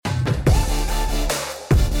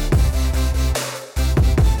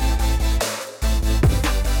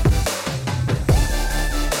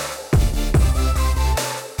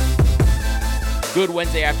Good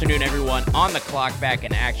Wednesday afternoon, everyone. On the clock, back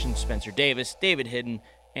in action, Spencer Davis, David Hidden,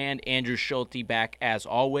 and Andrew Schulte back as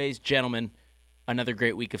always. Gentlemen, another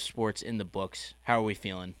great week of sports in the books. How are we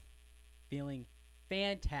feeling? Feeling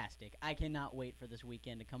fantastic. I cannot wait for this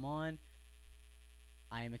weekend to come on.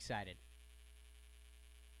 I am excited.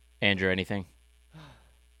 Andrew, anything?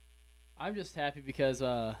 I'm just happy because,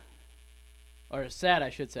 or sad,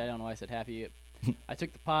 I should say. I don't know why I said happy. I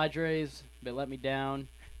took the Padres. They let me down.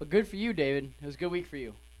 But good for you, David. It was a good week for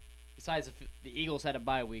you. Besides, the Eagles had a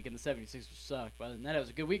bye week and the 76ers sucked. But other than that, it was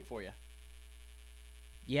a good week for you.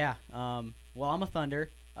 Yeah. Well, I'm a Thunder.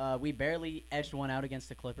 We barely edged one out against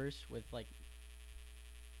the Clippers with,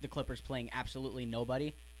 the Clippers playing absolutely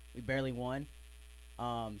nobody. We barely won.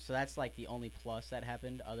 So that's, the only plus that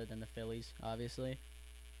happened other than the Phillies, obviously.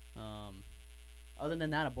 Other than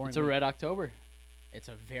that, a boring It's a week. red October. It's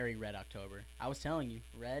a very red October. I was telling you,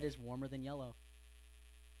 red is warmer than yellow.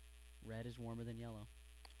 Red is warmer than yellow.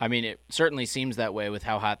 I mean, it certainly seems that way with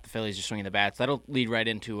how hot the Phillies are swinging the bats. That'll lead right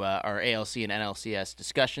into our ALC and NLCS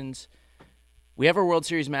discussions. We have our World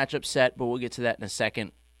Series matchup set, but we'll get to that in a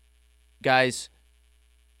second. Guys,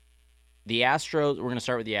 the Astros, we're going to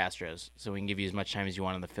start with the Astros, so we can give you as much time as you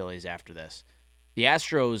want on the Phillies after this. The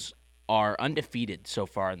Astros are undefeated so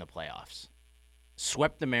far in the playoffs.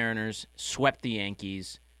 Swept the Mariners, swept the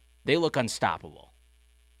Yankees. They look unstoppable.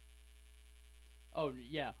 Oh,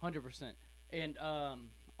 yeah, 100%. And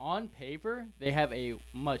on paper, they have a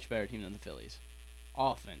much better team than the Phillies,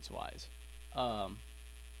 offense-wise.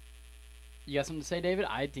 You got something to say, David?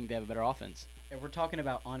 I think they have a better offense. If we're talking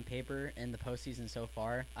about on paper in the postseason so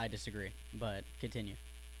far, I disagree. But continue.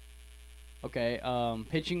 Okay,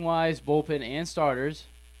 pitching-wise, bullpen and starters.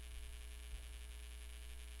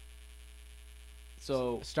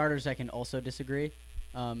 So Starters, I can also disagree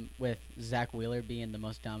with Zach Wheeler being the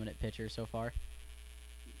most dominant pitcher so far.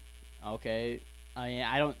 okay,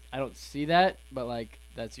 I don't see that, but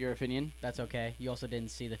that's your opinion. That's okay. You also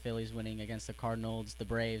didn't see the Phillies winning against the Cardinals, the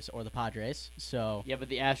Braves, or the Padres. So Yeah, but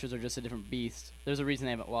the Astros are just a different beast. There's a reason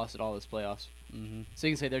they haven't lost at all this playoffs. So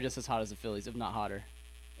you can say they're just as hot as the Phillies, if not hotter.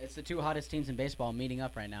 it's the two hottest teams in baseball meeting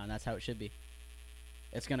up right now, and that's how it should be.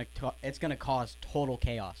 It's gonna cause total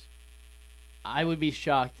chaos. I would be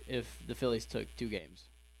shocked if the Phillies took 2 games.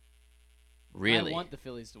 Really? I want the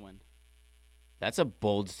Phillies to win. That's a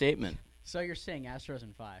bold statement. So you're saying Astros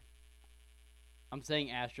in 5? I'm saying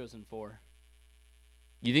Astros in 4.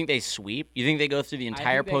 You think they sweep? You think they go through the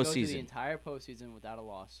entire I think they go through postseason? the entire postseason without a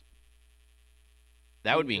loss.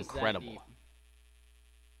 That would be Just that incredible. deep.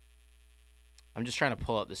 I'm just trying to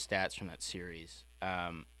pull up the stats from that series.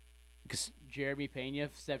 Because Jeremy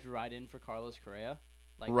Pena stepped right in for Carlos Correa.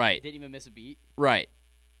 Right. Didn't even miss a beat. right,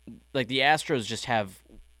 the Astros just have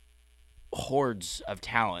hordes of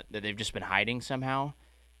talent that they've just been hiding somehow,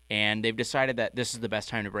 and they've decided that this is the best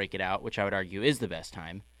time to break it out, which I would argue is the best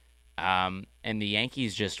time. And the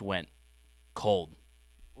Yankees just went cold,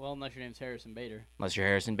 Well, unless your name's Harrison Bader. unless you're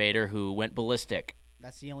Harrison Bader, who went ballistic.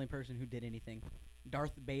 That's the only person who did anything.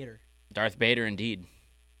 Darth Bader. Darth Vader, indeed,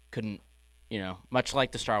 couldn't, much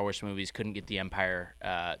like the Star Wars movies, couldn't get the Empire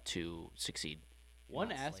to succeed. One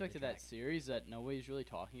Not aspect Slade of the that series that nobody's really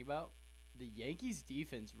talking about, the Yankees'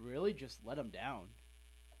 defense really just let them down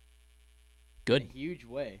Good, in a huge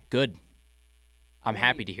way. good. I'm I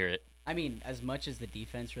happy mean- to hear it. I mean, as much as the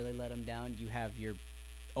defense really let him down, you have your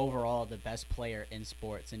overall the best player in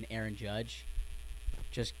sports in Aaron Judge.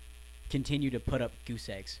 Just continue to put up goose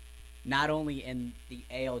eggs. Not only in the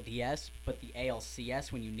ALDS, but the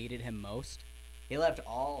ALCS when you needed him most. He left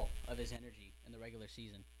all of his energy in the regular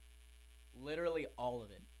season. Literally all of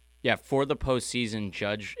it. Yeah, for the postseason,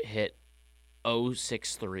 Judge hit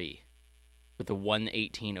 0.63 with a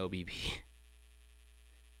 118 OBP.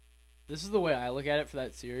 This is the way I look at it for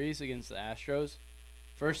that series against the Astros.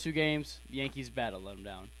 First 2 games, the Yankees battled, let them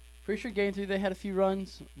down. Pretty sure game 3 they had a few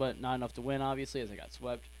runs, but not enough to win, obviously, as they got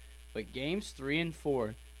swept. But games 3 and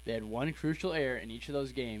 4, they had one crucial error in each of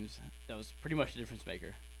those games that was pretty much the difference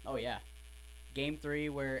maker. Oh, yeah. Game 3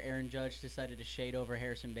 where Aaron Judge decided to shade over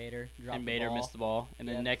Harrison Bader. And Bader missed the ball. And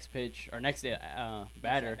then Yep. next pitch, or next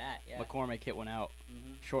batter, Bat, yeah. McCormick hit one out.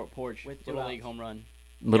 Mhm. Short porch, With 2 Little League outs. home run.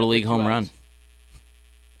 Little with League 2 home outs. run.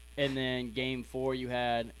 And then game 4, you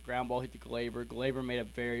had ground ball hit to Glaber. Glaber made a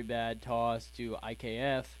very bad toss to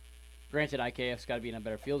IKF. Granted, IKF's got to be in a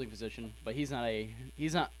better fielding position, but he's not a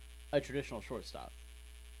traditional shortstop.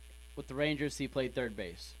 With the Rangers, he played third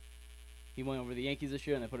base. He went over the Yankees this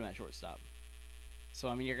year, and they put him at shortstop. So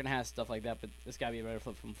I mean, you're gonna have stuff like that, but it's got to be a better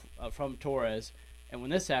flip from Torres. And when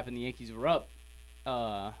this happened, the Yankees were up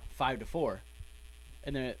 5-4,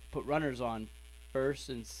 and then it put runners on first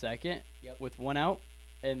and second Yep. with 1 out.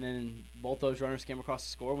 and then both those runners came across the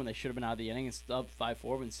score when they should have been out of the inning and up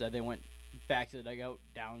 5-4, but instead they went back to the dugout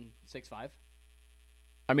down 6-5.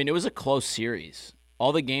 I mean, it was a close series.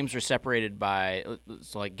 All the games were separated by,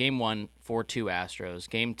 so like Game 1, 4-2 Astros.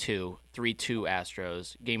 Game 2, 3-2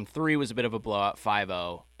 Astros. Game 3 was a bit of a blowout,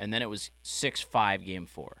 5-0. And then it was 6-5 Game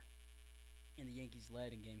 4. And the Yankees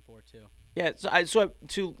led in Game 4, too. Yeah, so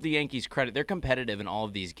to the Yankees' credit, they're competitive in all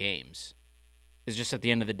of these games. It's just at the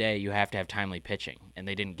end of the day, you have to have timely pitching, and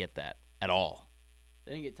they didn't get that at all.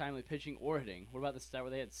 They didn't get timely pitching or hitting. What about the stat where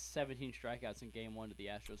they had 17 strikeouts in Game 1 to the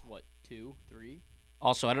Astros? What, 2, 3?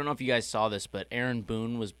 Also, I don't know if you guys saw this, but Aaron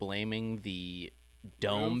Boone was blaming the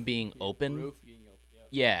dome being open. Roof being open,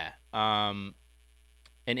 Yeah. An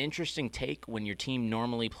interesting take when your team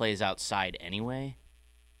normally plays outside anyway.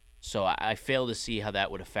 So I fail to see how that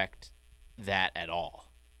would affect that at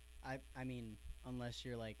all. I mean, unless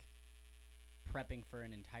you're, like, prepping for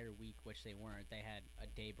an entire week, which they weren't. They had a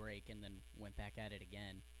day break and then went back at it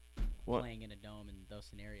again. What? Playing in a dome in those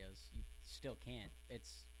scenarios, you still can't.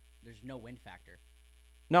 There's no wind factor.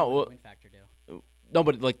 No, What does wind factor do? no,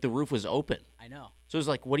 but like the roof was open, I know. so it's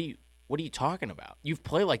like, what are you talking about? You've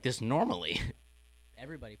played like this normally.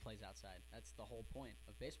 Everybody plays outside. That's the whole point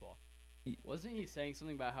of baseball. Wasn't he saying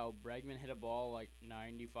something about how Bregman hit a ball like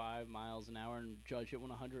 95 miles an hour and Judge hit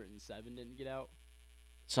 107 didn't get out?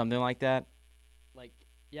 Something like that. Like,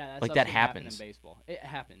 yeah, that's Like stuff that can happen happens. in baseball. It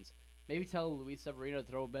happens. Maybe tell Luis Severino to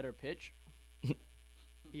throw a better pitch.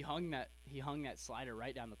 He hung that slider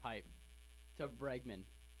right down the pipe to Bregman.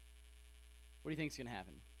 What do you think's gonna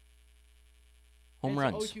happen? Home And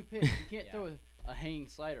runs. It's an 0-2 pitch. You can't Yeah. throw a hanging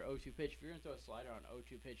slider 0-2 pitch. If you're gonna throw a slider on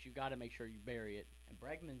 0-2 pitch, you got to make sure you bury it. And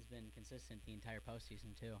Bregman's been consistent the entire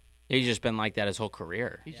postseason, too. He's just been like that his whole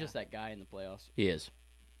career. He's Yeah. just that guy in the playoffs. He is.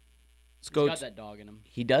 Let's He's go. got that dog in him.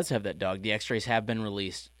 He does have that dog. The X-rays have been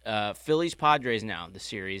released. Phillies Padres now the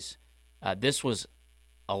series. This was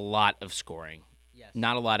a lot of scoring. Yes.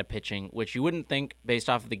 Not a lot of pitching, which you wouldn't think based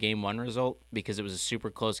off of the Game 1 result because it was a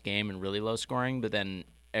super close game and really low scoring, but then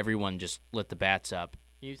everyone just lit the bats up.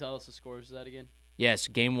 Can you tell us the scores of that again? Yes,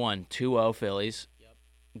 Game 1, 2-0 Phillies. Yep.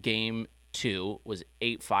 Game 2 was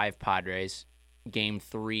 8-5 Padres. Game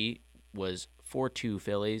 3 was 4-2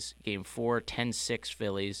 Phillies. Game 4, 10-6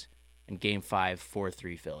 Phillies. And Game 5,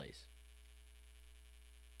 4-3 Phillies.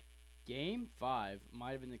 Game 5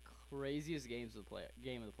 might have been the craziest game of the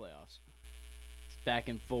playoffs. It's back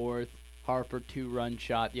and forth. Harper 2-run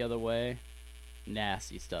shot the other way.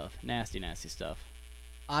 Nasty stuff. Nasty stuff.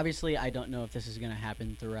 Obviously, I don't know if this is going to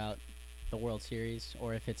happen throughout the World Series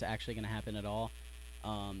or if it's actually going to happen at all.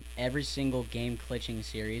 Every single game-clinching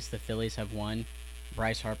series the Phillies have won,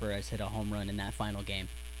 Bryce Harper has hit a home run in that final game.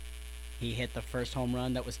 He hit the first home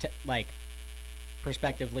run that was,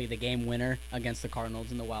 prospectively, the game winner against the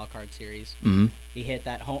Cardinals in the wild card series. Mm-hmm. He hit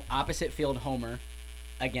that opposite field homer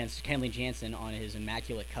against Kenley Jansen on his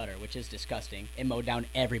immaculate cutter, which is disgusting. It mowed down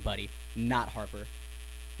everybody, not Harper.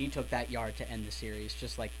 He took that yard to end the series,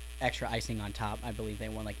 just like extra icing on top. I believe they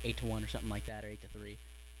won like 8-1 or something like that, or 8-3,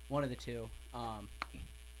 one of the two.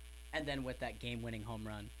 And then with that game-winning home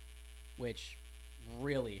run, which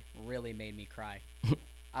really, really made me cry.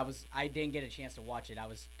 I didn't get a chance to watch it. I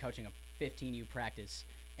was coaching a 15U practice,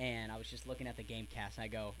 and I was just looking at the game cast. I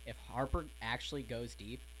go, if Harper actually goes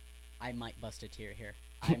deep, I might bust a tear here.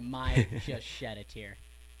 I might just shed a tear.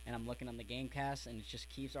 And I'm looking on the game cast, and it just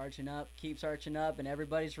keeps arching up, and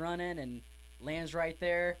everybody's running, and lands right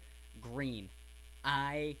there. Green.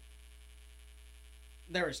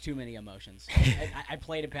 There was too many emotions. I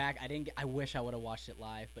played it back. I wish I would have watched it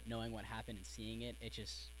live, but knowing what happened and seeing it,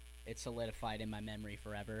 it solidified in my memory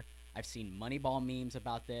forever. I've seen Moneyball memes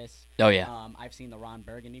about this. Oh, yeah. I've seen the Ron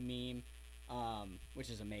Burgundy meme, which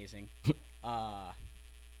is amazing.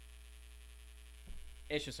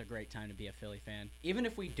 It's just a great time to be a Philly fan. Even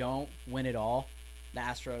if we don't win it all, the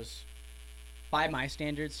Astros, by my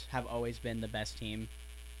standards, have always been the best team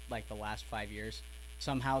like the last 5 years.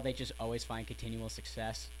 Somehow they just always find continual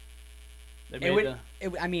success. And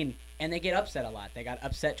they get upset a lot. They got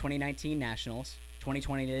upset 2019 Nationals.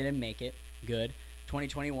 2020 they didn't make it. Good.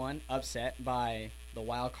 2021 upset by the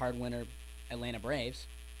wild card winner Atlanta Braves.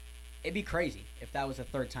 It'd be crazy if that was the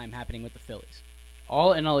third time happening with the Phillies.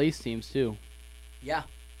 All NL East teams too. Yeah.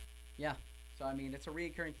 So I mean, it's a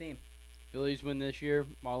recurring theme. Phillies win this year.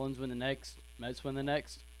 Marlins win the next. Mets win the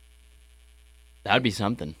next. That'd be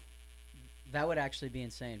something. That would actually be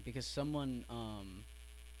insane because someone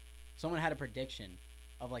had a prediction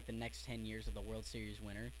of like the next 10 years of the World Series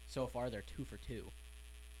winner. So far, they're 2 for 2.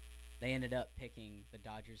 They ended up picking the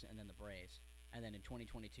Dodgers and then the Braves, and then in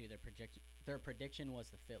 2022, their prediction was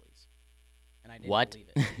the Phillies. And I didn't What? believe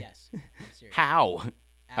it. Yes, I'm serious. How?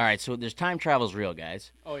 All right, so there's time travel's real,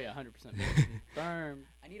 guys. Oh yeah, 100%. Firm.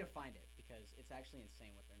 I need to find it because it's actually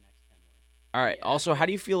insane what their next 10 were. All right. Yeah, Also, how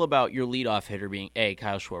do you feel about your leadoff hitter being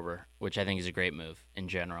Kyle Schwarber, which I think is a great move in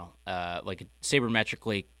general. Like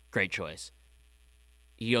sabermetrically, great choice.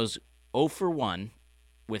 He goes 0 for 1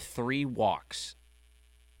 with 3 walks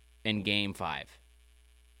in Game 5.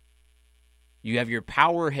 You have your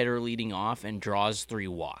power hitter leading off and draws 3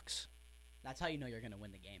 walks. That's how you know you're going to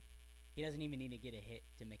win the game. He doesn't even need to get a hit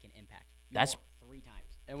to make an impact. You That's walk 3 times.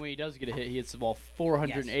 And when he does get a hit, he hits the ball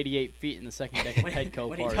 488 feet in the second deck of Petco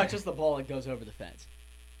When Park. he touches the ball, it goes over the fence.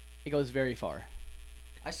 It goes very far.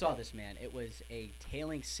 I saw this, man. It was a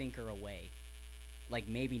tailing sinker away, like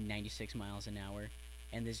maybe 96 miles an hour.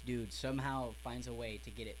 And this dude somehow finds a way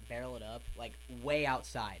to get it, barrel it up, like way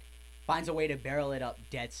outside. Finds a way to barrel it up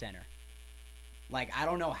dead center. Like, I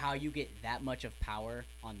don't know how you get that much of power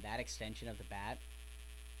on that extension of the bat.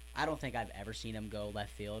 I don't think I've ever seen him go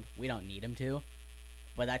left field. We don't need him to.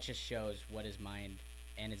 But that just shows what his mind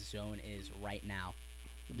and his zone is right now.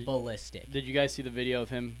 Ballistic. Did you guys see the video of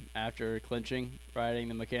him after clinching, riding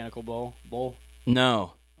the mechanical bull?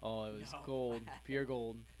 No. Oh, it was No. gold, pure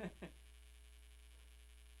gold.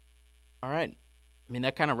 All right. I mean,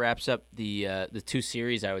 that kind of wraps up the 2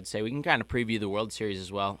 series, I would say. We can kind of preview the World Series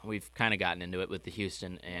as well. We've kind of gotten into it with the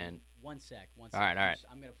Houston and One sec. All right.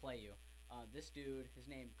 I'm going to play you. This dude, his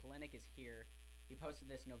name, Kalenic, is here. He posted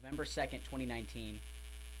this November 2nd, 2019.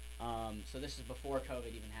 So this is before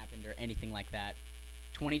COVID even happened or anything like that.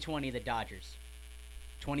 2020, the Dodgers.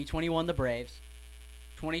 2021, the Braves.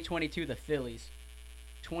 2022, the Phillies.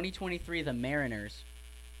 2023, the Mariners.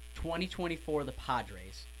 2024, the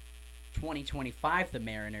Padres. 2025, the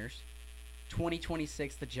Mariners.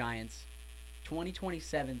 2026, the Giants.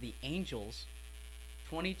 2027, the Angels.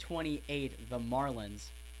 2028, the Marlins.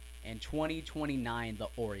 And 2029, the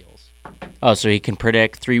Orioles. Oh, so he can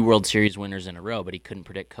predict 3 World Series winners in a row, but he couldn't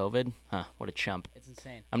predict COVID? Huh, what a chump. It's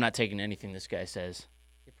insane. I'm not taking anything this guy says.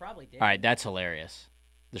 He probably did. All right, that's hilarious.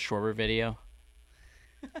 The Schwarber video,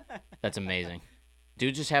 that's amazing.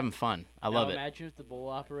 Dude's just having fun. I love it. Imagine if the bull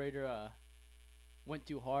operator went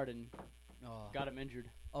too hard and Oh. got him injured.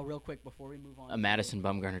 Oh, real quick before we move on. A Madison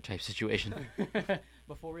Bumgarner type situation.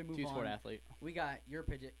 Before we move Two-sport on, athlete. we got your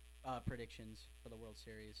predictions for the World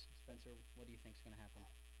Series. Spencer, what do you think's going to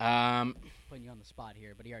happen? Putting you on the spot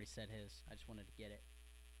here, but he already said his. I just wanted to get it.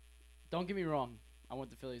 Don't get me wrong. I want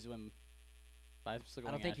the Phillies to win. But I'm still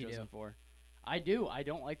I going don't think you Astros do. in 4. I do. I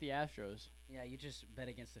don't like the Astros. Yeah, you just bet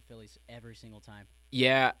against the Phillies every single time.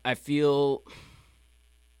 Yeah, I feel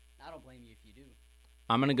I don't blame you if you do.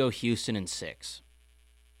 I'm going to go Houston in 6.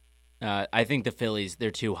 I think the Phillies, they're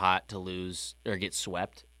too hot to lose or get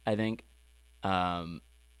swept, I think.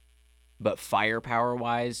 But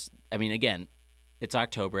firepower-wise, I mean, again, it's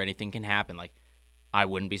October. Anything can happen. Like, I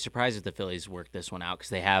wouldn't be surprised if the Phillies work this one out because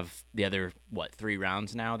they have the other, 3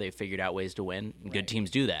 rounds now. They've figured out ways to win. Right. Good teams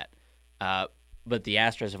do that. But the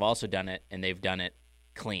Astros have also done it, and they've done it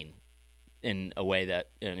clean in a way that,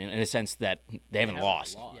 in a sense that they haven't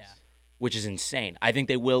lost, Yeah. which is insane. I think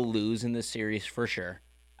they will lose in this series for sure.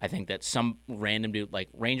 I think that some random dude, like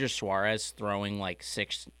Ranger Suarez throwing like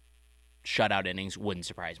 6 shutout innings wouldn't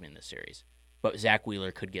surprise me in this series. But Zach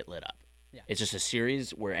Wheeler could get lit up. Yeah. It's just a series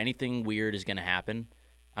where anything weird is going to happen.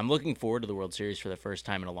 I'm looking forward to the World Series for the first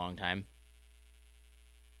time in a long time.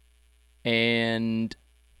 And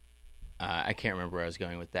I can't remember where I was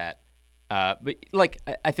going with that. But, like,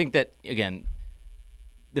 I think that, again,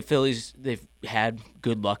 the Phillies, they've had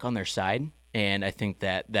good luck on their side, and I think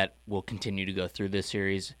that will continue to go through this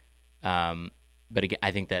series. But, again,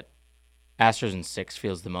 I think that Astros in 6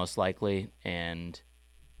 feels the most likely, and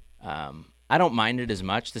I don't mind it as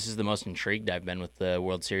much. This is the most intrigued I've been with the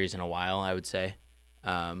World Series in a while, I would say.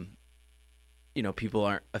 People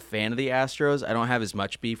aren't a fan of the Astros. I don't have as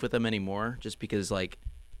much beef with them anymore just because, like,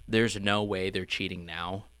 there's no way they're cheating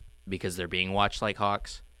now because they're being watched like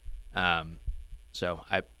hawks. So,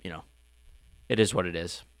 it is what it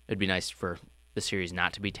is. It'd be nice for the series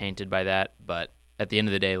not to be tainted by that, but at the end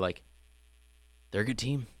of the day, like, they're a good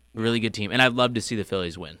team, a really good team, and I'd love to see the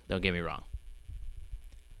Phillies win. Don't get me wrong.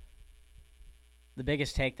 The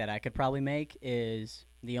biggest take that I could probably make is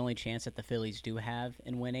the only chance that the Phillies do have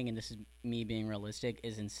in winning, and this is me being realistic,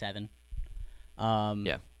 is in 7.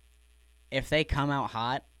 Yeah. If they come out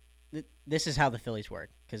hot, this is how the Phillies work,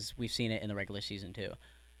 because we've seen it in the regular season too.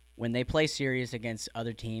 When they play series against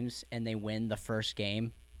other teams and they win the first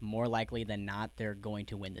game, more likely than not, they're going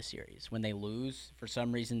to win the series. When they lose, for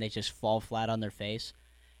some reason, they just fall flat on their face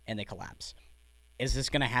and they collapse. Is this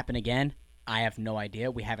going to happen again? I have no idea.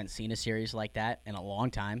 We haven't seen a series like that in a long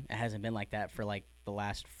time. It hasn't been like that for like the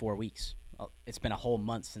last 4 weeks it's been a whole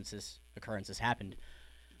month since this occurrence has happened.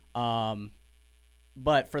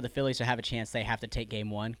 But for the Phillies to have a chance, they have to take Game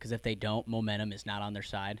 1, because if they don't, momentum is not on their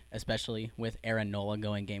side, especially with Aaron Nola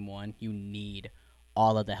going Game 1. You need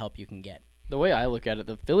all of the help you can get. The way I look at it,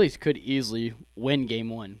 the Phillies could easily win Game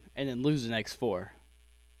 1 and then lose the next 4.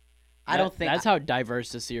 I don't think that's how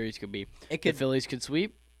diverse the series could be. it could. The Phillies could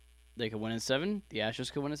sweep. They could win in 7. The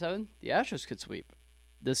Astros could win in 7. The Astros could sweep.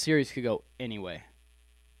 The series could go any way.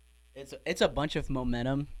 It's a bunch of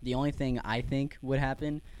momentum. The only thing I think would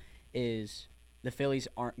happen is the Phillies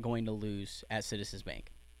aren't going to lose at Citizens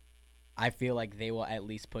Bank. I feel like they will at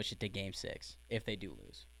least push it to Game 6 if they do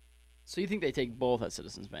lose. So you think they take both at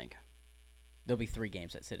Citizens Bank? There'll be 3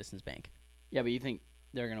 games at Citizens Bank. Yeah, but you think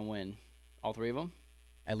they're going to win all 3 of them?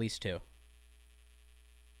 At least 2.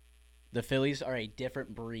 The Phillies are a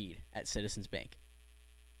different breed at Citizens Bank.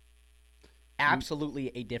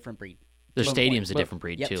 Absolutely a different breed. Their To the stadium's a point- different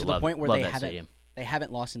breed, Yep, too. to Love, the point where love they that haven't stadium. they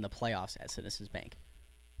haven't lost in the playoffs at Citizens Bank.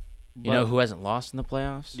 You know who hasn't lost in the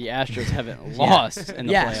playoffs? The Astros haven't lost in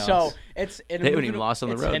the playoffs. So it's They haven't even lost on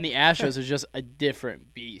the road. And the Astros is just a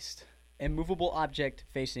different beast. immovable object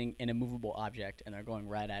facing an immovable object, and they're going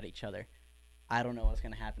right at each other. I don't know what's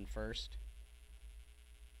going to happen first.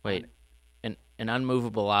 Wait, an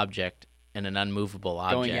unmovable object and an unmovable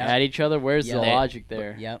object. Going at each other? Where's the Yeah. logic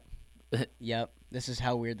there? Yep. Yep. This is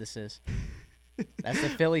how weird this is. That's the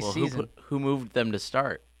Phillies Well, season. who moved them to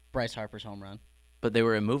start? Bryce Harper's home run. But they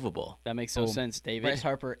were immovable. That makes no Boom. sense, David. Bryce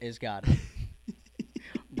Harper is God.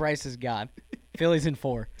 Bryce is God. Phillies in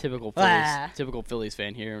 4. Typical Phillies. Ah. Typical Phillies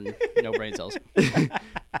fan here, and no brain cells.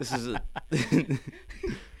 This is a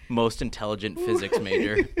most intelligent physics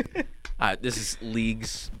major. This is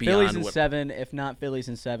leagues beyond Phillies in what. 7. If not Phillies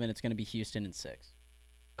in 7, it's going to be Houston in 6.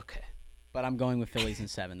 Okay. But I'm going with Phillies in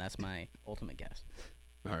 7. That's my ultimate guess.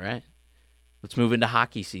 All right. Let's move into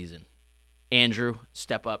hockey season. Andrew,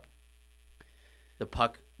 step up. The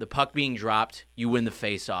puck being dropped. You win the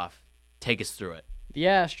face-off. Take us through it. The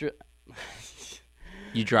Astros.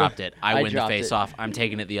 You dropped it. I win the dropped it. face-off. I'm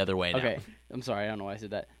taking it the other way now. Okay, I'm sorry. I don't know why I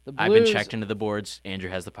said that. The I've been Blues- checked into the boards. Andrew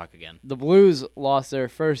has the puck again. The Blues lost their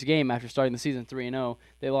first game after starting the season 3-0.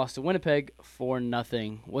 They lost to Winnipeg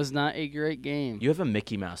 4-0. Was not a great game. You have a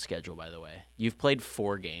Mickey Mouse schedule, by the way. You've played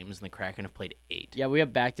 4 games, and the Kraken have played 8. Yeah, we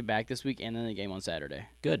have back-to-back this week and then the game on Saturday.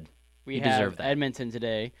 Good. We You have deserve that. Edmonton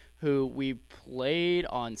today, who we played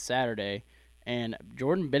on Saturday, and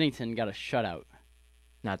Jordan Bennington got a shutout.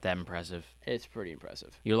 Not that impressive. It's pretty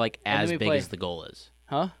impressive. You're like And then as we big play- as the goal is.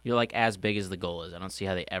 Huh? You're like as big as the goal is. I don't see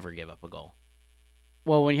how they ever give up a goal.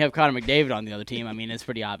 Well, when you have Connor McDavid on the other team, I mean, it's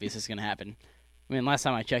pretty obvious it's going to happen. I mean, last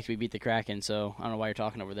time I checked, we beat the Kraken, so I don't know why you're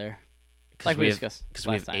talking over there. Like we discussed Because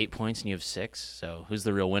we last have time. 8 points and you have 6. So who's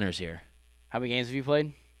the real winners here? How many games have you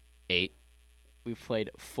played? 8. We've played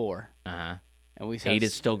 4. Uh-huh. And we have 8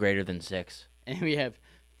 is still greater than 6. and we have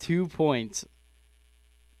 2 points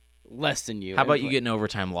less than you. How about And you get an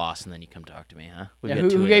overtime loss and then you come talk to me, huh? We've Yeah, got who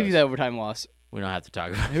 2 of gave you those. that overtime loss? We don't have to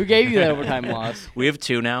talk about it. Who gave you that overtime loss? We have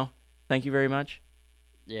 2 now. Thank you very much.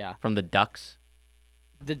 Yeah. From the Ducks.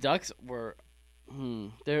 The Ducks were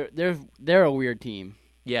they're a weird team.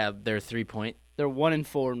 Yeah, they're 3-point. They're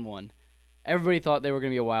 1-4-1. Everybody thought they were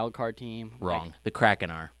going to be a wild card team. Wrong. Like, The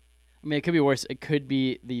Kraken are. I mean, it could be worse. It could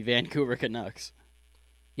be the Vancouver Canucks.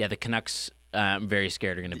 Yeah, the Canucks, I'm very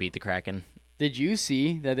scared, are going to beat the Kraken. Did you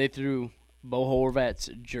see that they threw Bo Horvat's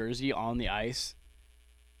jersey on the ice?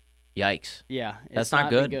 Yikes. Yeah, That's it's not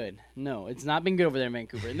been good. good. No, it's not been good over there in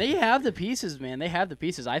Vancouver. And they have the pieces, man. They have the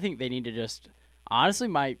pieces. I think they need to just honestly,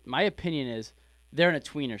 my opinion is they're in a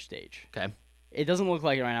tweener stage. Okay. It doesn't look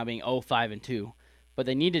like it right now being 0-5-2, but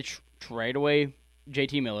they need to trade away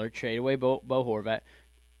JT Miller, trade away Bo Horvat,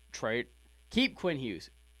 keep Quinn Hughes.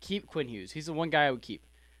 Keep Quinn Hughes. He's the one guy I would keep.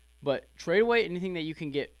 But trade away anything that you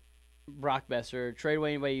can get Brock Besser, trade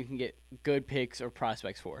away anybody you can get good picks or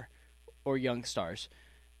prospects for, or young stars.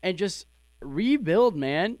 And just rebuild,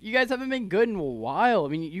 man. You guys haven't been good in a while. I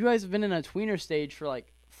mean, you guys have been in a tweener stage for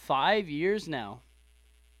like 5 years now.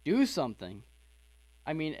 Do something.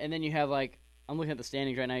 I mean, and then you have like, I'm looking at the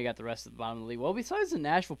standings right now. You got the rest of the bottom of the league. Well, besides the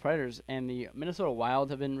Nashville Predators and the Minnesota Wild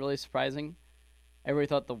have been really surprising. Everybody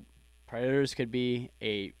thought the Predators could be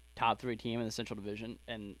a top 3 team in the Central Division.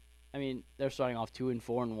 And, I mean, they're starting off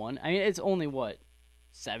 2-4-1. I mean, it's only,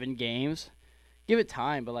 7 games? Give it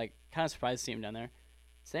time, but, like, kind of surprised to see them down there.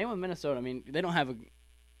 Same with Minnesota. I mean, they don't have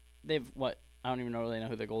they've, I don't even really know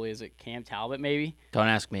who their goalie is. Cam Talbot, maybe? Don't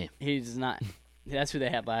ask me. He's not. That's who they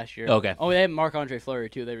had last year. Okay. Oh, they had Marc-Andre Fleury,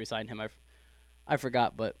 too. They re-signed him. I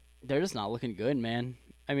forgot, but they're just not looking good, man.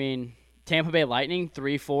 I mean, Tampa Bay Lightning,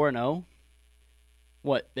 3-4-0.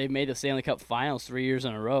 What? They've made the Stanley Cup Finals 3 years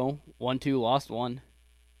in a row. 1-2, lost 1.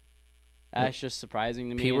 That's just surprising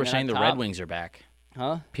to me. People are And they're saying the on Red top. Wings are back.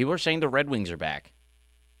 Huh? People are saying the Red Wings are back.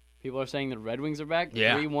 People are saying the Red Wings are back.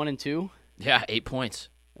 Yeah. 3-1-2. Yeah, 8 points.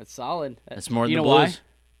 That's solid. That's more than you the know why? Blues.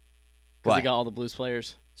 Because Why? they got all the Blues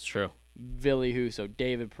players. It's true. Billy Huso,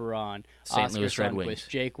 David Perron, St. Oscar Louis Red Sundqvist, Wings.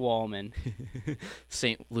 Jake Wallman,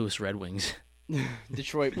 St. Louis Red Wings.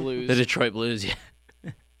 Detroit Blues. The Detroit Blues,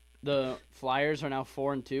 yeah. The Flyers are now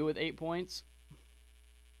 4-2 with 8 points.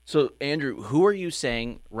 So, Andrew, who are you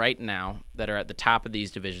saying right now that are at the top of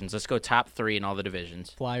these divisions? Let's go top 3 in all the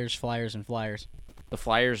divisions. Flyers, Flyers, and Flyers. The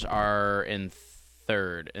Flyers are in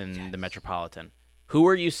third in the Metropolitan. Who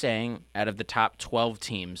are you saying out of the top 12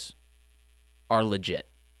 teams are legit?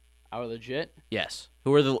 Are legit. Yes.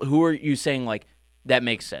 Who are you saying, like, that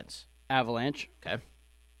makes sense? Avalanche. Okay.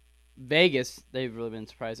 Vegas, they've really been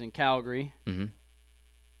surprising. Calgary. Mm-hmm.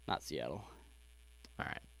 Not Seattle. All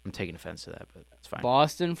right. I'm taking offense to that, but that's fine.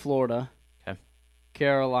 Boston, Florida. Okay.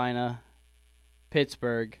 Carolina,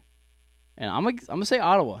 Pittsburgh, and I'm gonna say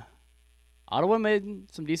Ottawa. Ottawa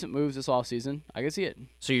made some decent moves this offseason. I can see it.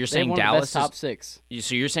 So you're They saying have one of the Dallas best top 6.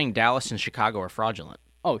 So you're saying Dallas and Chicago are fraudulent?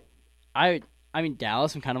 I mean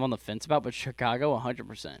Dallas. I'm kind of on the fence about, but Chicago,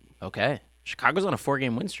 100%. Okay. Chicago's on a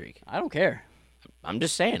 4-game win streak. I don't care. I'm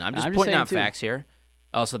just saying. I'm just I'm just pointing saying out too. facts here.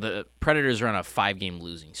 Also, the Predators are on a 5-game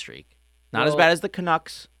losing streak. Not as Well- bad as the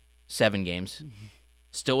Canucks. 7 games.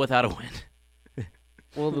 Still without a win.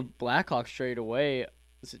 Well, the Blackhawks traded away.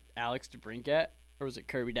 Was it Alex DeBrincat or was it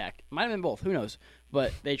Kirby Dack? Might have been both. Who knows?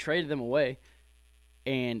 But they traded them away.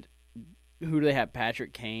 And who do they have?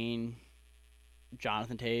 Patrick Kane,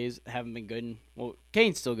 Jonathan Toews haven't been good. Well,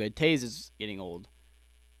 Kane's still good. Toews is getting old.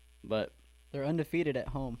 But They're undefeated at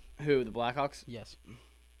home. who? The Blackhawks? Yes.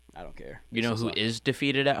 I don't care. You know who is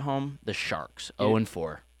defeated at home? The Sharks.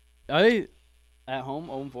 0-4. Are they at home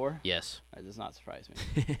 0-4? Yes. That does not surprise me.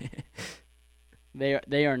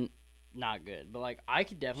 They are not good. But like I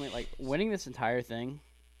could definitely like winning this entire thing.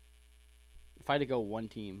 If I had to go one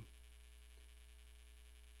team,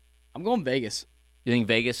 I'm going Vegas. You think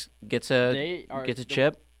Vegas gets a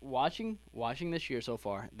chip? Watching this year so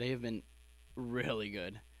far, they have been really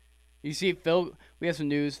good. You see, we have some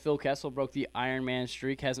news. Phil Kessel broke the Iron Man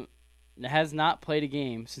streak. Has not played a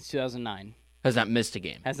game since 2009. Has not missed a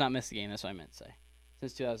game. Has not missed a game. That's what I meant to say.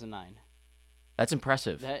 Since 2009. That's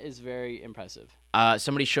impressive. That is very impressive.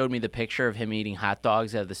 Somebody showed me the picture of him eating hot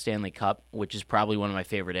dogs out of the Stanley Cup, which is probably one of my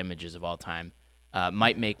favorite images of all time.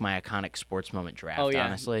 Might make my iconic sports moment draft,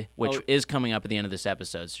 honestly, which is coming up at the end of this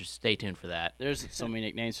episode, so stay tuned for that. There's so many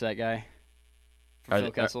nicknames for that guy.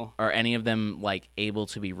 Phil Kessel. Are any of them, like, able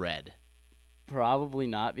to be read? Probably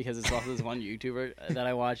not, because it's off this one YouTuber that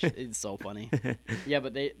I watch. It's so funny. Yeah,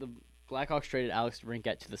 but the Blackhawks traded Alex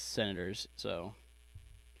DeBrincat to the Senators,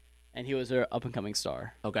 and he was their up-and-coming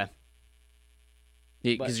star. Okay.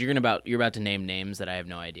 Because you're about to name names that I have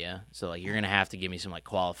no idea, so like you're gonna have to give me some like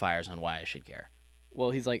qualifiers on why I should care.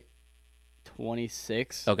 Well, he's like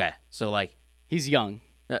 26. Okay, so like He's young.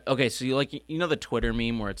 okay, so you know the Twitter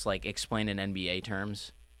meme where it's like explain in NBA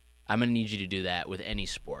terms. I'm gonna need you to do that with any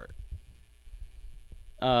sport.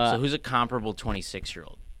 So who's a comparable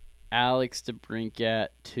 26-year-old? Alex DeBrincat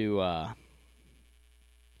to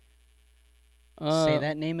Say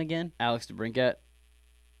that name again. Alex DeBrincat.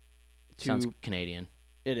 Sounds Canadian.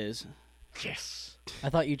 It is. Yes. I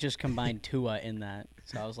thought you just combined Tua in that,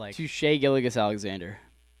 so I was like, To Shea Gilgeous-Alexander.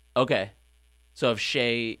 Okay. So if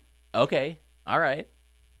Shea, okay, all right,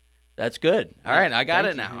 that's good. All right, I got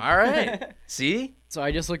Thank it now. you. All right. See? So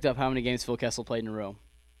I just looked up how many games Phil Kessel played in a row.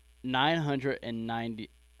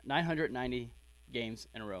 990 games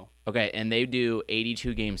in a row. Okay, and they do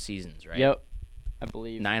 82-game seasons, right? Yep. I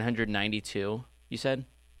believe 992, you said?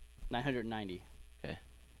 990. Okay.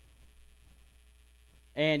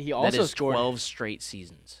 And he That also is scored 12 straight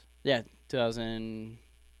seasons. Yeah, 2000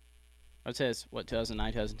 I'd say it's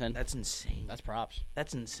 2009, 2010. That's insane. that's props.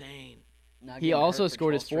 That's insane. He also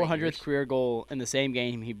scored his 400th career goal in the same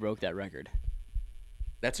game he broke that record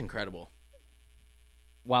That's incredible.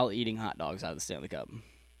 while eating hot dogs out of the Stanley Cup.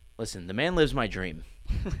 Listen, the man lives my dream.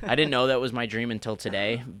 I didn't know that was my dream until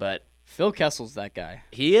today, but Phil Kessel's that guy.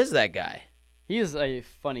 he is that guy. He is a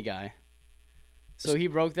funny guy. So he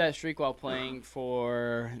broke that streak while playing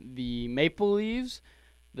for the Maple Leafs,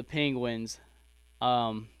 the Penguins,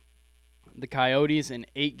 the Coyotes, and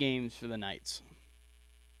 8 games for the Knights.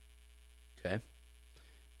 Okay.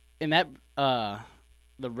 And that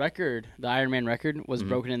the record, the Iron Man record, was Mhm.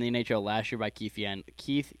 broken in the NHL last year by Keith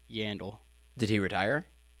Yandel. Did he retire?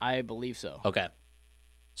 I believe so. Okay.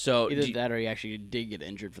 So Either that or he actually did get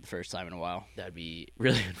injured for the first time in a while. that'd be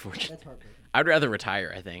really unfortunate. That's heartbreaking. I'd rather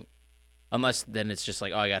retire, I think. Unless then it's just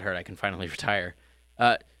like, oh, I got hurt, I can finally retire.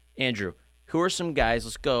 Andrew, who are some guys?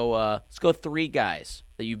 Let's go 3 guys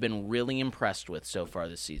that you've been really impressed with so far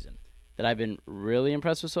this season. That I've been really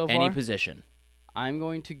impressed with so far. Any position. I'm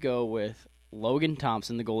going to go with Logan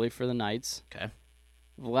Thompson, the goalie for the Knights. Okay.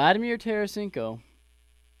 Vladimir Tarasenko.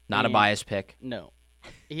 Not a biased pick. No.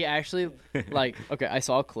 He actually, I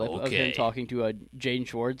saw a clip of him talking to Jaden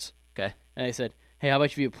Schwartz. Okay. And they said, hey, how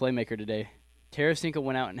about you be a playmaker today? Tarasenko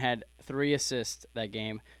went out and had 3 assists that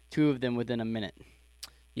game, 2 of them within a minute.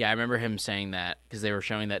 Yeah, I remember him saying that because they were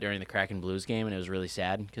showing that during the Kraken Blues game, and it was really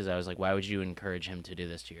sad because I was like, why would you encourage him to do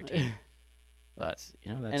this to your team? But, that's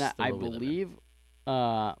and the I world we live in. believe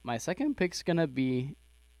my second pick's going to be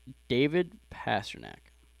David Pasternak.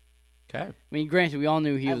 Okay. I mean, granted, we all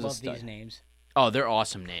knew he I was a love stud. these names. Oh, they're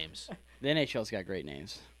awesome names. The NHL's got great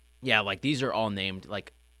names. Yeah, like these are all named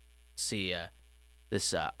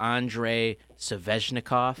this Andrei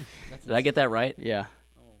Svechnikov. Did I get that right? Yeah.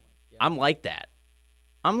 I'm like that.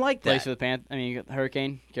 Plays for the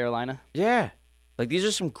Hurricane, Carolina. Yeah. Like these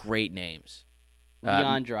are some great names.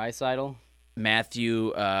 Leon Draisaitl.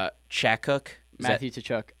 Matthew Chakuk. Matthew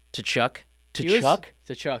Tkachuk. Tkachuk. Tkachuk?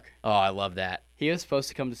 Tkachuk. Oh, I love that. He was supposed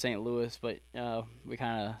to come to St. Louis, but we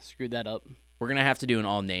kind of screwed that up. We're going to have to do an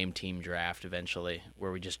all-name team draft eventually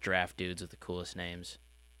where we just draft dudes with the coolest names.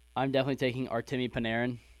 I'm definitely taking Artemi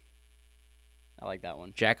Panarin. I like that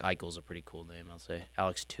one. Jack Eichel's a pretty cool name, I'll say.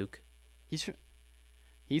 Alex Tuch.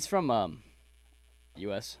 He's from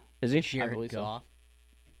U.S. Is he? I Jared believe so. Goff.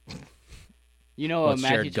 You know, What's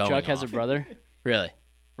Matthew Jared going Tkachuk has a off? brother, Really?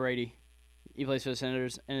 Brady. He plays for the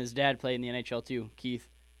Senators, and his dad played in the NHL too. Keith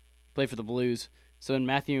played for the Blues. So when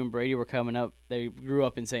Matthew and Brady were coming up, they grew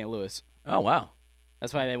up in St. Louis. Oh, wow.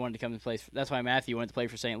 That's why they wanted to come to play. That's why Matthew wanted to play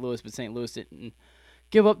for St. Louis, but St. Louis didn't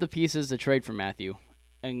give up the pieces to trade for Matthew,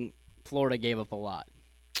 and Florida gave up a lot.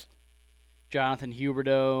 Jonathan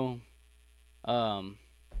Huberdeau,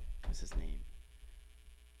 what's his name?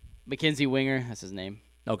 Mackenzie Winger, that's his name,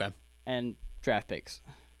 Okay. and draft picks.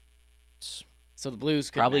 It's So the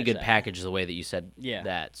Blues couldn't probably a match good that. package the way that you said Yeah.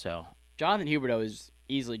 that, so. Jonathan Huberdeau is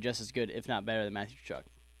easily just as good, if not better, than Matthew Tkachuk.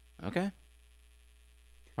 Okay.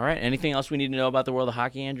 All right. Anything else we need to know about the world of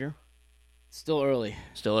hockey, Andrew? Still early.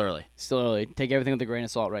 Still early. Still early. Take everything with a grain of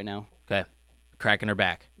salt right now. Okay. Cracking her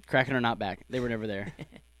back. Kraken are not back. They were never there. If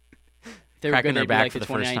they were Cracking good, their they'd be back like for the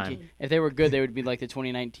the first 2019. If they were good, they would be like the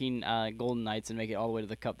 2019 Golden Knights and make it all the way to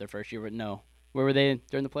the Cup their first year. But no. Where were they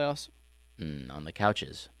during the playoffs? On the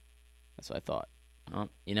couches. That's what I thought. Well,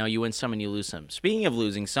 you win some and you lose some. Speaking of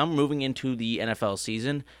losing some, moving into the NFL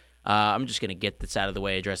season, I'm just going to get this out of the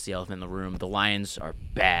way, address the elephant in the room. The Lions are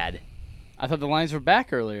bad. I thought the Lions were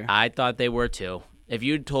back earlier. I thought they were too. If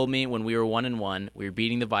you'd told me when we were 1-1, we were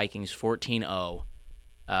beating the Vikings 14-0,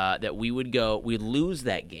 that we'd lose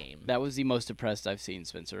that game. That was the most depressed I've seen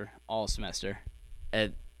Spencer all semester.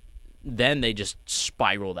 Then they just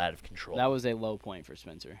spiraled out of control. That was a low point for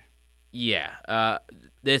Spencer. Yeah.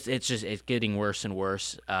 It's getting worse and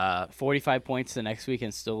worse. 45 points the next week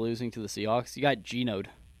and still losing to the Seahawks. You got Geno'd.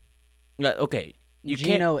 Okay. You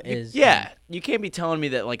Geno can't, is. you can't be telling me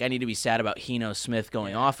that I need to be sad about Geno Smith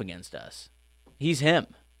going off against us. He's him.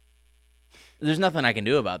 There's nothing I can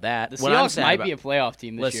do about that. The What I'm Seahawks sad might about- be a playoff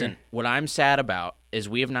team this Listen, year. what I'm sad about is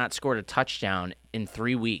we have not scored a touchdown in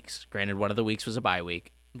 3 weeks. Granted, one of the weeks was a bye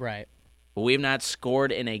week, Right. but we have not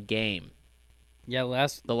scored in a game. Yeah,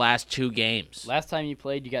 The last 2 games. last time you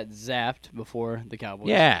played, you got zapped before the Cowboys.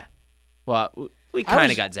 Yeah. Well, we I kind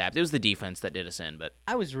was- of got zapped. It was the defense that did us in, but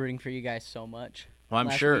I was rooting for you guys so much. I'm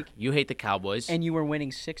last sure week. you hate the Cowboys. And you were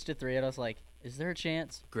winning 6-3, and I was like, is there a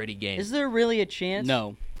chance? Gritty game. Is there really a chance?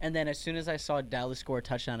 No. And then as soon as I saw Dallas score a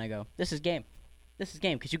touchdown, I go, this is game. This is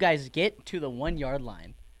game. Because you guys get to the 1-yard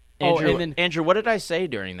line. Andrew, what did I say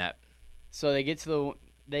during that? So they get to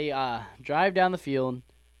they drive down the field.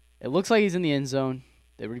 It looks like he's in the end zone.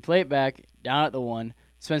 They replay it back, down at the 1.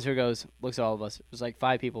 Spencer looks at all of us. It was like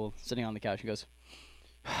 5 people sitting on the couch. He goes,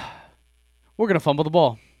 we're going to fumble the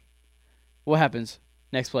ball. What happens?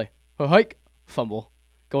 Next play. A hike, fumble.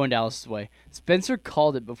 Going Dallas' way. Spencer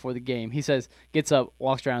called it before the game. He says, gets up,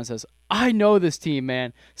 walks around and says, I know this team,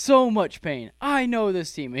 man. So much pain. I know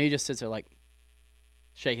this team. And he just sits there like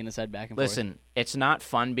shaking his head back and forth. Listen, it's not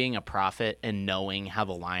fun being a prophet and knowing how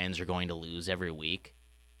the Lions are going to lose every week.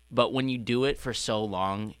 But when you do it for so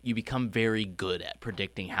long, you become very good at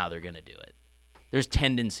predicting how they're going to do it. There's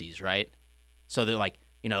tendencies, right? So they're like,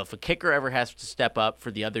 if a kicker ever has to step up for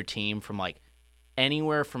the other team from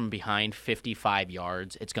anywhere from behind 55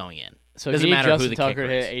 yards, it's going in. So Doesn't if you need matter who Justin the Tucker kicker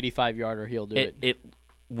to is. hit 85-yarder, he'll do it.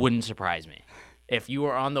 wouldn't surprise me. If you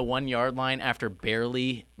are on the 1 yard line after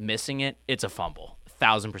barely missing it, it's a fumble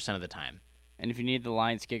 1,000% of the time. And if you need the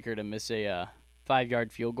Lions kicker to miss a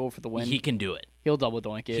 5-yard field goal for the win, He can do it. he'll double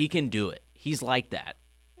doink it. He can do it. He's like that.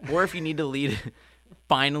 Or if you need to lead,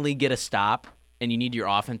 finally get a stop, and you need your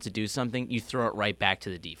offense to do something, you throw it right back to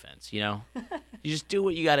the defense, You just do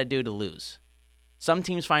what you got to do to lose. Some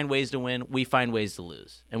teams find ways to win. We find ways to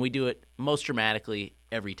lose. And we do it most dramatically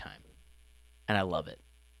every time. And I love it.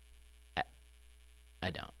 I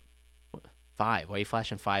don't. 5. Why are you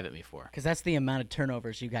flashing 5 at me for? Because that's the amount of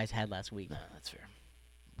turnovers you guys had last week. No, that's fair.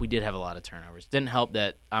 We did have a lot of turnovers. Didn't help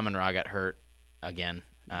that Amon-Ra got hurt again.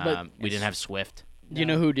 We didn't have Swift. Do you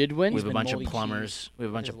know who did win? We have a been bunch of moldy plumbers. We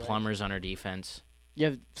have a bunch his of legs. plumbers on our defense. You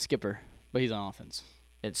have Skipper, but he's on offense.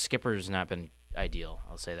 Skipper's not been ideal.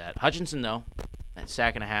 I'll say that. Hutchinson though, that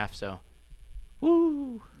sack and a half. So,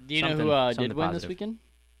 woo. Do you know Something- who something did win this positive. weekend?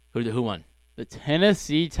 Who won? The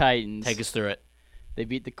Tennessee Titans. Take us through it. They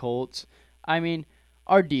beat the Colts. I mean,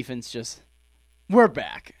 our defense we're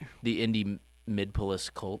back. The Indy Mid-Polis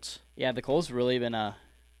Colts. Yeah, the Colts really been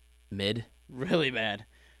Mid. really bad.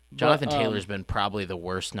 Jonathan But, Taylor's been probably the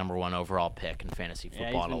worst number 1 overall pick in fantasy Yeah,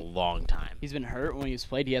 football in he's a been- long time. He's been hurt when he's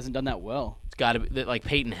played. He hasn't done that well. It's got to be like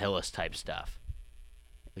Peyton Hillis type stuff.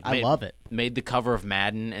 I love it. Made the cover of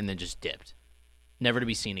Madden and then just dipped. Never to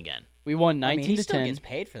be seen again. We won I 19 mean, he to still 10. gets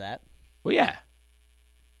paid for that. Well, yeah.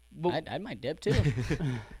 But I might dip too.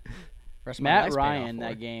 Rest of my Matt life's paid Ryan off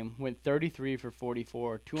that for. game went 33 for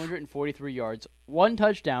 44, 243 yards, 1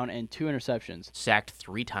 touchdown, and 2 interceptions. Sacked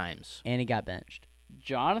 3 times. And he got benched.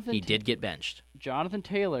 He did get benched. Jonathan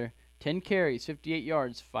Taylor, 10 carries, 58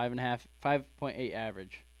 yards, 5.8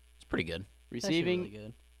 average. It's pretty good. That's actually Receiving, really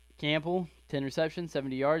good. Campbell, 10 receptions,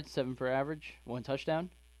 70 yards, 7 per average, 1 touchdown.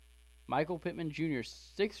 Michael Pittman Jr.,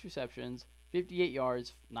 6 receptions, 58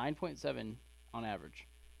 yards, 9.7 on average.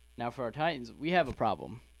 Now for our Titans, we have a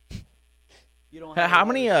problem. You don't How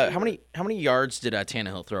many yards did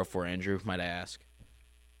Tannehill throw for, Andrew? Might I ask?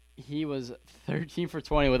 He was 13 for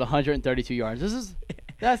 20 with 132 yards.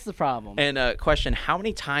 That's the problem. And question: how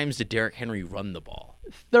many times did Derrick Henry run the ball?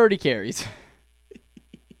 30 carries.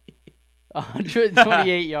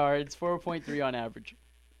 128 yards, 4.3 on average.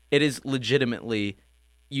 It is legitimately.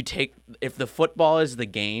 You take if the football is the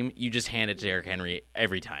game, you just hand it to Derrick Henry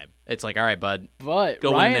every time. It's like, all right, bud. But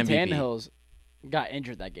Go win Ryan an MVP. Tannehill's got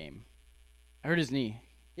injured that game. Hurt his knee,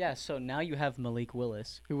 Yeah, so now you have Malik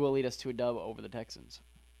Willis. who will lead us to a dub over the Texans.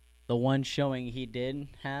 The one showing he did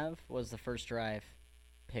have was the first drive,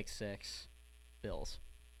 pick 6, Bills.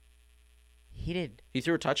 He did. He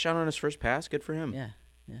threw a touchdown on his first pass. Good for him. Yeah.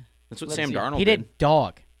 That's what Let's Sam see. Darnold He did. did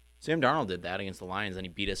dog. Sam Darnold did that against the Lions, and he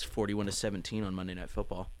beat us 41-17 on Monday Night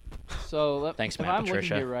Football. So Thanks, if Matt I'm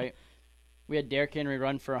Patricia. looking here right, we had Derrick Henry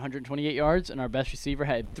run for 128 yards, and our best receiver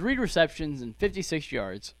had 3 receptions and 56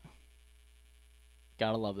 yards.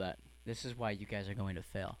 Gotta love that. This is why you guys are going to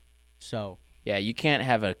fail. So Yeah, you can't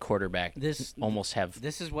have a quarterback this almost have.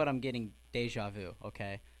 this is what I'm getting deja vu.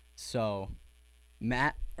 Okay, so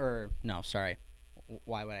why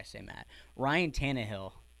would I say Matt? Ryan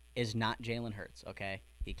Tannehill is not Jalen Hurts. Okay,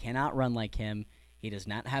 he cannot run like him. He does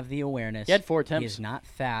not have the awareness. He had 4 He attempts. is not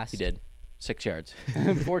fast. He did 6 yards.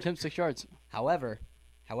 4 attempts, 6 yards. However,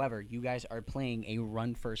 you guys are playing a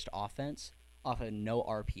run-first offense off of no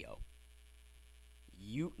RPO.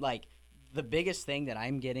 The biggest thing that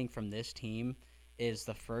I'm getting from this team is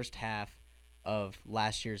the first half of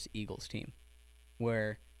last year's Eagles team,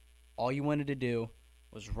 where all you wanted to do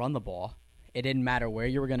was run the ball. It didn't matter where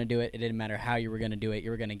you were going to do it. It didn't matter how you were going to do it.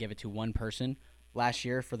 You were going to give it to one person. Last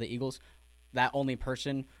year for the Eagles, that only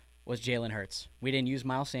person was Jalen Hurts. We didn't use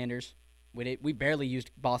Miles Sanders. We barely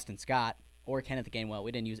used Boston Scott or Kenneth Gainwell.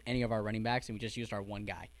 We didn't use any of our running backs, and we just used our one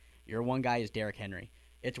guy. Your one guy is Derrick Henry.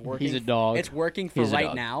 It's working. He's a dog. It's working for He's a right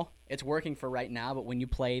dog. now. It's working for right now, but when you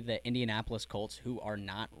play the Indianapolis Colts, who are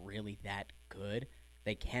not really that good,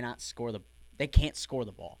 they can't score the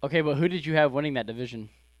ball. Okay, but who did you have winning that division?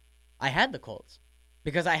 I had the Colts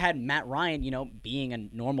because I had Matt Ryan, being a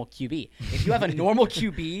normal QB. If you have a normal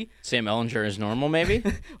QB Sam Ellinger is normal, maybe?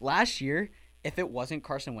 last year, if it wasn't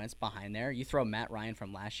Carson Wentz behind there, you throw Matt Ryan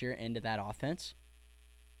from last year into that offense,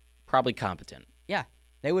 Probably competent. yeah,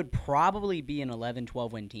 they would probably be an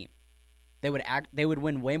 11-12 win team. They would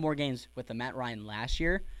win way more games with the Matt Ryan last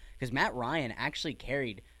year because Matt Ryan actually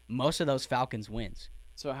carried most of those Falcons wins.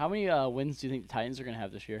 So how many wins do you think the Titans are going to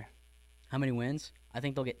have this year? How many wins? I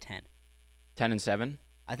think they'll get 10. 10-7.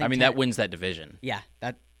 I I think mean, 10 that wins that division. Yeah,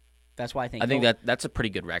 that's why I think. I think they'll- that's a pretty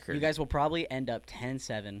good record. you guys will probably end up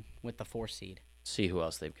 10-7 with the 4 seed. See who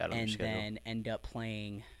else they've got on their And schedule. then end up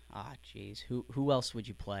playing. Who else would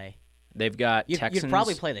you play? They've got You'd Texans.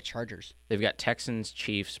 probably play the Chargers. They've got Texans,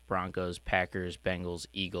 Chiefs, Broncos, Packers, Bengals,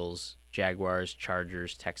 Eagles, Jaguars,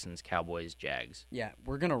 Chargers, Texans, Cowboys, Jags. Yeah,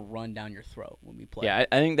 we're gonna run down your throat when we play. Yeah,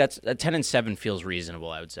 I think that's 10-7 feels reasonable.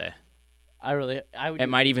 I would say I would. it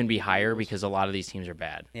might even be higher because a lot of these teams are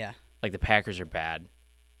bad. Yeah. Like the Packers are bad,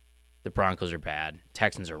 the Broncos are bad,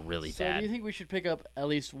 Texans are really So bad. do you think we should pick up at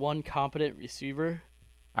least one competent receiver?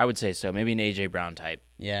 I would say so. Maybe an AJ Brown type.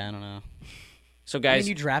 Yeah, I don't know. So I guys, mean,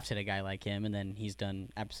 you drafted a guy like him, and then he's done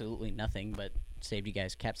absolutely nothing but saved you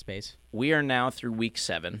guys cap space. we are now through week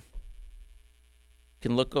 7.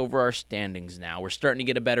 Can look over our standings now. We're starting to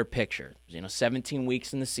get a better picture. 17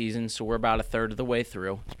 weeks in the season, so we're about a third of the way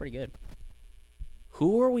through. It's pretty good.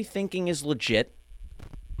 Who are we thinking is legit?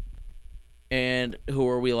 And who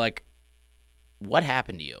are we like, what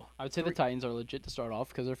happened to you? I would say the Titans are legit to start off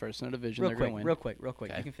because they're first in the division. Real They're quick, going to win. real quick.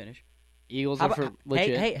 Okay. You can finish. Eagles How are for about-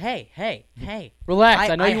 legit. Hey. Relax.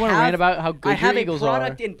 I know you want to have- rant about how good I have your Eagles a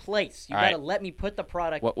product are. in place. You All gotta right. let me put the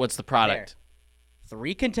product. What's the product? There.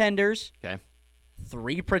 3 contenders. Okay.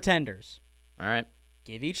 3 pretenders. All right.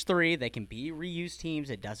 Give each 3. They can be reused teams.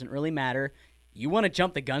 It doesn't really matter. You want to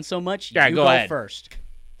jump the gun so much? Yeah, you go ahead. first.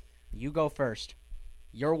 You go first.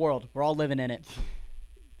 Your world. We're all living in it.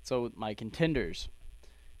 So my contenders: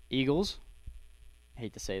 Eagles.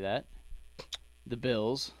 Hate to say that. The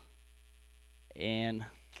Bills. And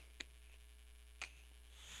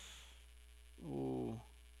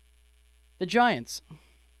the Giants.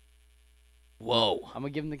 Whoa. I'm gonna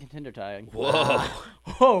give them the contender tag. Whoa.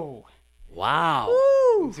 Whoa. Wow.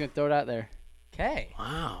 I'm just gonna throw it out there. Okay.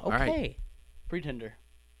 Wow. All Okay. right. Pretender.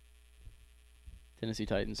 Tennessee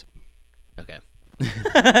Titans. Okay.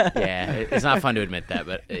 Yeah, it's not fun to admit that,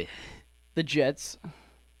 but The Jets.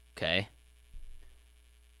 okay.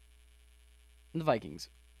 And the Vikings.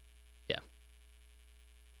 Yeah.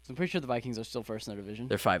 So I'm pretty sure the Vikings are still first in their division.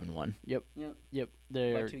 They're 5-1. Yep. By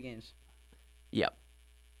They're 2 games. Yep.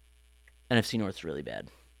 NFC North's really bad.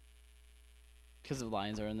 because the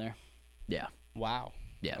Lions are in there. Yeah. Wow.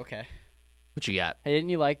 Yeah. Okay. What you got? Hey, didn't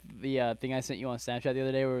you like the thing I sent you on Snapchat the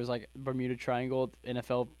other day where it was like Bermuda Triangle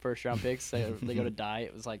NFL first round picks? They go to die.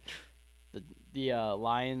 It was like the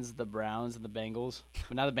Lions, the Browns, and the Bengals.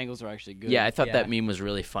 But now the Bengals are actually good. Yeah, I thought Yeah. that meme was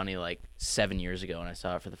really funny like 7 years ago when I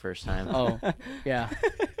saw it for the first time. Oh, yeah.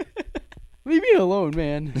 Leave me alone,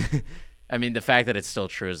 man. I mean, the fact that it's still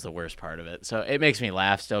true is the worst part of it. So it makes me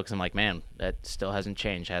laugh still because I'm like, man, that still hasn't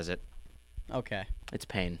changed, has it? Okay. It's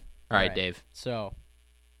pain. All right, Alright. Dave. So,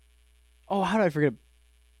 Oh, how did I forget?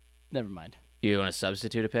 Never mind. You want to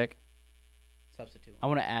substitute a pick? substitute. I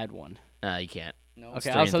want to add one. You can't. No. It's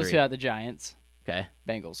Okay, 3 I'll and 3. substitute out the Giants. Okay.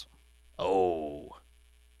 Bengals. Oh.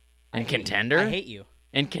 I And hate you. contender? I hate you.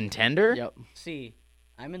 And contender? Yep. See,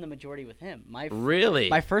 I'm in the majority with him. Really?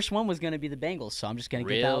 My first one was going to be the Bengals, so I'm just going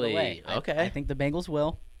to get that out of the way. Really? Okay. I think the Bengals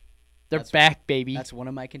will. They're That's- back, baby. That's one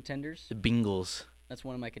of my contenders. the Bengals. That's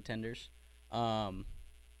one of my contenders. A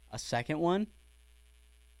second one.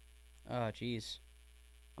 Oh, jeez.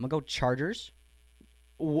 I'm gonna go Chargers.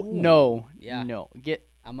 No. Yeah. No. Get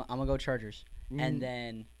I'm gonna go Chargers, and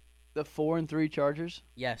then the 4-3 Chargers.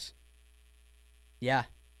 yes, yeah,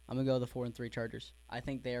 I'm gonna go the 4-3 Chargers. I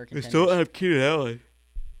think they are contenders. have Keenan Allen.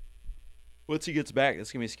 Once he gets back,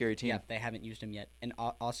 that's gonna be a scary team. Yeah, they haven't used him yet, and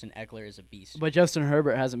Austin Eckler is a beast. But Justin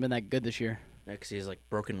Herbert hasn't been that good this year. Because he has like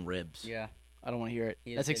broken ribs. Yeah, I don't want to hear it.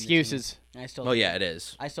 He has That's been the team. excuses. I still. Oh yeah, it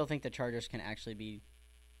is. I still think the Chargers can actually be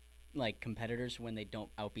like competitors when they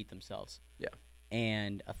don't outbeat themselves. Yeah.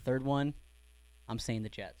 And a third one, I'm saying the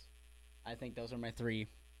Jets. I think those are my 3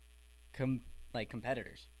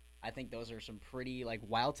 competitors. I think those are some pretty like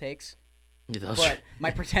wild takes. Those But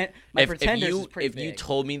my pretenders is pretty if big. you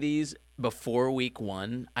told me these before week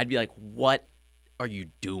 1, I'd be like, "What are you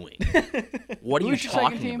doing? What are you Who's your second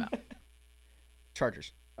talking team? about?"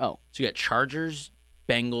 Chargers. Oh, So you got Chargers,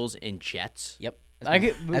 Bengals, and Jets. Yep. I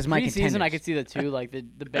could, as my preseason, I contenders. could see the two, like the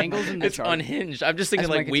Bengals and the It's Chargers. unhinged. I'm just thinking As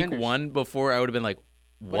my like week contenders. 1 before I would have been like,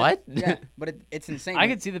 But "What?" yeah, but it's insane. I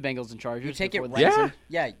Like, could see the Bengals and Chargers. you take it before right. the season.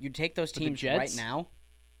 Yeah. Yeah, you take those But the teams right Jets? now.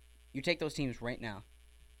 You take those teams right now,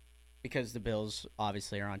 because the Bills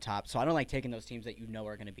obviously are on top. So I don't like taking those teams that you know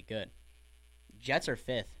are going to be good. Jets are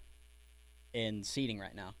 5th in seeding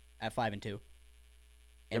right now at 5-2,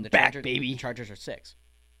 and They're back, Chargers, baby. Chargers are 6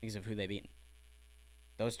 because of who they've beaten.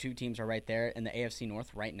 Those 2 teams are right there, and the AFC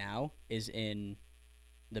North right now is in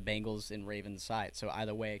the Bengals and Ravens side. So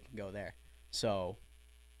either way, it can go there. So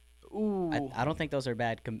Ooh. I don't think those are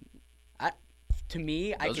bad. To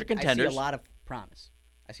me, Those are I see contenders. a lot of promise.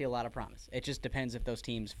 I see a lot of promise. It just depends if those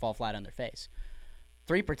teams fall flat on their face.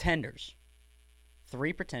 3 pretenders.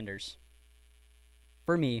 3 pretenders.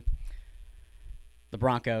 For me, the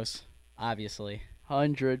Broncos, obviously.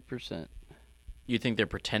 100%. You think they're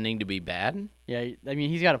pretending to be bad? Yeah, I mean,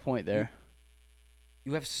 he's got a point there.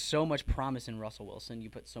 You have so much promise in Russell Wilson. You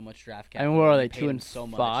put so much draft And capital. what are you they, paid 2 him and so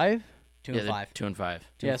much. 5? 2 Yeah, and they're 5. 2 and 5.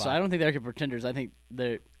 Yeah, so I don't think they're pretenders. I think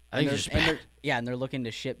they're I think they're just bad. and they're looking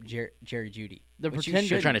to ship Jerry Judy. The which you pretender-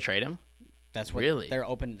 They're should. trying to trade him? That's what Really? they're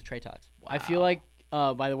open to the trade talks. I feel Wow.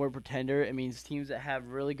 like by the word pretender, it means teams that have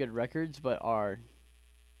really good records but are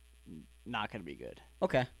not going to be good.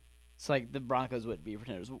 Okay. It's like the Broncos would be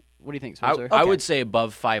pretenders. What do you think, I Spencer? I would say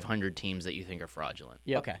above 500 teams that you think are fraudulent.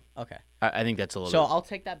 Yep. Okay. I think that's a little So bit. I'll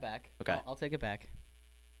take that back. Okay. I'll take it back.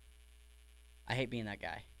 I hate being that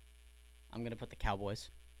guy. I'm gonna put the Cowboys.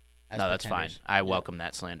 As No, that's fine. pretenders. I welcome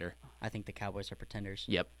that slander. I think the Cowboys are pretenders.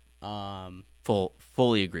 Yep. Um,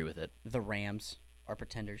 Fully agree with it. the Rams are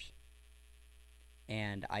pretenders,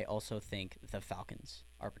 and I also think the Falcons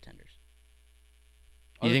are pretenders.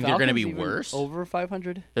 Are You the think they're gonna Falcons be even worse? Over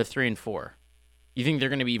 500? They're 3 and 4. You think they're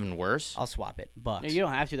going to be even worse? I'll swap it. Bucks. No, you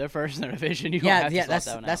don't have to. They're first in their division. You don't yeah, have to yeah. swap That's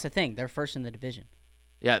that one that's out. the thing. They're first in the division.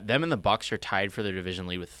 Yeah, them and the Bucks are tied for their division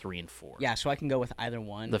lead with 3 and 4. Yeah, so I can go with either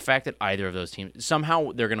one. The fact that either of those teams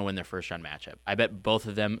somehow they're going to win their first round matchup. I bet both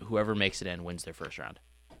of them, whoever makes it in, wins their first round.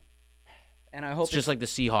 and I hope It's just like the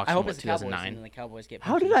Seahawks I in hope what, it's the Cowboys, 2009. and then the Cowboys get.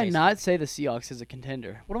 How punched in did the I face. not say the Seahawks is a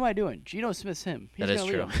contender? What am I doing? Geno Smith's him. He's That is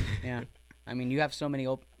gonna true. lead 'em. Yeah, I mean you have so many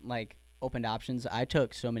opened options. I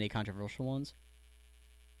took so many controversial ones.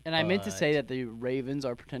 And I meant to say But- that the Ravens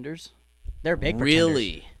are pretenders. They're big. Pretenders.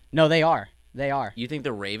 Really? No, they are. They are. You think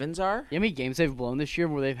the Ravens are? You know how many games they've blown this year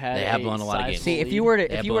where they've had They have blown a lot of games. sizable See, if lead? you were to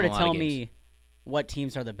They have if you were to blown a lot tell of me what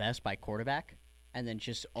teams are the best by quarterback, and then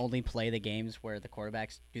just only play the games where the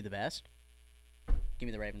quarterbacks do the best, give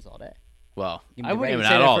me the Ravens all day. Well, Give me I the wouldn't Ravens. even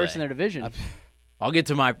say not they're all first day. in their division. I'll get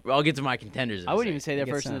to my contenders. in I a wouldn't second. even say they're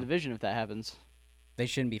Get first in the some. division if that happens. They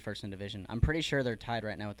shouldn't be first in division. I'm pretty sure they're tied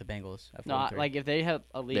right now with the Bengals. At No, 4-3. like if they have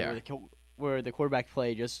a league They where are. where the quarterback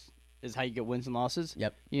play just is how you get wins and losses.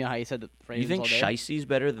 Yep. You know how you said the Ravens You think all day? Shicey's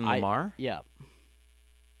better than Lamar? Yeah.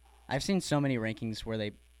 I've seen so many rankings where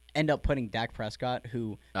they end up putting Dak Prescott,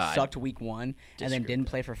 who I sucked week 1 and then disagree didn't with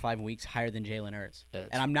play for 5 weeks, higher than Jalen Hurts. That's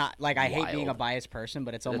And I'm not I hate being a wild. biased person,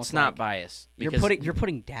 but it's almost It's not like biased. you're because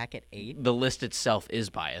putting Dak at 8. the list itself is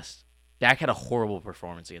biased. Dak had a horrible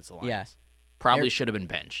performance against the Lions. Yeah. Probably Aaron- should have been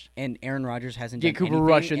benched. And Aaron Rodgers hasn't Get done Cooper anything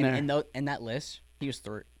Rush in in, there. in that list. He was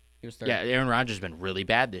third. He was third. Yeah, Aaron Rodgers has been really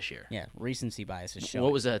bad this year. Yeah, recency bias is showing.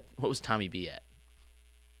 What was Tommy B at?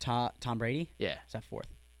 Tom Brady? Yeah. Is that 4th?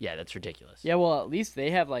 Yeah, that's ridiculous. Yeah, well, at least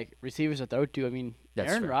they have like receivers to throw to. I mean, That's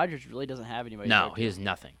Aaron fair. Rodgers really doesn't have anybody. to No, throw to. he has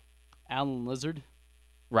nothing. Alan Lizard.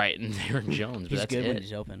 Right, and Aaron Jones, but He's that's good when it.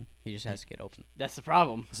 he's open. He just has to get open. That's the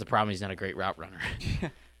problem. That's the problem. He's not a great route runner.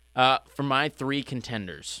 For my 3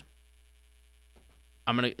 contenders,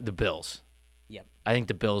 the Bills. Yep. I think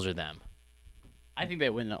the Bills are them. I think they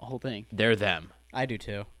win the whole thing. They're them. I do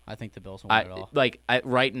too. I think the Bills will win it all.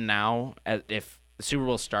 Right now, if the Super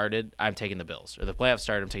Bowl started, I'm taking the Bills. Or the playoffs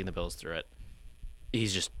started, I'm taking the Bills through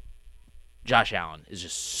it. Josh Allen is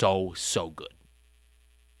just so good.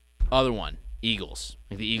 Other one, Eagles. I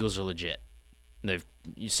think the Eagles are legit. They've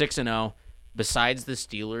 6-0. Besides the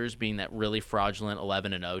Steelers being that really fraudulent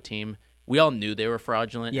 11-0 team, we all knew they were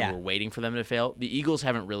fraudulent Yeah. and were waiting for them to fail. The Eagles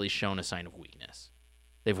haven't really shown a sign of weakness.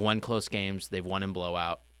 They've won close games. They've won in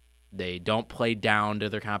blowout. They don't play down to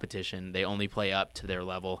their competition. They only play up to their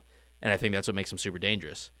level, and I think that's what makes them super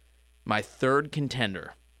dangerous. My 3rd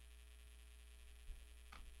contender.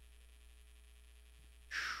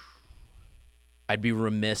 I'd be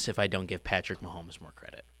remiss if I don't give Patrick Mahomes more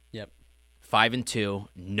credit. Yep. 5-2,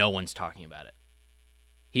 no one's talking about it.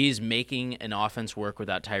 He's making an offense work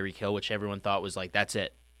without Tyreek Hill, which everyone thought was like, that's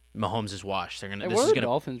it. Mahomes is washed. They're gonna. Hey, This what is are the gonna.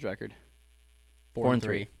 Dolphins' record?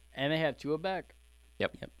 4-3. And they have Tua back.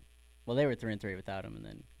 Yep. Well, they were 3-3 without him, and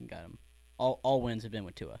then got him. All wins have been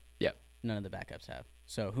with Tua. Yep. None of the backups have.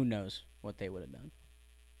 So who knows what they would have done?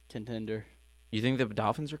 Contender. You think the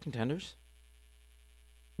Dolphins are contenders?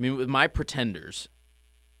 I mean, with my pretenders,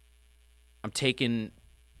 I'm taking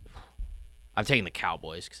the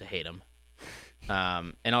Cowboys because I hate them.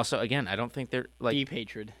 And also, again, I don't think they're like Deep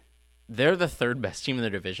hatred. they're the 3rd best team in their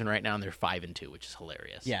division right now, and they're 5-2, which is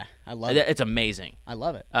hilarious. Yeah, I love it. It's amazing. I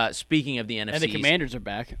love it. Speaking of the NFC, And the Commanders are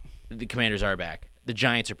back. the Commanders are back. The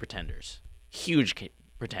Giants are pretenders, huge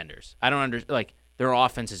pretenders. I don't their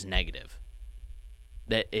offense is negative.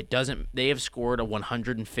 That it doesn't. They have scored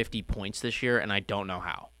 150 points this year, and I don't know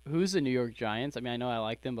how. Who's the New York Giants? I mean, I know I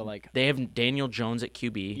like them, but like, They have Daniel Jones at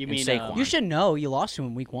QB You and mean, Saquon. You should know. You lost to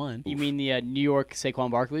him week 1. you mean the New York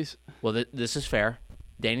Saquon Barkley's? Well, this is fair.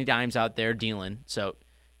 Danny Dimes out there dealing, so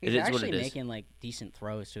He's It is actually what it is. making like decent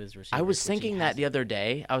throws to his receivers. I was which he thinking that hasn't. the other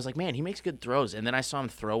day. I was like, man, he makes good throws. And then I saw him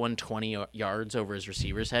throw one 20 yards over his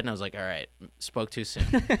receiver's head, and I was like, all right, spoke too soon.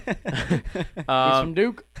 He's from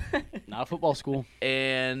Duke, not football school.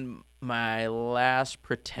 And my last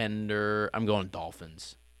pretender, I'm going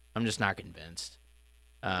Dolphins. I'm just not convinced.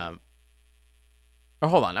 Or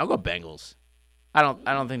hold on, I'll go Bengals. I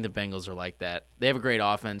don't think the Bengals are like that. They have a great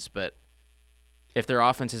offense, but if their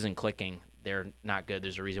offense isn't clicking, they're not good.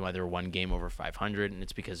 There's a reason why they're one game over 500, and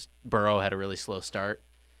it's because Burrow had a really slow start.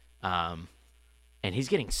 And he's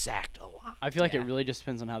getting sacked a lot. I feel like it really just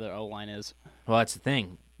depends on how their O-line is. Well, that's the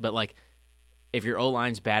thing. But, like, if your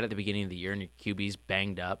O-line's bad at the beginning of the year and your QB's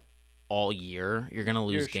banged up all year, you're going to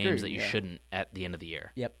lose You're games screwed, that you yeah. shouldn't at the end of the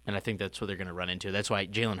year. Yep. And I think that's what they're going to run into. That's why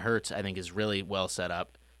Jalen Hurts, I think, is really well set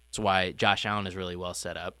up. That's why Josh Allen is really well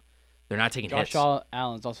set up. They're not taking hits. Josh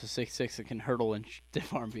Allen's also 6'6" and can hurdle and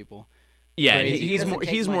stiff arm people. Yeah, crazy. He doesn't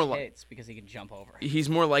he's take more much li- hits because he can jump over. he's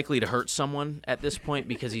more likely to hurt someone at this point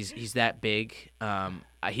because he's that big.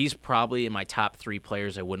 He's probably in my top 3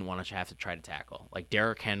 players I wouldn't want to have to try to tackle, like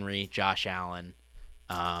Derrick Henry, Josh Allen,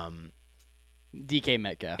 DK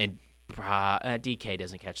Metcalf. and DK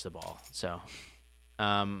doesn't catch the ball, so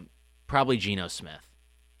probably Geno Smith.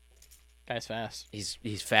 Guy's fast.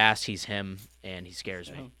 He's fast. He's him, and he scares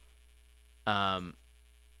me. But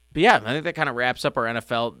yeah, I think that kind of wraps up our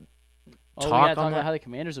NFL Oh, we talk gotta talk on about that. how the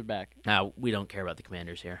Commanders are back. Now we don't care about the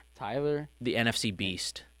Commanders here. Tyler. The NFC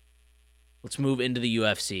Beast. Let's move into the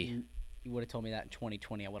UFC. You would have told me that in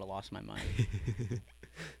 2020, I would have lost my mind.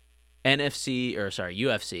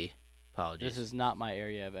 UFC. Apologies. This is not my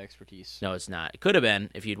area of expertise. No, it's not. It could have been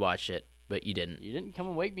if you'd watched it, but you didn't. You didn't come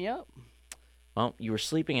and wake me up. Well, you were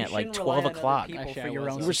sleeping at like shouldn't 12 rely on other o'clock. people Actually, for I your was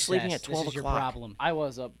own up. You were sleeping success. at 12 This is your o'clock. problem. I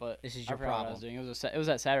was up, but This is I your forgot what I was problem. doing. It was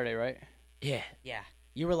that Saturday, right? Yeah. Yeah.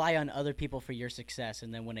 You rely on other people for your success,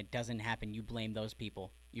 and then when it doesn't happen, you blame those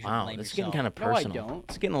people. You should Wow, blame it's yourself. getting kind of No, I personal. don't.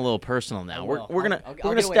 It's getting a little personal now. I We're will. we're gonna I'll we're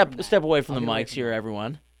gonna get away from that. step away from I'll the get away mics from here, that.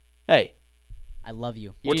 everyone. Hey, I love you.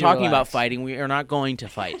 You we're need to talking about relax. fighting. We are not going to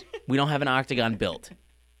fight. We don't have an octagon built,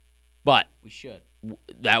 but We should.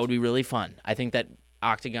 that would be really fun. I think that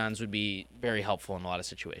octagons would be very helpful in a lot of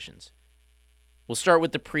situations. We'll start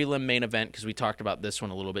with the prelim main event because we talked about this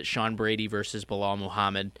one a little bit. Sean Brady versus Bilal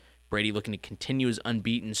Muhammad. Brady looking to continue his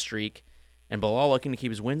unbeaten streak, and Bilal looking to keep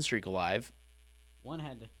his win streak alive. One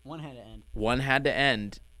had to end. One had to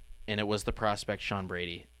end, and it was the prospect Sean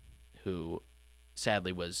Brady, who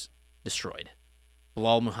sadly was destroyed.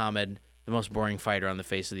 Bilal Muhammad, the most boring fighter on the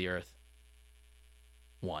face of the earth,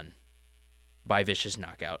 won by vicious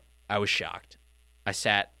knockout. I was shocked. I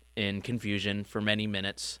sat in confusion for many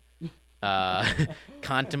minutes,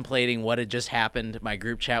 contemplating what had just happened. My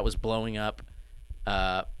group chat was blowing up.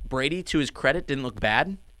 Brady, to his credit, didn't look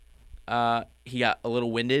bad. He got a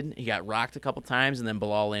little winded. He got rocked a couple times, and then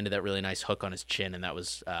Bilal landed that really nice hook on his chin, and that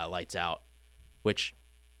was lights out. Which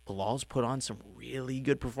Bilal's put on some really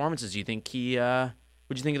good performances. You think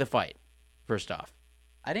what'd you think of the fight? First off,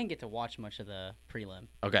 I didn't get to watch much of the prelim.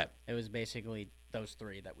 okay, It was basically those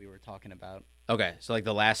 3 that we were talking about. okay. So like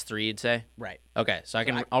the last 3, you'd say. Right. Okay, so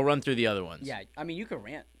I'll run through the other ones. Yeah. I mean, you can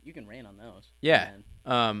rant. You can rant on those. Yeah.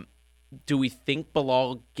 And Do we think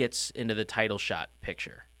Bilal gets into the title shot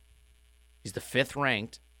picture? He's the 5th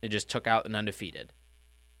ranked. It just took out an undefeated.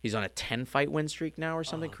 He's on a 10-fight win streak now or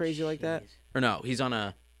something crazy like that. jeez. Or no, he's on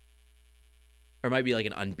or it might be like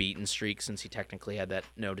an unbeaten streak since he technically had that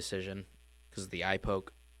no decision because of the eye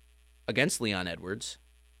poke against Leon Edwards,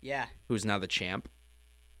 Yeah. who's now the champ.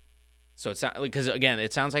 So it's not because again,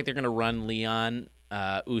 it sounds like they're going to run Leon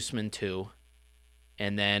Usman 2.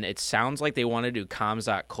 And then it sounds like they want to do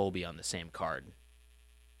Khamzat Colby on the same card.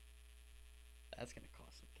 That's going to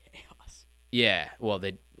cause some chaos. Yeah, well,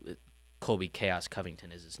 Colby Chaos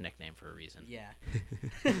Covington is his nickname for a reason. Yeah.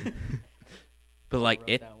 But like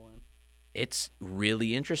Wrote that one. it's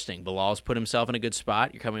really interesting. Bilal's put himself in a good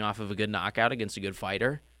spot. You're coming off of a good knockout against a good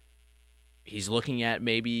fighter. He's looking at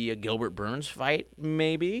maybe a Gilbert Burns fight,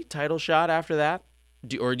 maybe title shot after that.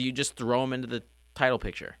 Or do you just throw him into the title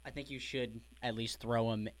picture? I think you should at least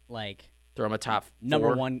throw him like Throw him a top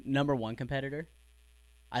number 4? one competitor.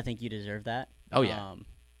 I think you deserve that. Oh, yeah.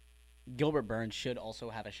 Gilbert Burns should also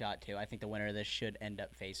have a shot too. I think the winner of this should end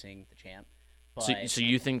up facing the champ. But So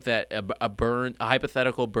you think that a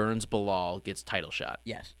hypothetical Burns Bilal gets title shot?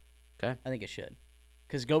 yes. Okay. I think it should.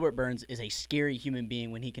 Because Gilbert Burns is a scary human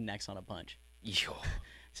being when he connects on a punch. Yo.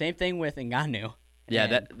 Same thing with Ngannou. Yeah,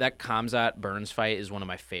 And that Khamzat Burns fight is one of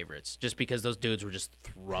my favorites, just because those dudes were just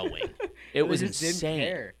throwing. It they was just insane.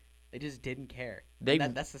 Didn't care. They just didn't care. They-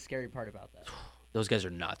 That's the scary part about that. Those guys are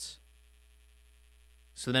nuts.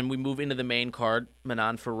 So then we move into the main card,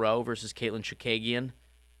 Manon Farrow versus Caitlin Chookagian.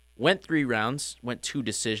 Went 3 rounds, went 2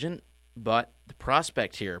 decision, but the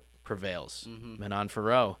prospect here prevails. Manon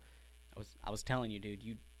Farrow. I was telling you,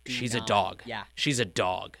 dude. She's a dog. Yeah. She's a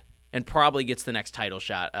dog. And probably gets the next title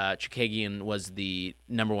shot. Chookagian was the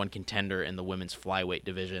number 1 contender in the women's flyweight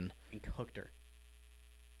division. And cooked her.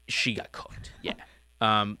 She got cooked, yeah.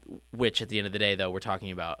 Which, at the end of the day, though, we're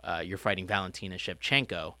talking about you're fighting Valentina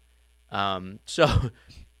Shevchenko. So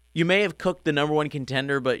you may have cooked the number 1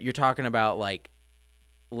 contender, but you're talking about, like,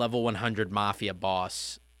 level 100 mafia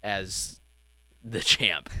boss as the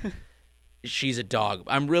champ. She's a dog.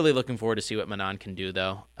 I'm really looking forward to see what Manon can do,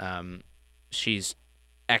 though. She's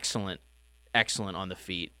excellent on the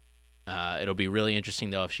feet. It'll be really interesting,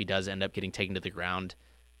 though, if she does end up getting taken to the ground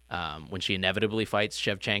when she inevitably fights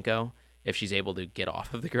Shevchenko, if she's able to get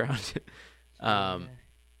off of the ground.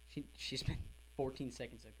 She spent 14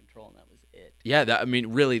 seconds of control, and that was it. Yeah,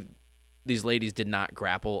 really, these ladies did not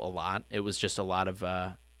grapple a lot. It was just a lot of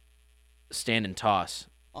stand and toss.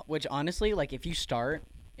 Which, honestly, like, if you start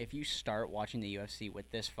watching the UFC with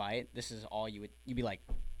this fight, this is all you'd be like,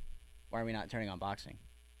 why are we not turning on boxing?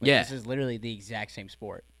 Like, Yeah. This is literally the exact same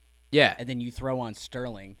sport. Yeah. And then you throw on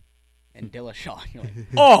Sterling and Dillashaw, and you're like,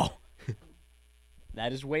 oh!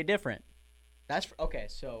 That is way different. Okay,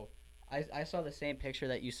 so I saw the same picture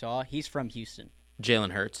that you saw. He's from Houston.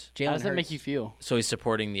 Jalen Hurts. How does that make you feel? So he's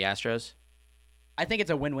supporting the Astros? I think it's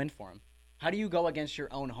a win-win for him. How do you go against your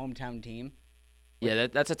own hometown team? Yeah,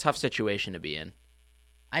 that's a tough situation to be in.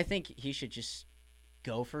 I think he should just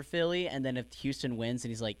go for Philly, and then if Houston wins, and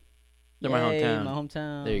he's like, They're my "Yay, hometown." my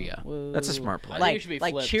hometown. There you go. Woo." That's a smart play. I think it should be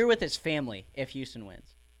Like flipped. cheer with his family if Houston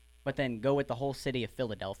wins, but then go with the whole city of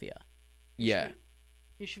Philadelphia. Yeah.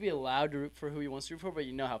 He should be allowed to root for who he wants to root for, but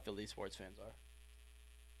you know how Philly sports fans are.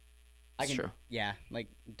 That's true. Yeah, like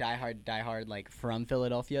diehard, like from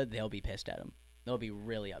Philadelphia, they'll be pissed at him. They'll be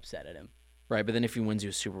really upset at him. Right, but then if he wins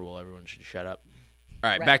you a Super Bowl, everyone should shut up. All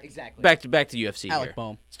right, Right, back to UFC Alec here.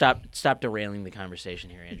 Bohm. Stop derailing the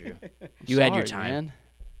conversation here, Andrew. You had your Sorry, time. man.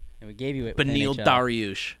 And we gave you it. with Benil NHL.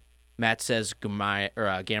 Dariush. Matt says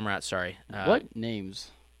Gamrat, sorry. What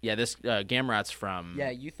names? Yeah, this Gamrat's from Yeah,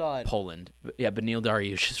 you thought. Poland. Yeah, Benil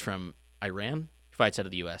Dariush is from Iran. He fights out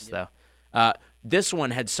of the U.S., though. This one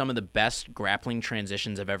had some of the best grappling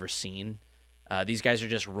transitions I've ever seen. These guys are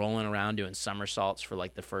just rolling around doing somersaults for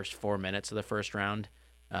like the first 4 minutes of the first round.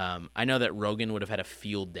 I know that Rogan would have had a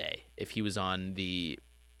field day if he was on the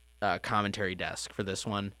commentary desk for this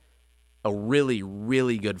one. A really,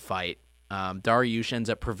 really good fight. Dariush ends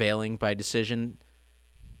up prevailing by decision.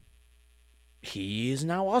 He is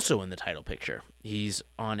now also in the title picture. He's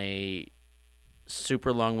on a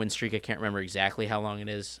super long win streak. I can't remember exactly how long it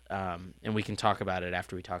is, and we can talk about it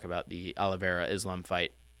after we talk about the Oliveira-Islam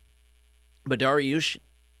fight. But Dariush,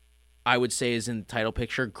 I would say, is in the title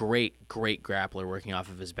picture. Great grappler working off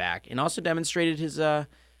of his back, and also demonstrated his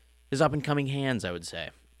up-and-coming hands, I would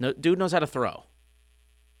say. No, dude knows how to throw.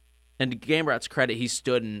 And to Gamrat's credit, he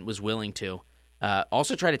stood and was willing to.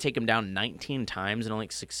 Also tried to take him down 19 times and only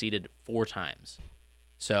succeeded 4 times.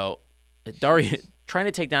 So Dariush trying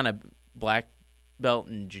to take down a black belt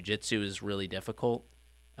in jiu-jitsu is really difficult.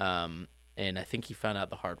 And I think he found out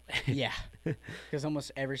the hard way. Yeah, because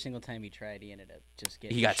almost every single time he tried, he ended up just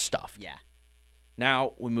getting. He got stuffed. Yeah.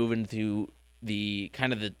 Now we move into the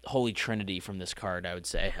kind of the holy trinity from this card, I would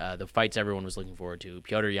say. The fights everyone was looking forward to.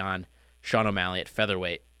 Petr Yan, Sean O'Malley at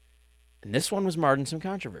featherweight. And this one was marred in some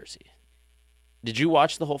controversy. Did you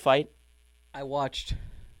watch the whole fight? I watched.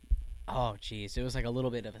 Oh, geez, it was like a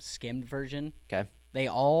little bit of a skimmed version. Okay. They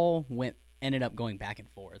all ended up going back and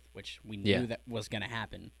forth, which we knew Yeah. that was going to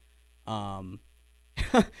happen.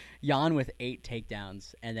 Jan with 8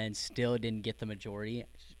 takedowns and then still didn't get the majority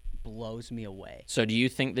blows me away. So do you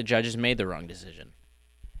think the judges made the wrong decision?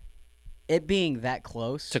 It being that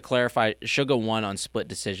close, To clarify, Suga won on split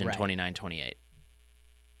decision Right. 29-28.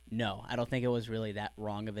 no, I don't think it was really that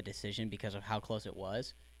wrong of a decision because of how close it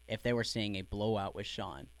was. If they were seeing a blowout with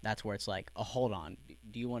Sean, that's where it's like, oh, hold on.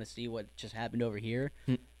 Do you want to see what just happened over here?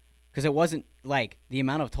 Because it wasn't like the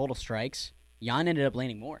amount of total strikes. Jan ended up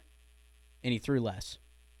landing more, and he threw less.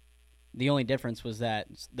 The only difference was that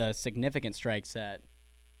the significant strikes that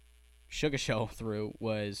Sugar Show threw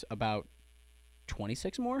was about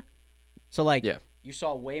 26 more. So, like, Yeah. you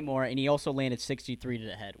saw way more, and he also landed 63 to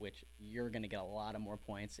the head, which you're going to get a lot of more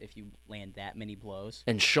points if you land that many blows.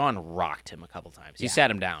 And Sean rocked him a couple times. He Yeah.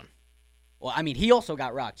 sat him down. Well, I mean, he also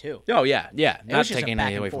got rocked, too. Oh, yeah. It Not was just a taking back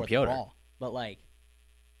anything and away from forth Petr. brawl. But, like,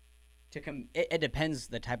 it depends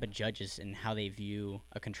the type of judges and how they view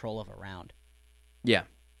a control of a round. Yeah.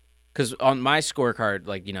 Because on my scorecard,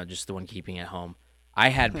 like, just the one keeping at home, I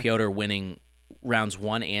had Piotr winning rounds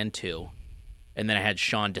 1 and 2, and then I had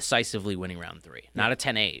Sean decisively winning round 3. Not a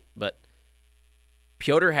 10-8, but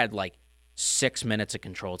Piotr had like 6 minutes of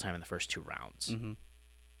control time in the first 2 rounds. Mm-hmm.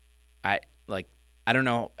 I don't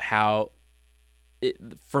know how.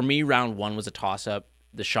 For me, round 1 was a toss-up.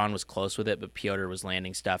 The Sean was close with it, but Piotr was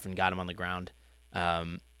landing stuff and got him on the ground.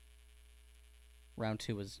 Round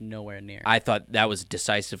 2 was nowhere near. I thought that was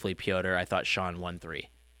decisively Piotr. I thought Sean won 3.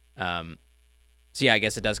 So yeah, I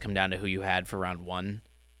guess it does come down to who you had for round 1.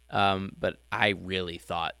 But I really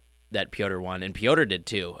thought that Piotr won, and Piotr did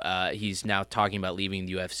too. He's now talking about leaving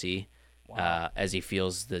the UFC as he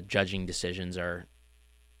feels the judging decisions are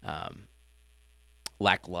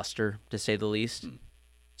lackluster, to say the least.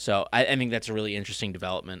 So I think that's a really interesting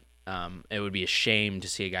development. It would be a shame to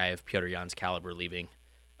see a guy of Piotr Jan's caliber leaving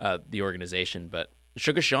the organization. But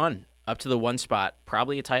Sugar Sean, up to the 1 spot,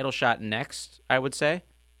 probably a title shot next, I would say.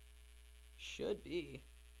 Should be.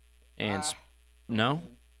 And no?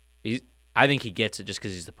 I think he gets it just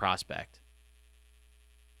because he's the prospect.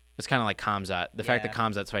 It's kind of like Khamzat. The fact that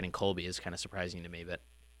Khamzat's fighting Colby is kind of surprising to me, but,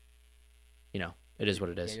 it is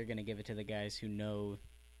what it is. Yeah, you're going to give it to the guys who know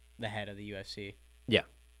the head of the UFC. Yeah.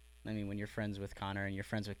 I mean, when you're friends with Conor and you're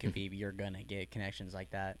friends with Khabib, you're going to get connections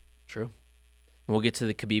like that. True. We'll get to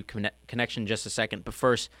the Khabib connection in just a second, but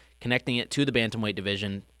first, connecting it to the bantamweight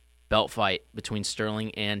division, belt fight between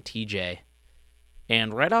Sterling and TJ.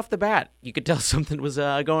 And right off the bat, you could tell something was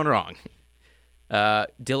going wrong.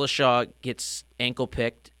 Dillashaw gets ankle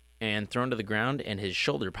picked and thrown to the ground, and his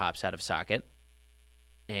shoulder pops out of socket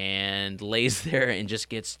and lays there and just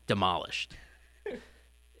gets demolished.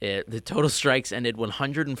 The total strikes ended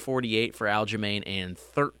 148 for Aljamain and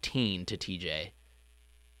 13 to TJ.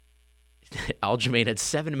 Aljamain had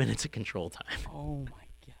 7 minutes of control time. Oh, my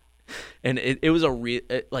God. And it was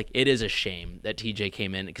it is a shame that TJ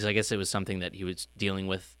came in, because I guess it was something that he was dealing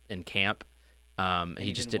with in camp.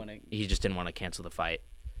 He just didn't want to cancel the fight.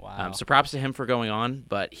 Wow. So props to him for going on,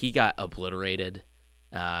 but he got obliterated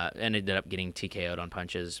and ended up getting TKO'd on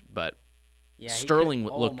punches. But yeah, Sterling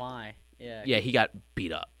looked. Oh my. Yeah. Yeah, he got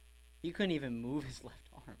beat up. He couldn't even move his left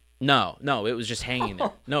arm. No, it was just hanging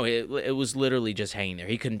there. No, it was literally just hanging there.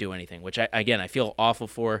 He couldn't do anything, which I feel awful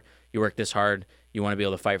for. You work this hard, you want to be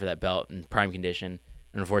able to fight for that belt in prime condition,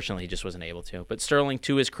 and unfortunately he just wasn't able to. But Sterling,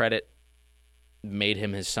 to his credit, made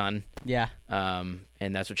him his son. Yeah.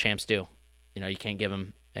 And that's what champs do. You can't give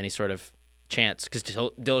him any sort of chance, because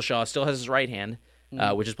Dillashaw still has his right hand,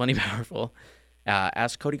 which is plenty powerful.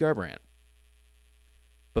 Ask Cody Garbrandt.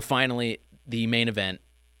 But finally, the main event,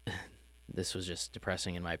 this was just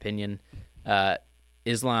depressing in my opinion.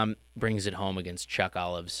 Islam brings it home against Chuck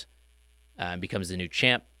Olives and becomes the new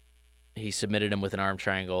champ. He submitted him with an arm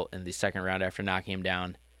triangle in the second round after knocking him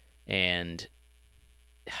down, and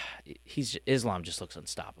Islam just looks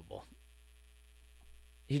unstoppable.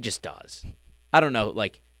 He just does. I don't know,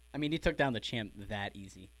 I mean, he took down the champ that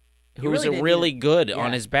easy. Who was really good on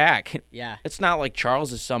Yeah. his back. Yeah. It's not like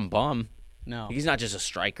Charles is some bum. No. He's not just a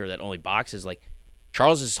striker that only boxes.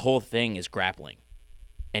 Charles's whole thing is grappling,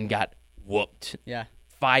 and got whooped. Yeah.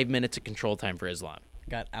 5 minutes of control time for Islam.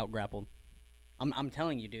 Got out-grappled. I'm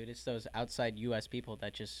telling you, dude, it's those outside U.S. people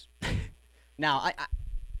that just... Now,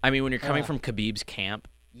 I mean, when you're coming from Khabib's camp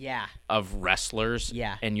yeah. of wrestlers,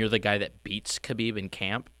 Yeah. and you're the guy that beats Khabib in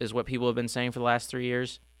camp, is what people have been saying for the last 3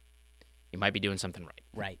 years, you might be doing something right.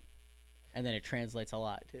 Right. And then it translates a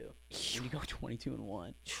lot, too. When you go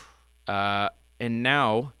 22-1. And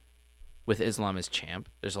now, with Islam as champ,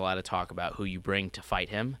 there's a lot of talk about who you bring to fight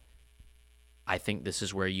him. I think this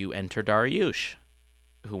is where you enter Dariush,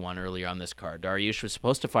 who won earlier on this card. Dariush was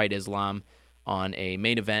supposed to fight Islam on a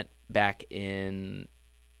main event back in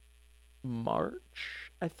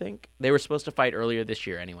March, I think. They were supposed to fight earlier this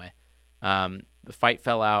year anyway. The fight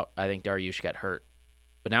fell out. I think Dariush got hurt.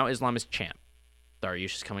 But now Islam is champ.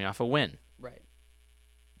 Dariush is coming off a win. Right.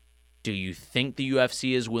 Do you think the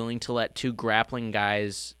UFC is willing to let 2 grappling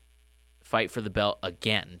guys fight for the belt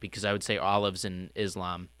again? Because I would say Olives and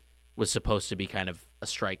Islam was supposed to be kind of a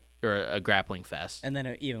strike or a grappling fest. And then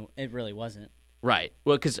it really wasn't. Right.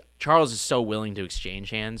 Well, because Charles is so willing to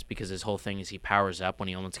exchange hands, because his whole thing is he powers up when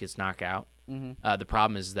he almost gets knocked out. Mm-hmm. The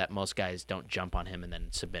problem is that most guys don't jump on him and then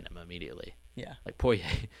submit him immediately. Yeah. Like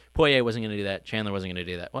Poirier wasn't going to do that. Chandler wasn't going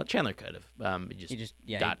to do that. Well, Chandler could have. He just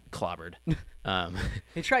got clobbered.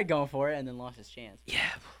 He tried going for it and then lost his chance. Yeah.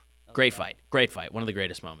 Great fight. One of the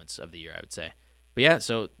greatest moments of the year, I would say. But yeah,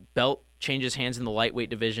 so belt changes hands in the lightweight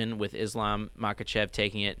division with Islam Makhachev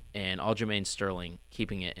taking it and Aljamain Sterling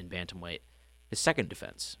keeping it in bantamweight. His second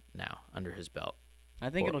defense now under his belt. I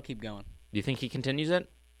think it'll keep going. Do you think he continues it?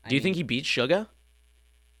 Do you think he beats Suga?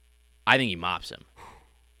 I think he mops him.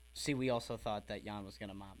 See, we also thought that Jan was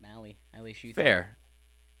gonna mop Mally. At least you. Fair.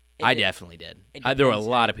 It- I it- definitely did. it There were a depends.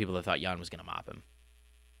 lot of people that thought Jan was going to mop him.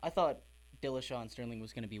 I thought Dillashaw and Sterling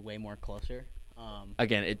was gonna be way more closer.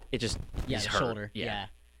 Again, it just Yeah, he's the hurt. shoulder. Yeah. Yeah.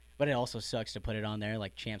 But it also sucks to put it on there.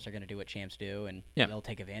 Like, champs are going to do what champs do, and Yeah. they'll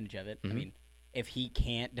take advantage of it. Mhm. I mean, if he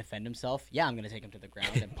can't defend himself, yeah, I'm going to take him to the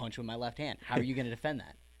ground and punch him with my left hand. How are you going to defend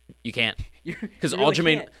that? You can't. Because You really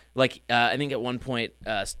Aljamain, can't. like, I think at one point,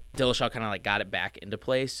 Dillashaw kind of like got it back into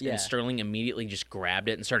place, Yeah. and Sterling immediately just grabbed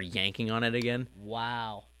it and started yanking on it again.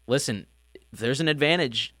 Wow. Listen, if there's an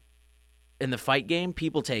advantage in the fight game,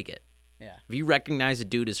 people take it. Yeah. If you recognize a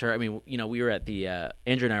dude is hurt, I mean, we were at the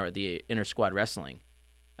Andrew and I were at the inter squad wrestling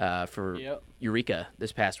for Yep. Eureka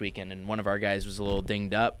this past weekend, and one of our guys was a little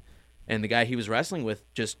dinged up, and the guy he was wrestling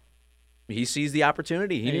with just he sees the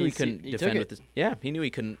opportunity. He And knew he he couldn't took defend it. with his he knew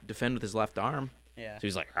he couldn't defend with his left arm, Yeah. so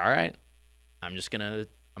he's like, all right, I'm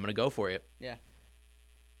gonna go for it. Yeah.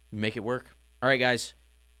 Make it work. All right, guys,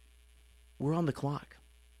 we're on the clock.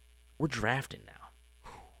 We're drafting now.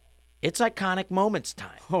 It's iconic moments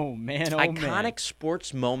time. Oh, man. Iconic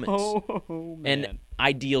sports moments. Oh, man. An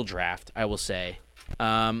ideal draft, I will say.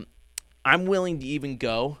 I'm willing to even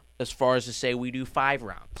go as far as to say we do 5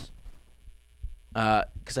 rounds.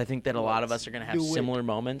 Because I think that a lot of us are going to have do it. similar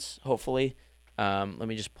moments, hopefully. Let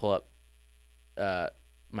me just pull up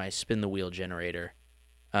my spin the wheel generator.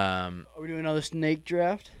 Are we doing another snake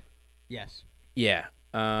draft? Yes. Yeah.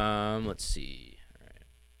 Let's see. All right.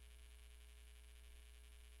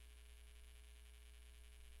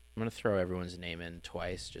 I'm going to throw everyone's name in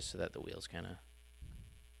twice just so that the wheel's kind of a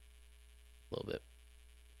little bit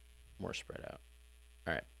more spread out.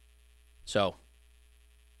 All right. So,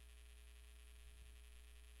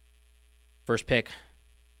 first pick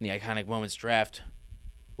in the Iconic Moments draft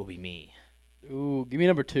will be me. Ooh, give me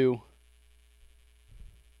number 2.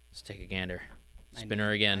 Let's take a gander. I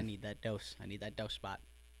Spinner I again. need that dose. I need that dose spot.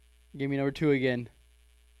 Give me number 2 again.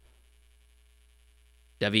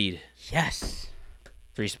 David. Yes.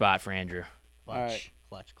 3 spot for Andrew. Clutch. All right.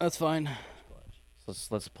 Clutch. That's fine. So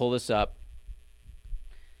let's pull this up.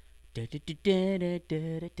 Da, da, da, da, da,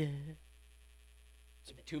 da, da, da.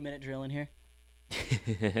 It's a 2-minute drill in here.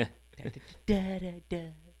 Da, da, da, da, da.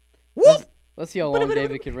 Whoop! Let's see how long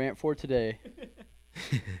David can rant for today.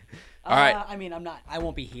 All right. I mean, I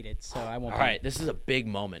won't be heated, so I won't. All right, this is a big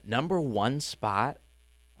moment. Number 1 spot.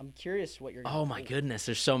 I'm curious what you're. Oh my goodness,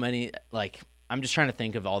 there's so many. Like, I'm just trying to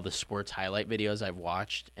think of all the sports highlight videos I've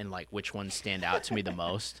watched and like which ones stand out to me the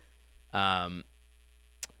most.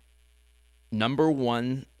 Number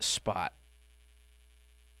 1 spot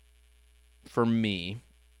for me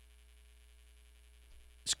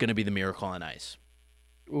is going to be the Miracle on Ice.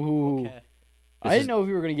 Ooh. Okay. I didn't know if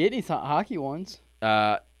we were going to get any hockey ones.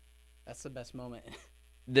 That's the best moment.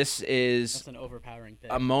 This is That's an overpowering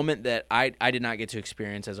thing. a moment that I did not get to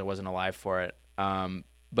experience as I wasn't alive for it.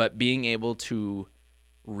 But being able to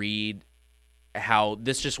read how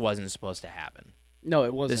this just wasn't supposed to happen. No,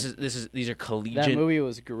 it wasn't. These are collegiate. That movie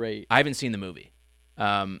was great. I haven't seen the movie.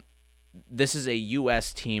 This is a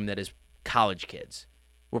U.S. team that is college kids.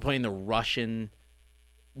 We're playing the Russian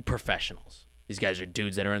professionals. These guys are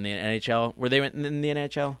dudes that are in the NHL. Were they in the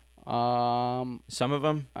NHL? Some of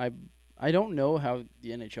them. I don't know how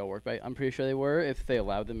the NHL worked, but I'm pretty sure they were if they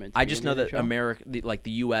allowed them into I the just know that NHL. America,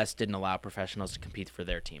 the U.S. didn't allow professionals to compete for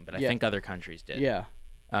their team, but I Yeah. think other countries did. Yeah.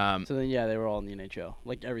 So then, yeah, they were all in the NHL.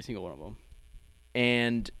 Like, every single one of them.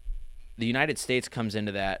 and the United States comes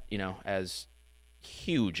into that, as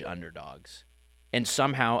huge underdogs, and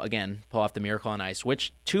somehow again pull off the Miracle on Ice.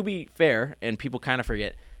 Which, to be fair, and people kind of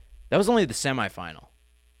forget, that was only the semifinal.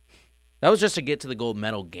 That was just to get to the gold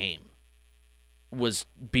medal game. Was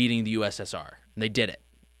beating the USSR. And they did it.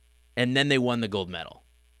 And then they won the gold medal.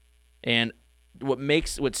 And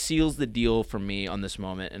what seals the deal for me on this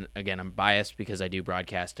moment, and again, I'm biased because I do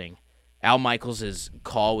broadcasting, Al Michaels'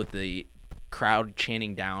 call with the crowd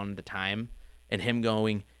chanting down the time and him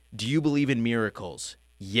going, "Do you believe in miracles?"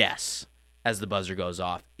 Yes, as the buzzer goes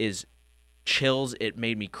off, is chills. It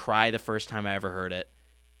made me cry the first time I ever heard it.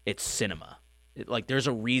 It's cinema. There's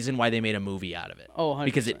a reason why they made a movie out of it. Oh, 100%.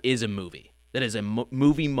 Because it is a movie. That is a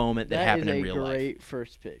movie moment that happened in real life. That is a great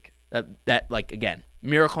first pick. Again,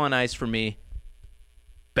 Miracle on Ice for me,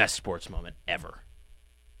 best sports moment ever.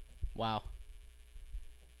 Wow.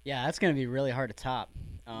 Yeah, that's gonna be really hard to top.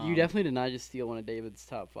 You definitely did not just steal one of David's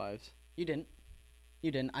top 5s. You didn't.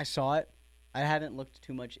 You didn't. I saw it. I haven't looked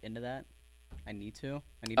too much into that. I need to.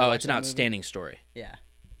 Oh, watch it's an that movie. outstanding story. Yeah.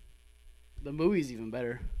 The movie's even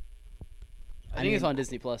better. I I think it's mean, on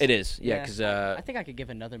Disney Plus. It is, yeah, because I think I could give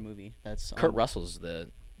another movie that's Kurt Russell's the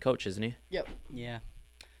coach, isn't he? Yep. Yeah.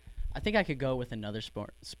 I think I could go with another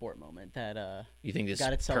sport moment that You think this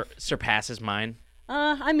got itself. surpasses mine?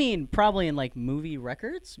 I mean, probably in like movie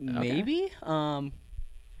records, Okay. maybe.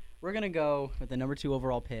 We're gonna go with the number 2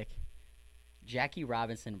 overall pick, Jackie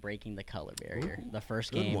Robinson breaking the color barrier. The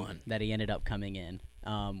first good game one. that he ended up coming in.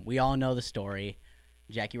 We all know the story.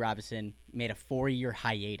 Jackie Robinson made a 4-year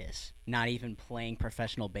hiatus, not even playing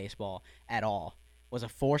professional baseball at all. Was a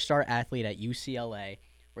 4-star athlete at UCLA,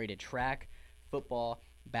 where he did track, football,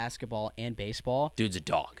 basketball, and baseball. Dude's a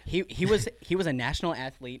dog. He was a national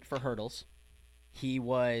athlete for hurdles. He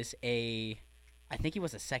was I think he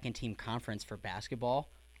was a second team conference for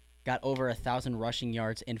basketball. Got over 1,000 rushing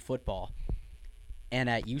yards in football. And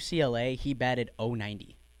at UCLA, he batted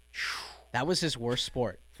 .090. That was his worst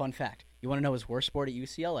sport. Fun fact. You want to know his worst sport at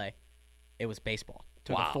UCLA? It was baseball.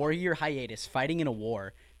 Took Wow. a 4-year hiatus fighting in a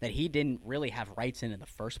war that he didn't really have rights in the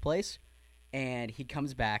first place. And he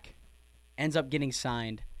comes back, ends up getting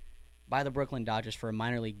signed by the Brooklyn Dodgers for a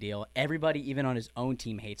minor league deal. Everybody, even on his own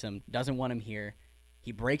team, hates him, doesn't want him here.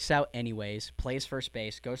 He breaks out anyways, plays first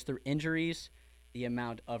base, goes through injuries, the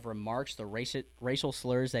amount of remarks, the racial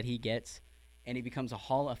slurs that he gets, and he becomes a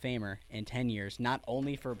Hall of Famer in 10 years, not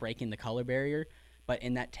only for breaking the color barrier, but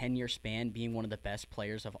in that 10-year span being one of the best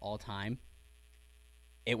players of all time.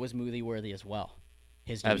 It was movie-worthy as well.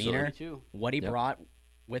 His demeanor, Absolutely. what he Yep. brought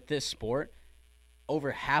with this sport,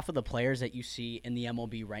 over half of the players that you see in the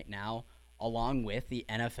MLB right now, along with the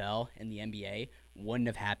NFL and the NBA, wouldn't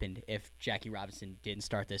have happened if Jackie Robinson didn't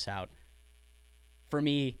start this out. For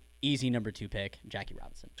me, easy number 2 pick, Jackie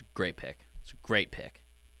Robinson. Great pick. It's a great pick.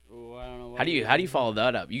 Ooh, I don't know. How do you follow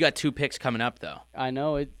that up? You got 2 picks coming up though. I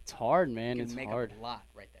know it's hard, man. You It's can make hard. a lot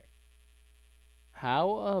right there.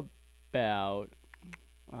 How about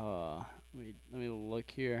let me look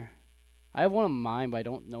here. I have one of mine, but I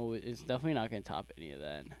don't know. It's definitely not going to top any of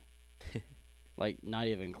that. Like, not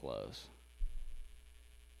even close.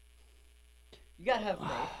 You gotta have faith.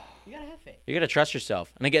 You gotta have faith. You got to trust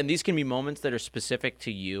yourself. And again, these can be moments that are specific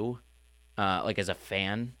to you, like as a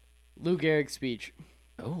fan. Lou Gehrig's speech.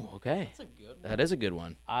 Oh, okay. That's a good one. That is a good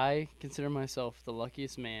one. I consider myself the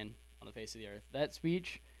luckiest man on the face of the earth. That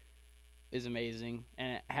speech is amazing,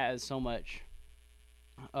 and it has so much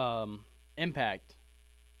impact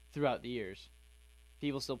throughout the years.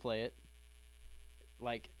 People still play it.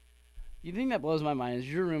 Like, the thing that blows my mind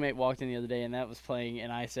is your roommate walked in the other day, and that was playing,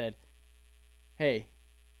 and I said, "Hey,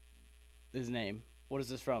 his name. What is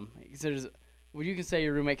this from?" Would you say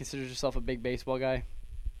your roommate considers yourself a big baseball guy?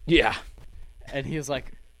 Yeah. And he was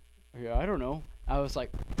like, "Yeah, I don't know." I was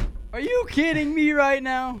like, "Are you kidding me right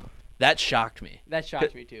now?" That shocked me. That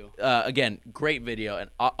shocked me too. Again, great video, and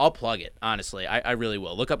I'll plug it, honestly. I really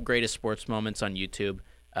will. Look up Greatest Sports Moments on YouTube.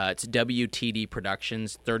 It's WTD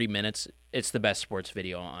Productions, 30 minutes. It's the best sports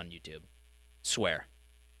video on YouTube. Swear.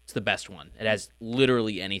 It's the best one. It has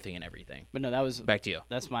literally anything and everything. But no, Back to you.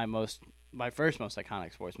 that's my first most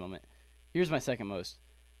iconic sports moment. Here's my second most.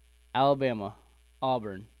 Alabama,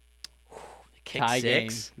 Auburn, Kick tie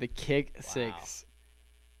 6? game. The kick 6.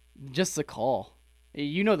 Just the call.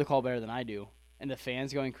 You know the call better than I do. And the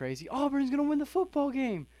fans going crazy. Auburn's going to win the football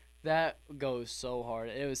game. That goes so hard.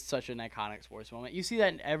 It was such an iconic sports moment. You see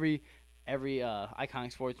that in every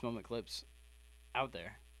iconic sports moment clips out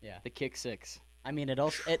there. Yeah. The kick 6. I mean, it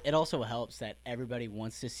also helps that everybody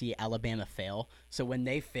wants to see Alabama fail. So when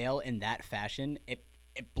they fail in that fashion, it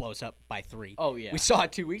blows up by 3. Oh, yeah. We saw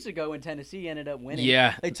it 2 weeks ago when Tennessee ended up winning.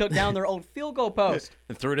 Yeah. They took down their own field goal post.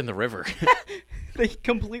 And threw it in the river. They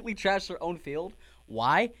completely trashed their own field.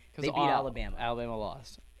 Why? They beat Alabama. Alabama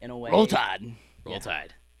lost. In a way. Roll Tide. Roll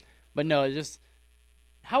Tide. But no, it's just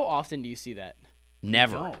how often do you see that?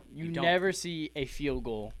 Never. No, You don't. never see a field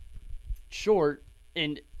goal short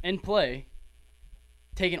in play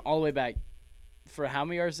taken all the way back for how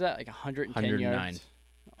many yards is that? Like 110 109. yards.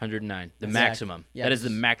 109. The Exact- maximum. yeah, that is the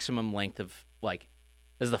this- maximum length of, like,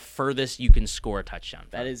 that is the furthest you can score a touchdown.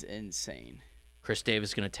 That from. is insane. Chris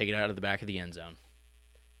Davis is going to take it out of the back of the end zone.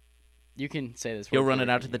 You can say this. He'll word run for it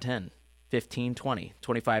out to the 10, 15, 20,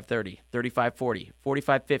 25, 30, 35, 40,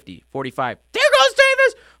 45, 50, 45. There goes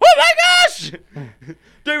Davis! Oh, my gosh!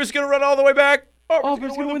 Davis is going to run all the way back.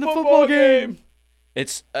 Auburn's going to win the football game.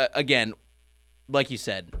 It's, again, like you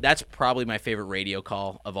said, that's probably my favorite radio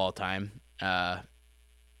call of all time.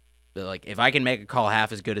 Like, if I can make a call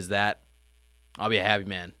half as good as that, I'll be a happy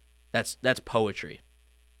man. That's poetry.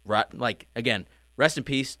 Like, again, rest in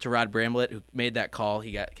peace to Rod Bramblett, who made that call.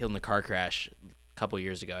 He got killed in the car crash a couple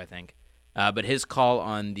years ago, I think. But his call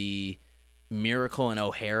on the Miracle in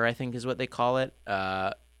O'Hare, I think is what they call it,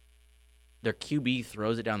 their QB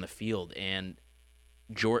throws it down the field, and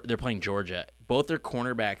they're playing Georgia. Both their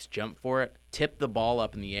cornerbacks jump for it, tip the ball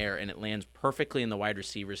up in the air, and it lands perfectly in the wide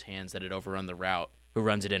receiver's hands that had overrun the route, who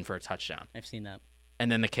runs it in for a touchdown. I've seen that.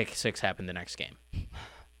 And then the kick six happened the next game.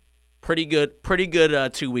 Pretty good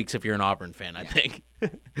 2 weeks if you're an Auburn fan, I think.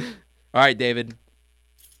 All right, David.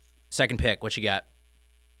 Second pick. What you got?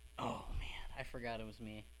 Oh, man. I forgot it was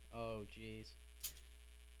me. Oh, jeez.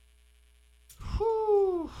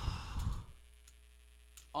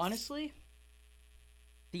 Honestly,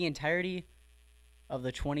 the entirety of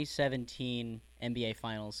the 2017 NBA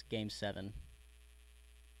Finals Game 7.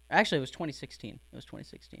 Actually, it was 2016. It was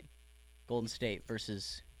 2016. Golden State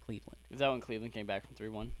versus Cleveland. Is that when Cleveland came back from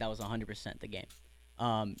 3-1? That was 100% the game.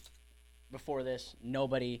 Before this,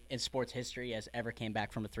 nobody in sports history has ever came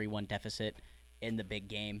back from a 3-1 deficit in the big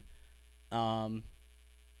game. And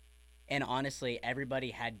honestly,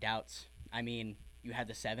 everybody had doubts. I mean, you had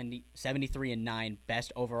the 73-9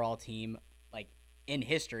 best overall team like in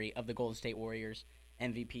history of the Golden State Warriors.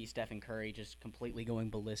 MVP Stephen Curry just completely going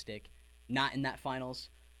ballistic. Not in that finals.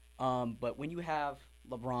 But when you have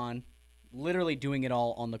LeBron literally doing it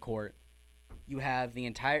all on the court, you have the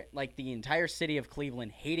entire city of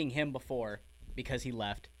Cleveland hating him before because he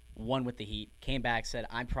left, won with the Heat, came back, said,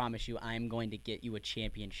 I promise you I'm going to get you a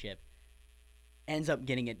championship. Ends up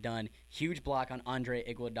getting it done. Huge block on Andre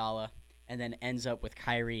Iguodala, and then ends up with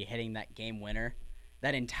Kyrie hitting that game winner.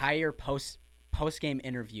 That entire post-game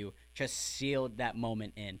interview just sealed that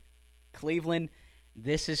moment in. Cleveland,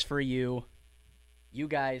 this is for you. You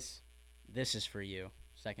guys, this is for you.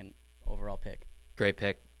 Second overall pick. Great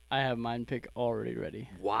pick. I have mine pick already ready.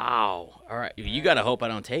 Wow. All right. You got to hope I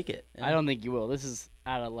don't take it. Yeah. I don't think you will. This is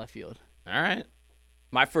out of left field. All right.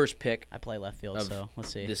 My first pick. I play left field, so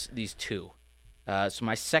let's see. These two. So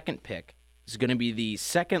my second pick is going to be the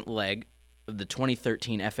second leg of the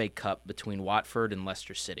 2013 FA Cup between Watford and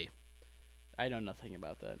Leicester City. I know nothing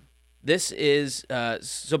about that. This is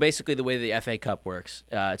so basically the way the FA Cup works.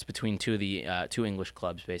 It's between two English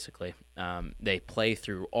clubs, basically. They play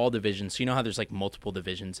through all divisions. So you know how there's like multiple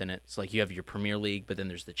divisions in it. It's like you have your Premier League, but then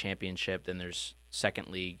there's the Championship, then there's Second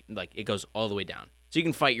League. Like it goes all the way down. So you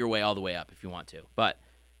can fight your way all the way up if you want to. But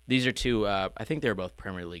these are two. I think they're both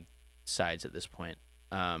Premier League sides at this point.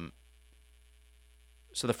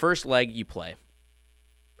 So the first leg you play,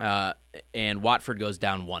 and Watford goes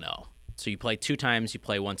down 1-0. So you play two times. You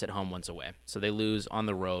play once at home, once away. So they lose on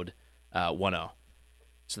the road 1-0.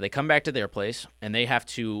 So they come back to their place, and they have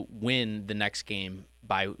to win the next game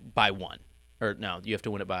by one. Or no, you have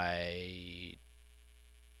to win it by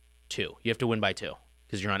 2. You have to win by 2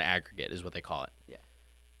 because you're on aggregate is what they call it. Yeah.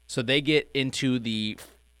 So they get into the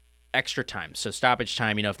extra time. So stoppage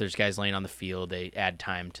time, if there's guys laying on the field, they add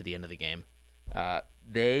time to the end of the game.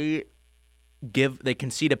 They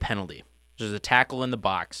concede a penalty. There's a tackle in the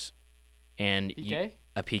box. And PK?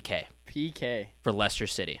 A PK. PK. For Leicester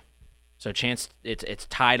City. So it's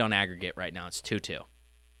tied on aggregate right now. It's 2-2.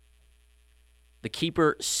 The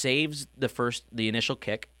keeper saves the initial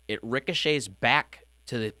kick. It ricochets back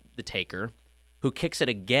to the taker, who kicks it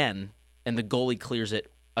again, and the goalie clears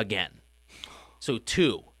it again. So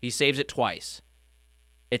 2. He saves it twice.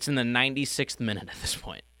 It's in the 96th minute at this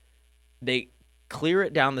point. They clear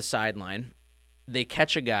it down the sideline. They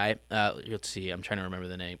catch a guy. Let's see. I'm trying to remember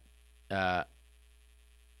the name. I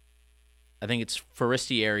think it's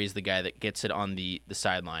Forestieri is the guy that gets it on the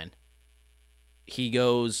sideline. He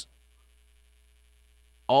goes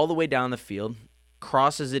all the way down the field,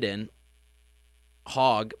 crosses it in.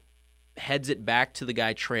 Hogg heads it back to the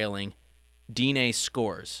guy trailing. Diné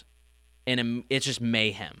scores. And it's just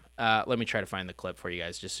mayhem. Let me try to find the clip for you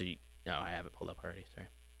guys just so you know. I have it pulled up already.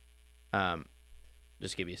 Sorry.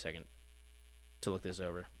 Just give you a second to look this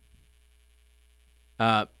over.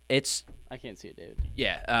 I can't see it, David.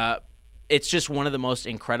 Yeah, it's just one of the most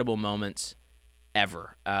incredible moments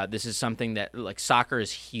ever. This is something that, like, soccer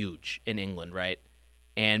is huge in England, right?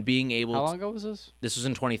 And being able How long ago was this? This was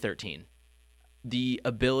in 2013. The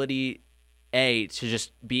ability, to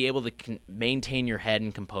just be able to maintain your head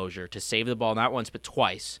and composure, to save the ball not once but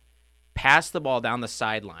twice, pass the ball down the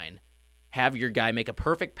sideline, have your guy make a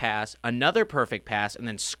perfect pass, another perfect pass, and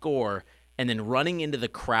then score, and then running into the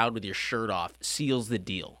crowd with your shirt off seals the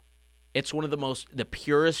deal. It's one of the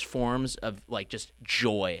purest forms of, like, just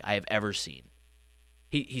joy I have ever seen.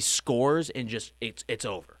 He scores and just it's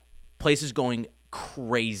over. Place is going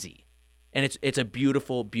crazy, and it's a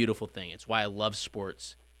beautiful, beautiful thing. It's why I love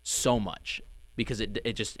sports so much, because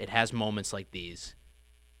it has moments like these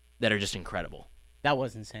that are just incredible. That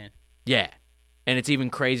was insane. Yeah, and it's even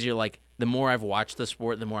crazier. Like, the more I've watched the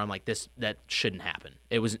sport, the more I'm like, that shouldn't happen.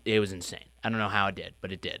 It was insane. I don't know how it did,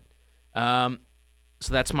 but it did.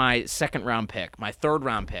 So that's my second round pick. My third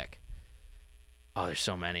round pick. Oh, there's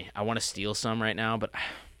so many. I want to steal some right now, but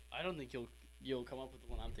I don't think you'll come up with the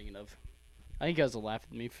one I'm thinking of. I think you guys will laugh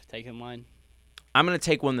at me for taking mine. I'm going to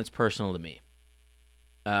take one that's personal to me.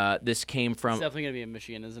 This came from... It's definitely going to be in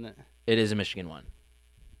Michigan, isn't it? It is a Michigan one.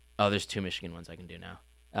 Oh, there's 2 Michigan ones I can do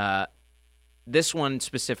now. This one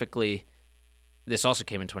specifically, this also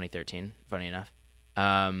came in 2013, funny enough.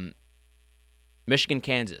 Michigan,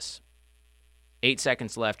 Kansas. 8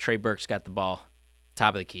 seconds left. Trey Burke's got the ball,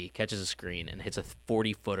 top of the key, catches a screen, and hits a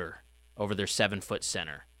 40-footer over their 7-foot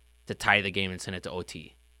center to tie the game and send it to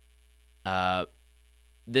OT.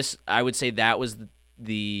 This, I would say that was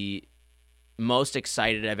the most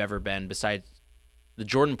excited I've ever been, besides the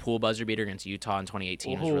Jordan Poole buzzer beater against Utah in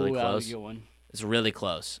 2018 was really That close. was a good one. It's really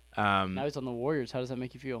close. Now he's on the Warriors. How does that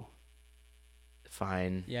make you feel?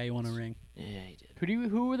 Fine. Yeah, you want a ring. Yeah, he did.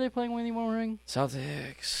 Who were they playing when he won a ring?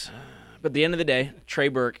 Celtics. But at the end of the day, Trey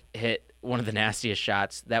Burke hit one of the nastiest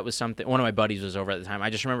shots. That was something. One of my buddies was over at the time. I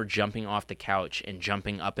just remember jumping off the couch and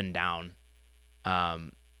jumping up and down,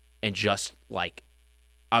 and just like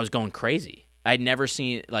I was going crazy. I'd never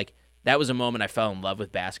seen that was a moment I fell in love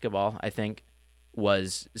with basketball. I think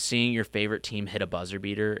was seeing your favorite team hit a buzzer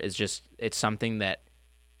beater is just it's something that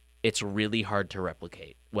it's really hard to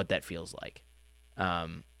replicate what that feels like,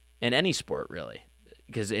 in any sport really.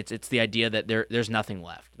 Because it's the idea that there's nothing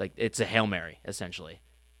left. Like it's a Hail Mary essentially,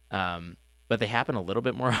 but they happen a little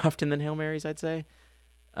bit more often than Hail Marys, I'd say.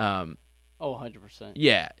 100%.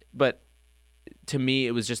 Yeah, but to me,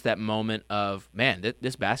 it was just that moment of man,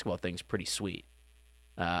 this basketball thing's pretty sweet.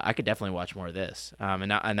 I could definitely watch more of this. And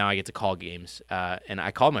now I get to call games. And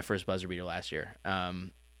I called my first buzzer beater last year.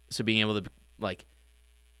 So being able to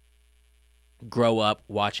grow up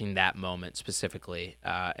watching that moment specifically,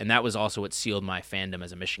 and that was also what sealed my fandom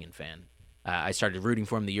as a Michigan fan. I started rooting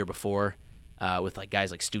for him the year before with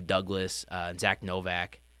guys like Stu Douglas and Zach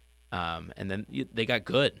Novak, and then they got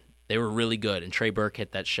good. They were really good, and Trey Burke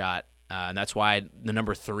hit that shot, and that's why the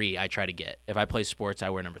number 3 I try to get. If I play sports,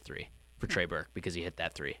 I wear number 3 for Trey Burke because he hit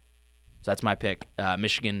that 3. So that's my pick.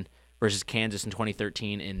 Michigan versus Kansas in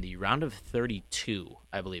 2013 in the round of 32,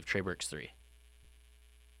 I believe. Trey Burke's 3.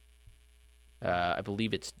 I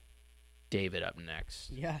believe it's David up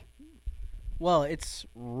next. Yeah. Well, it's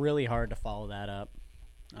really hard to follow that up,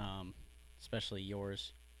 especially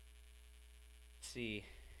yours. See,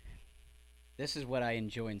 this is what I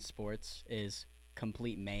enjoy in sports is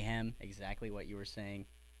complete mayhem, exactly what you were saying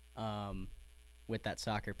with that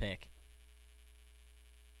soccer pick.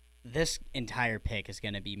 This entire pick is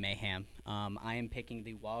going to be mayhem. I am picking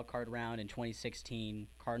the wild card round in 2016,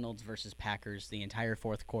 Cardinals versus Packers, the entire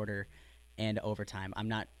fourth quarter and overtime.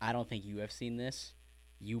 I don't think you have seen this.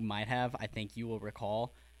 You might have. I think you will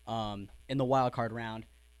recall. In the wild card round,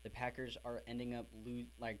 the Packers are ending up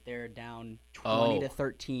they're down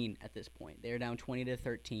 20-13 at this point. They're down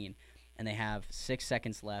 20-13, and they have 6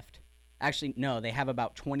 seconds left. Actually, no, they have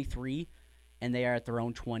about 23, and they are at their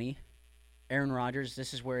own 20. Aaron Rodgers,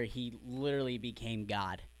 this is where he literally became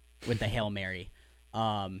God with the Hail Mary.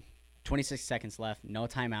 26 seconds left, no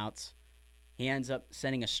timeouts. He ends up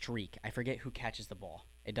sending a streak. I forget who catches the ball.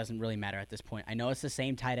 It doesn't really matter at this point. I know it's the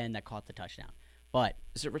same tight end that caught the touchdown. But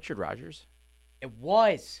is it Richard Rodgers? It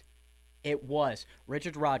was.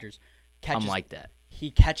 Richard Rodgers catches. I'm like that.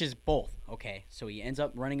 He catches both. Okay, so he ends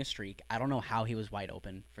up running a streak. I don't know how he was wide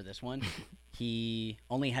open for this one. He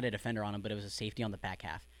only had a defender on him, but it was a safety on the back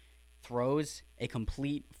half. Throws a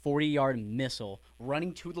complete 40-yard missile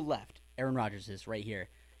running to the left. Aaron Rodgers is right here.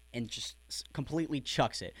 And just completely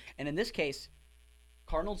chucks it. And in this case,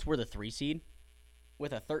 Cardinals were the 3 seed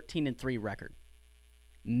with a 13-3 record.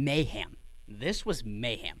 Mayhem. This was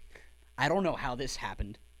mayhem. I don't know how this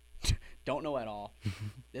happened. Don't know at all.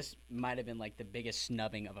 This might have been the biggest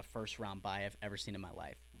snubbing of a first-round bye I've ever seen in my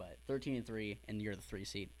life. But 13-3, and you're the 3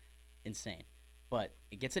 seed. Insane. But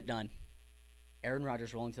it gets it done. Aaron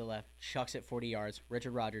Rodgers rolling to the left, chucks it 40 yards.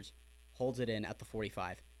 Richard Rodgers holds it in at the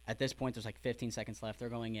 45. At this point, there's 15 seconds left. They're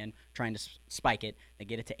going in, trying to spike it. They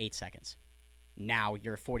get it to 8 seconds. Now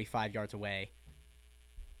you're 45 yards away.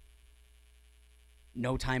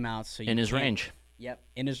 No timeouts. So in his range. Yep.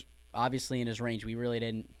 Obviously in his range. We really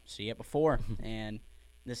didn't see it before. And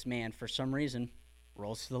this man, for some reason,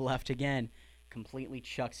 rolls to the left again, completely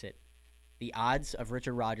chucks it. The odds of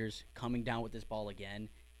Richard Rodgers coming down with this ball again,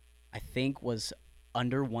 I think, was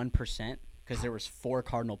under 1% because there was 4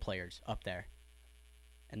 Cardinal players up there.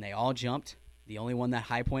 And they all jumped. The only one that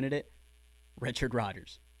high-pointed it, Richard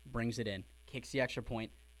Rodgers, brings it in, kicks the extra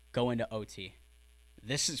point, go into OT.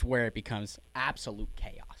 This is where it becomes absolute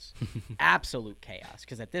chaos. Absolute chaos.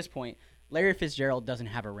 Because at this point, Larry Fitzgerald doesn't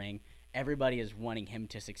have a ring. Everybody is wanting him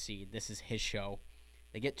to succeed. This is his show.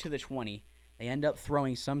 They get to the 20. They end up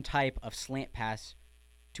throwing some type of slant pass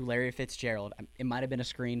to Larry Fitzgerald. It might have been a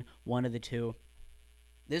screen, one of the two.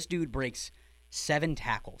 This dude breaks 7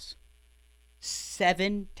 tackles.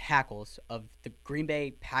 7 tackles of the Green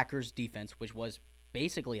Bay Packers defense, which was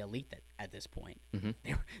basically elite at this point.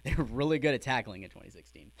 Mm-hmm. They were really good at tackling in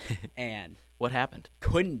 2016. And What happened?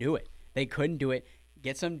 couldn't do it. They couldn't do it.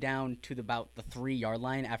 Gets them down to about the 3-yard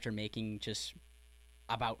line after making just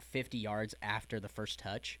about 50 yards after the first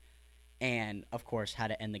touch. And, of course, how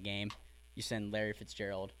to end the game. You send Larry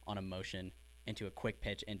Fitzgerald on a motion into a quick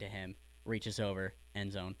pitch into him, reaches over,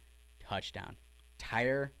 end zone, touchdown.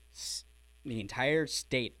 The entire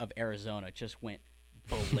state of Arizona just went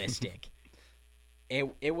ballistic.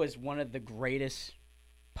 It was one of the greatest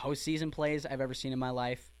postseason plays I've ever seen in my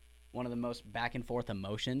life. One of the most back and forth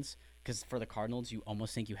emotions. Because for the Cardinals, you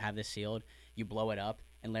almost think you have this sealed. You blow it up,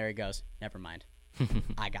 and Larry goes, "Never mind.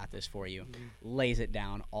 I got this for you." Lays it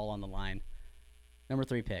down, all on the line. Number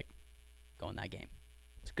 3 pick. Go in that game.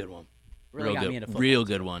 It's a good one. Really Real got good. me into football. Real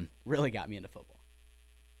good one. Really got me into football.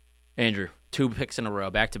 Andrew, 2 picks in a row,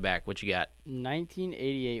 back to back. What you got?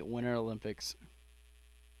 1988 Winter Olympics.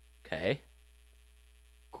 Okay.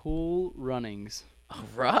 Cool Runnings. All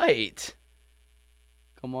right.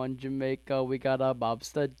 Come on, Jamaica. We got a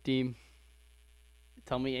bobsled team.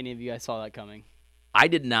 Tell me any of you guys saw that coming. I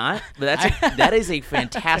did not, but that is a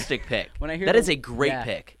fantastic pick. When I hear that the- is a great yeah.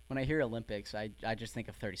 pick. When I hear Olympics, I just think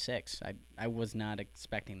of 36. I was not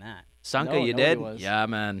expecting that. Sanka, No, you nobody did? was. Yeah,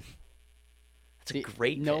 man. That's a See,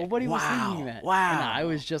 great pick. Nobody was Wow. thinking that. Wow. And I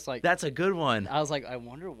was just like, That's a good one. I was like, I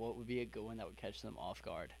wonder what would be a good one that would catch them off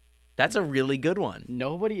guard. That's a really good one.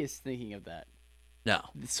 Nobody is thinking of that. No,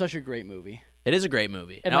 It's such a great movie. it is a great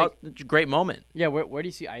movie. And, And like- it's a great moment. Yeah, where do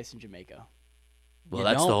you see ice in Jamaica? Well, You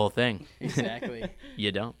that's don't. the whole thing. Exactly.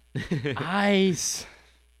 You don't. Ice.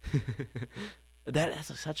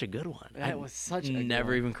 That's such a good one. That was such a good never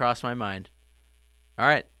one. even crossed my mind. All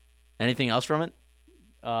right. Anything else from it?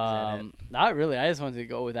 Not really. I just wanted to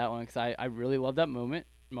go with that one because I really love that moment,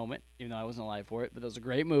 even though I wasn't alive for it. But it was a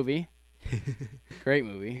great movie. Great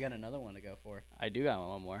You movie. got another one to go for. I do got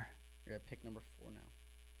one more. You're at pick number 4 now.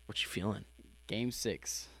 What you feeling? Game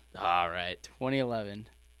 6, All right. 2011.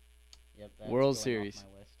 Yep. World going off Series.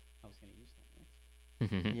 my list. I was going to use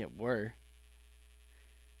that next. Yeah, were.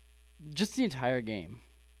 Just the entire game.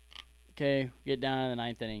 Okay, get down in the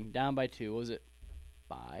 9th inning, down by 2. What was it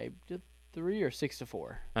 5-3 or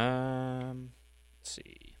 6-4? Let's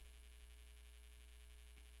see.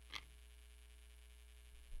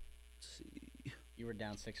 You were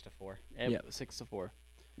down 6-4, Yep, 6-4.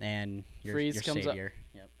 and your Freeze comes up. savior.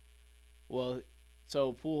 Yep. Well,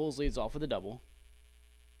 so Pujols leads off with a double.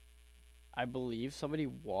 I believe somebody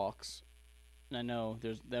walks, and I know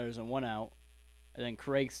there's a 1 out, and then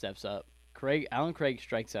Craig steps up. Alan Craig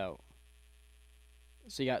strikes out.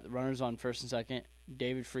 So you got the runners on first and second.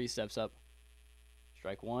 David Freese steps up.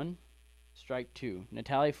 Strike 1, strike 2.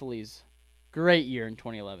 Natalie Feliz, great year in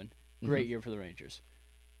 2011. Great year for the Rangers.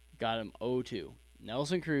 Got him 0-2.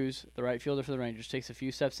 Nelson Cruz, the right fielder for the Rangers, takes a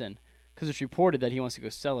few steps in because it's reported that he wants to go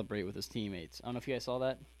celebrate with his teammates. I don't know if you guys saw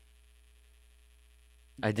that.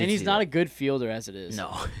 I did. And he's see not that. a good fielder as it is.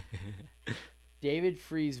 No. David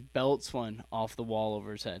Freese belts one off the wall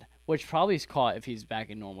over his head, which probably is caught if he's back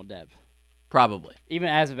in normal depth, Probably. even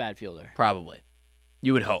as a bad fielder. Probably.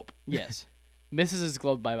 You would hope. Yes. Misses his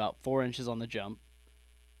glove by about 4 inches on the jump.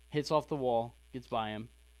 Hits off the wall, gets by him.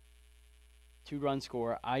 2-run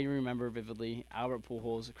score. I remember vividly Albert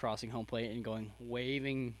Pujols crossing home plate and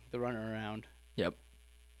waving the runner around. Yep.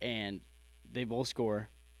 And they both score.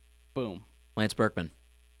 Boom. Lance Berkman.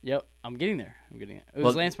 Yep, I'm getting there. It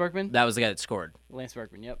was Lance Berkman? That was the guy that scored. Lance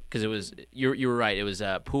Berkman, yep. Because it was, you were right. It was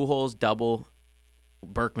Pujols, double,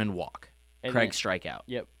 Berkman, walk. And Craig, then- strikeout.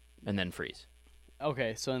 Yep. And then freeze.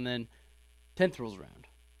 Okay, so and then 10th rolls around.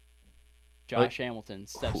 Josh Hamilton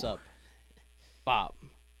steps up. Bob.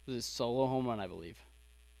 It was a solo home run, I believe.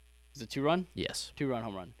 Is it 2-run? Yes. 2-run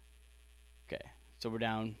home run. Okay, so we're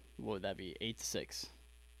down, what would that be, 8-6,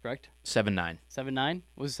 correct? 7-9. 7-9?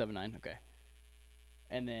 What was it 7-9? Okay.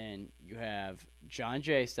 And then you have John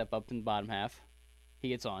Jay step up in the bottom half. He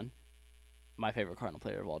gets on. My favorite Cardinal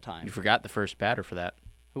player of all time. You forgot the first batter for that.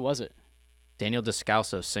 Who was it? Daniel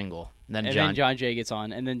Descalso single. And And John. then John Jay gets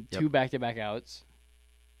on. And then Yep. 2 back-to-back outs.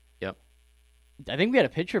 Yep. I think we had a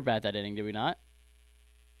pitcher bat that inning, did we not?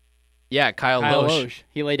 Yeah, Kyle Loesch. Loesch.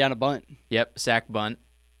 He laid down a bunt. Yep, sack bunt.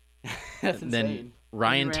 That's Then insane.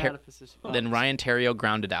 Ryan He ran Ter- out of position. Then Ryan Terrio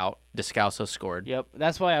grounded out. Descalso scored. Yep.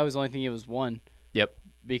 That's why I was only thinking it was 1. Yep.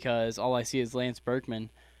 Because all I see is Lance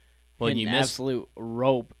Berkman, Well, hit you an missed. absolute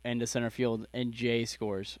rope into center field, and Jay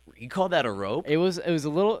scores. You call that a rope? It was a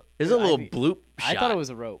little. It was a little bloop shot. I thought it was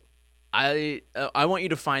a rope. I want you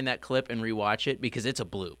to find that clip and rewatch it because it's a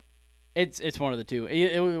bloop. It's one of the two.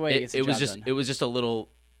 It was just a little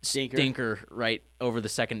Stinker. stinker right over the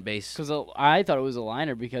second base. Because I thought it was a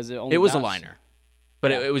liner because it only. It was a bounced. liner,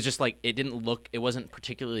 but Yeah. it was just like it didn't look. It wasn't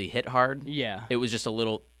particularly hit hard. Yeah. It was just a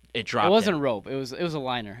little. It dropped. It wasn't in. a rope. It was a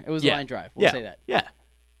liner. It was Yeah. a line drive. We'll Yeah. say that. Yeah.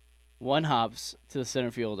 One hops to the center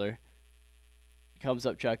fielder. Comes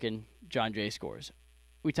up chucking. John Jay scores.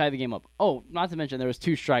 We tie the game up. Oh, not to mention there was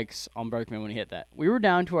 2 strikes on Berkman when he hit that. We were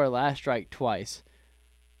down to our last strike twice.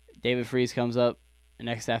 David Freese comes up the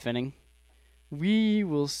next half inning. We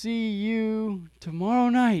will see you tomorrow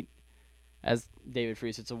night. As David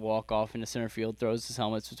Freese hits a walk-off into center field, throws his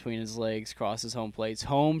helmets between his legs, crosses home plates.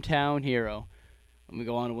 Hometown hero. And we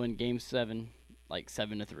go on to win Game 7, like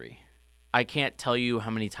 7-3. I can't tell you how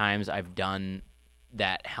many times I've done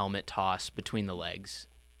that helmet toss between the legs.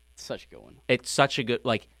 Such a good one. It's such a good,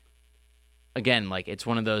 like, again, like, it's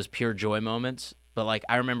one of those pure joy moments. But, like,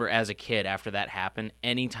 I remember as a kid after that happened,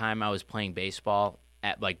 anytime I was playing baseball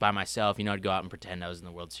at, like, by myself, I'd go out and pretend I was in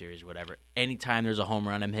the World Series or whatever. Anytime there's a home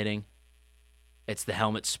run I'm hitting, it's the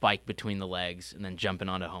helmet spike between the legs and then jumping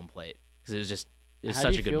onto home plate. Because it was such a good How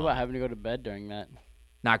do you feel moment. about having to go to bed during that?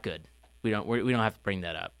 Not good. We don't have to bring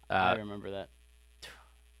that up. I remember that.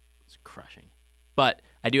 It's crushing. But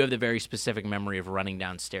I do have the very specific memory of running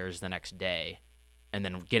downstairs the next day and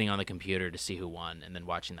then getting on the computer to see who won and then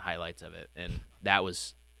watching the highlights of it. And that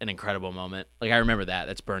was an incredible moment. Like, I remember that.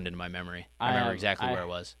 That's burned into my memory. I remember exactly where it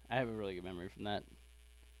was. I have a really good memory from that.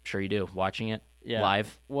 Sure you do. Watching it Yeah.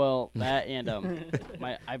 live. Well, that and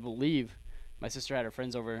I believe my sister had her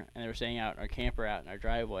friends over and they were staying out in our camper out in our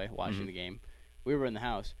driveway watching the game. We were in the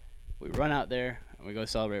house. We run out there and we go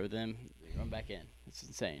celebrate with them. We run back in. It's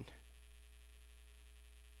insane.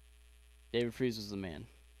 David Freese was the man.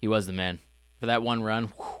 He was the man. For that one run,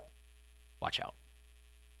 whew, watch out.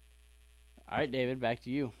 All right, David, back to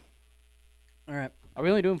you. All right. Are we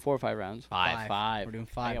only doing 4 or 5 rounds? Five. We're doing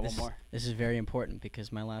I 5. got one more. This is very important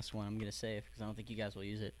because my last one I'm going to save because I don't think you guys will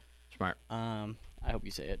use it. Smart. I hope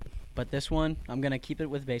you say it. But this one, I'm going to keep it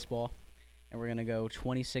with baseball, and we're going to go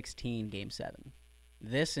 2016 Game 7.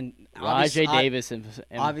 This and Rajay Davis and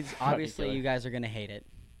obviously you guys are going to hate it.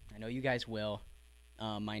 I know you guys will.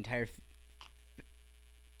 My entire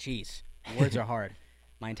Jeez, words are hard.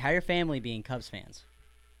 My entire family being Cubs fans,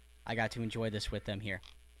 I got to enjoy this with them here.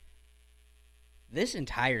 This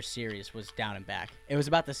entire series was down and back. It was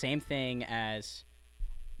about the same thing as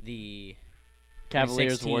the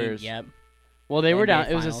Cavaliers 2016, Warriors. Yep. Well, they The were down.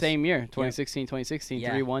 NBA It was the Finals. same year, 2016,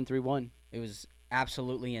 Yeah. 3-1, 3-1. It was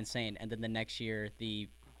absolutely insane. And then the next year, the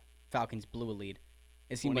Falcons blew a lead.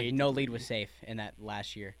 It seemed like no lead was safe in that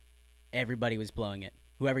last year. Everybody was blowing it.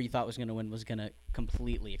 Whoever you thought was going to win was going to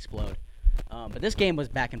completely explode. But this game was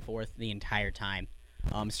back and forth the entire time.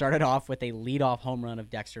 Started off with a leadoff home run of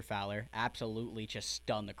Dexter Fowler. Absolutely just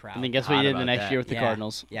stunned the crowd. And then guess what Hot he did the about next that. year with the Yeah.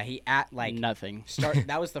 Cardinals? Yeah, he Nothing.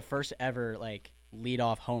 That was the first ever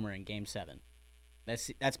leadoff homer in Game 7.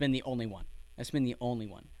 That's been the only one.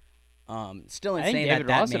 Still I insane think David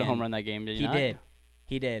that Ross man, hit a home run that game. Did he He not? did.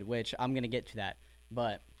 He did, which I'm going to get to that.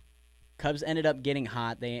 But Cubs ended up getting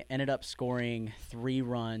hot. They ended up scoring 3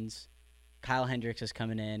 runs. Kyle Hendricks is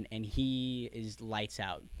coming in, and he is lights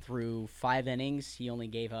out. Through 5 innings, he only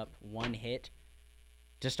gave up 1 hit.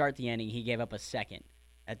 To start the inning, he gave up a second.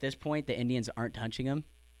 At this point, the Indians aren't touching him.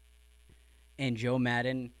 And Joe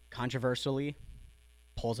Madden, controversially,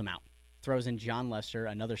 pulls him out. Throws in John Lester,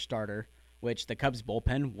 another starter, which the Cubs'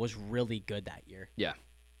 bullpen was really good that year. Yeah.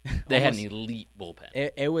 They had an Almost- elite bullpen.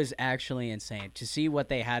 It was actually insane. To see what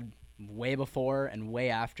they had way before and way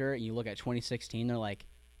after, and you look at 2016, they're like,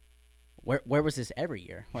 where was this every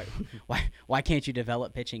year? Why can't you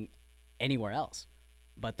develop pitching anywhere else?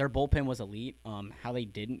 But their bullpen was elite. How they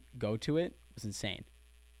didn't go to it was insane.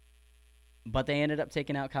 But they ended up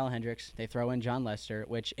taking out Kyle Hendricks. They throw in John Lester,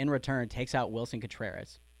 which in return takes out Wilson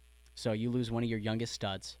Contreras. So you lose one of your youngest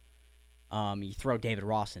studs. You throw David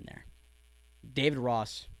Ross in there. David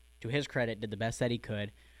Ross, to his credit, did the best that he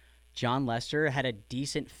could. John Lester had a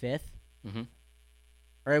decent 5th. Mhm.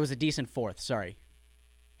 Or it was a decent 4th, sorry.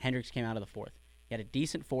 Hendricks came out of the 4th. He had a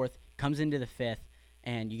decent 4th, comes into the 5th,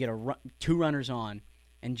 and you get 2 runners on,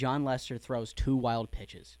 and John Lester throws 2 wild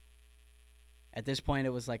pitches. At this point,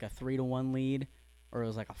 it was like a 3-1 lead, or it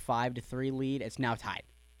was like a 5-3 lead. It's now tied.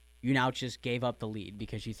 You now just gave up the lead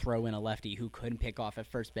because you throw in a lefty who couldn't pick off at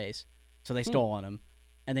first base, so they stole on him,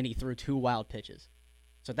 and then he threw 2 wild pitches.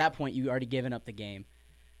 So at that point, you already given up the game.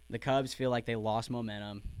 The Cubs feel like they lost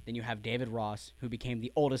momentum. Then you have David Ross, who became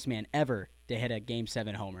the oldest man ever to hit a Game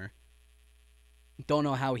 7 homer. Don't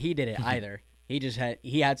know how he did it either.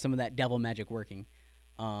 He had some of that devil magic working.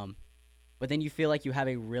 But then you feel like you have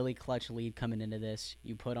a really clutch lead coming into this.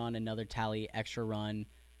 You put on another tally extra run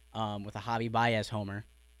with a Javi Baez homer.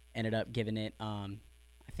 Ended up giving it, I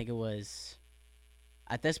think it was,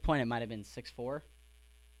 at this point it might have been 6-4.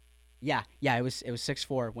 Yeah, it was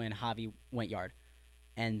 6-4 when Javi went yard.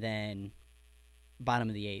 And then bottom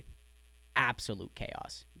of the 8th, absolute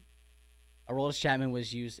chaos. Aroldis Chapman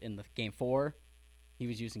was used in the Game 4. He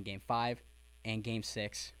was used in Game 5 and Game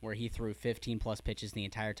 6, where he threw 15-plus pitches the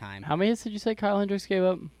entire time. How many hits did you say Kyle Hendricks gave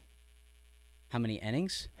up? How many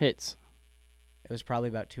innings? Hits. It was probably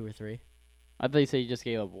about 2 or 3. I thought you said you just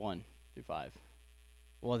gave up 1 through 5.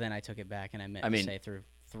 Well, then I took it back, and I meant to say through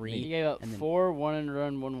 3. He gave up and then, 4, 1 earned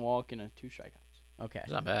run, 1 walk, and 2 strikeouts. Okay.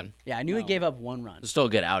 It's not bad. Yeah, I knew he gave up 1 run. It's still a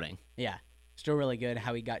good outing. Yeah, still really good.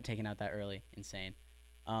 How he got taken out that early, insane.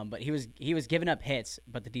 But he was giving up hits,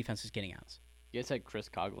 but the defense was getting outs. You guys had Chris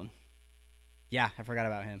Coughlin. Yeah, I forgot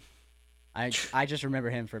about him. I just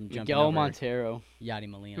remember him from jumping Miguel over Montero. Yadi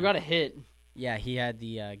Molina. Who got a hit. Yeah, he had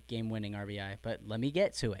the game-winning RBI. But let me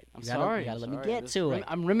get to it. I'm You sorry. gotta let me sorry. get to it.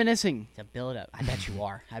 I'm reminiscing. To build up. I bet you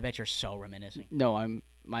are. I bet you're so reminiscing. No,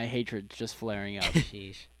 my hatred's just flaring up.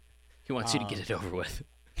 Sheesh. He wants you to get it over with.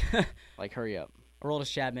 Like, hurry up.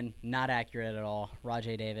 Aroldis Chapman, not accurate at all.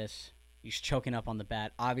 Rajai Davis, he's choking up on the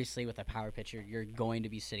bat. Obviously, with a power pitcher, you're going to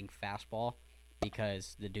be sitting fastball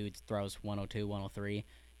because the dude throws 102, 103.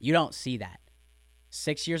 You don't see that.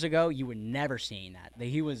 6 years ago, you were never seeing that.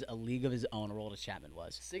 He was a league of his own, Aroldis Chapman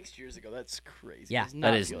was. 6 years ago, that's crazy. Yeah,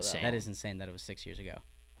 that is insane. That is insane that it was 6 years ago.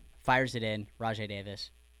 Fires it in, Rajai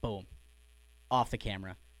Davis, boom, off the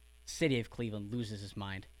camera. City of Cleveland loses his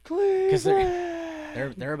mind. Because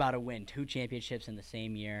they're about to win 2 championships in the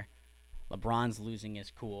same year. LeBron's losing his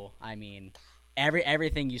cool. I mean,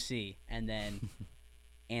 everything you see. And then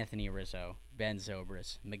Anthony Rizzo, Ben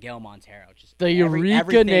Zobrist, Miguel Montero. Just the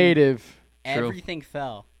Eureka native. Everything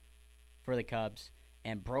fell for the Cubs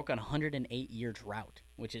and broke a 108-year drought,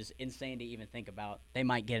 which is insane to even think about. They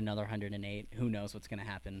might get another 108. Who knows what's going to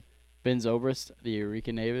happen? Ben Zobrist, the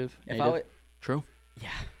Eureka native. True. Yeah.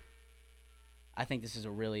 I think this is a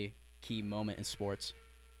really key moment in sports.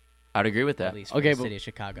 I'd agree with that. At least for the city of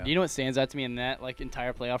Chicago. Do you know what stands out to me in that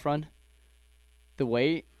entire playoff run? The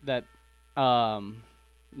way that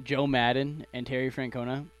Joe Madden and Terry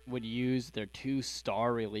Francona would use their 2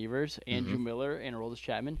 star relievers, Andrew Miller and Aroldis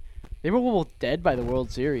Chapman. They were both dead by the World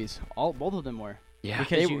Series. Both of them were. Yeah,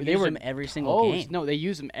 because they were them every single game. No, they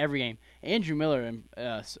used them every game. Andrew Miller,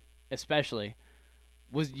 especially,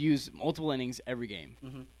 was used multiple innings every game.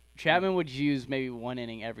 Mm-hmm. Chapman would use maybe 1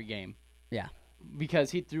 inning every game. Yeah.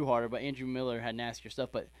 Because he threw harder, but Andrew Miller had nastier stuff.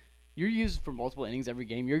 But you're used for multiple innings every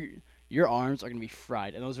game. Your arms are going to be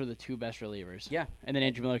fried, and those are the 2 best relievers. Yeah. And then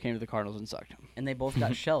Andrew Miller came to the Cardinals and sucked him. And they both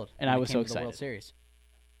got shelled. And I was so to the World excited. Series.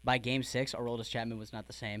 By Game 6, Aroldis Chapman was not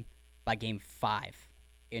the same. By Game 5,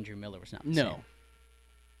 Andrew Miller was not the same.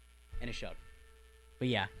 And it showed. But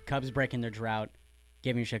yeah, Cubs breaking their drought,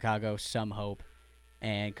 giving Chicago some hope,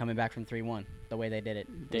 and coming back from 3-1 the way they did it.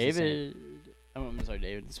 I'm sorry,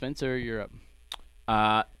 David. Spencer, you're up.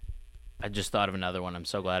 I just thought of another one. I'm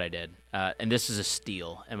so glad I did. And this is a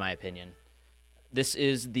steal, in my opinion. This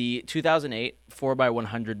is the 2008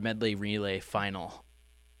 4x100 medley relay final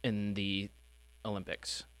in the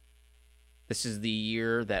Olympics. This is the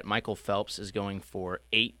year that Michael Phelps is going for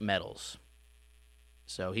 8 medals.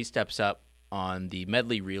 So he steps up on the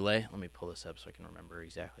medley relay. Let me pull this up so I can remember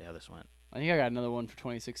exactly how this went. I think I got another one for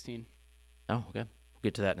 2016. Oh, okay. We'll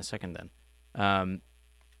get to that in a second then.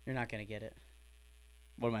 You're not going to get it.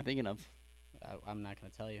 What am I thinking of? I'm not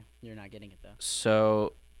going to tell you. You're not getting it, though.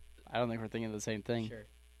 So I don't think we're thinking of the same thing. Sure.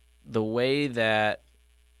 The way that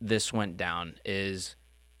this went down is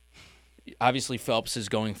obviously Phelps is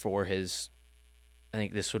going for his, I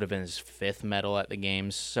think this would have been his 5th medal at the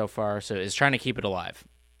games so far, so he's trying to keep it alive.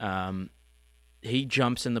 He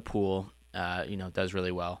jumps in the pool, does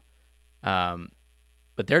really well.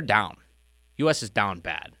 But they're down. U.S. is down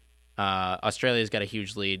bad. Australia's got a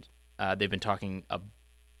huge lead. They've been talking a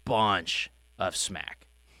bunch of smack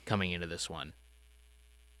coming into this one.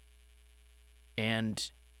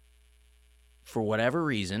 And for whatever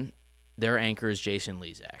reason, their anchor is Jason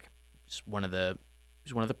Lezak. He's one of the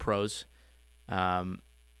pros.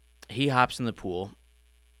 He hops in the pool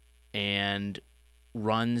and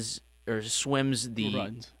swims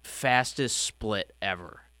the fastest split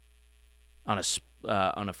ever on a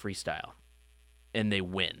freestyle, and they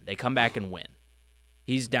win. They come back and win.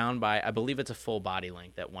 He's down by, I believe it's a full body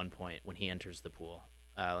length at one point when he enters the pool.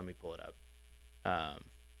 Let me pull it up. Um,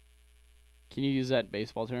 Can you use that in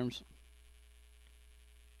baseball terms?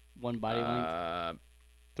 One body length,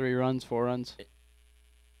 3 runs, 4 runs.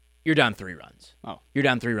 You're down 3 runs. Oh. You're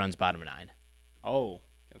down 3 runs, bottom of 9. Oh.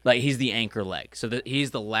 Like, he's the anchor leg. So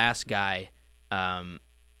he's the last guy.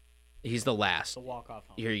 He's the last. The walk-off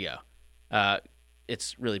home. Here you go.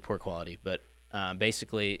 It's really poor quality, but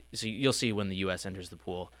basically, so you'll see when the U.S. enters the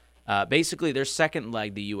pool. Basically, their second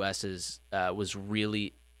leg, the U.S.'s, was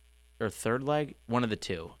really, or third leg, one of the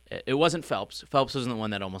two. It wasn't Phelps. Phelps wasn't the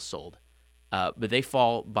one that almost sold. But they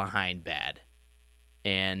fall behind bad.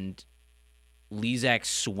 And Lezak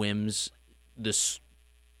swims the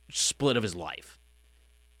split of his life.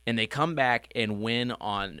 And they come back and win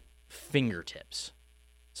on fingertips.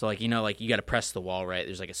 So, like, you got to press the wall, right?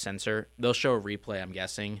 There's, like, a sensor. They'll show a replay, I'm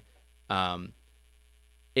guessing.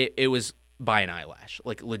 It was by an eyelash.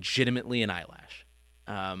 Like, legitimately an eyelash.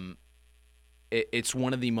 It's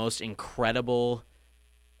one of the most incredible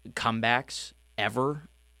comebacks ever.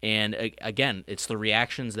 And, again, it's the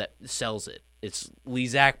reactions that sells it. It's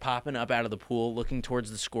Lezak popping up out of the pool, looking towards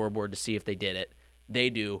the scoreboard to see if they did it. They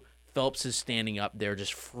do. Phelps is standing up there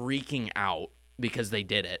just freaking out because they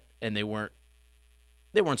did it, and they weren't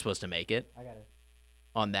supposed to make it. I got it.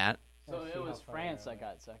 On that. So it was France that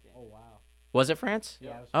got second. Oh, wow. Was it France?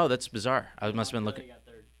 Yeah. Oh, that's bizarre. I must have been looking.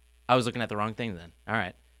 I was looking at the wrong thing then. All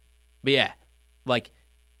right. But yeah, like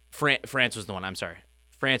France was the one. I'm sorry.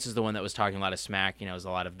 France is the one that was talking a lot of smack. It was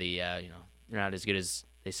a lot of the, they're not as good as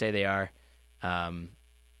they say they are. And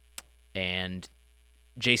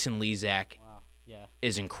Jason Lezak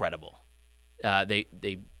is incredible.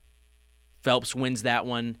 Phelps wins that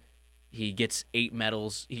one. He gets 8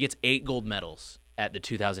 medals. He gets 8 gold medals at the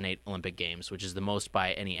 2008 Olympic Games, which is the most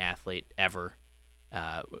by any athlete ever,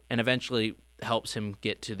 and eventually helps him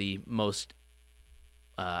get to the most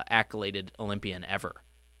accoladed Olympian ever.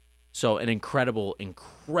 So an incredible,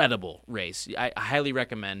 incredible race. I highly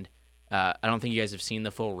recommend. I don't think you guys have seen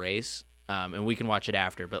the full race, and we can watch it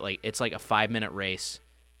after, but it's like a 5-minute race,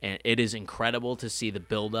 and it is incredible to see the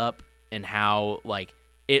build-up and how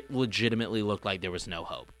it legitimately looked like there was no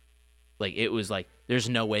hope. It was like, there's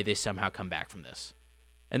no way they somehow come back from this.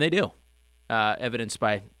 And they do. Evidenced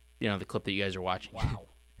by, the clip that you guys are watching. Wow.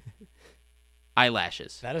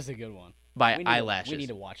 Eyelashes. That is a good one. By eyelashes. We need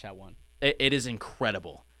to watch that one. It is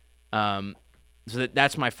incredible. So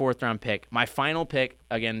that's my 4th round pick. My final pick,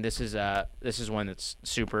 again, this is one that's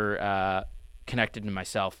super connected to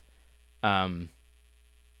myself.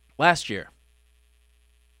 Last year,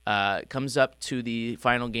 comes up to the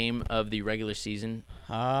final game of the regular season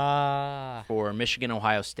for Michigan,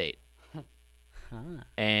 Ohio State.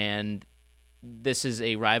 And this is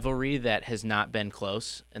a rivalry that has not been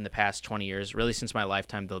close in the past 20 years. Really, since my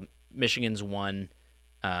lifetime, the Michigan's won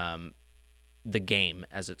the game,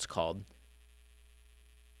 as it's called,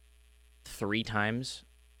 3 times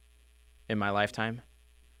in my lifetime.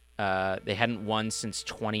 They hadn't won since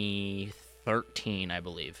 2013, I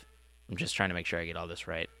believe. I'm just trying to make sure I get all this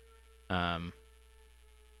right.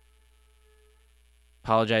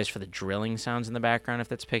 Apologize for the drilling sounds in the background if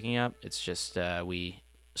that's picking up. It's just we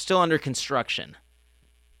still under construction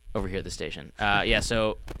over here at the station.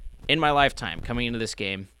 So in my lifetime, coming into this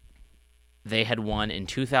game, they had won in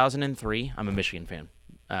 2003. I'm a Michigan fan,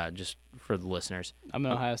 just for the listeners. I'm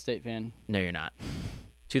an Ohio State fan. No, you're not.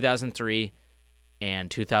 2003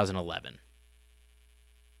 and 2011.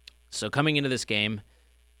 So coming into this game,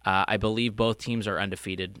 I believe both teams are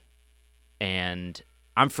undefeated, and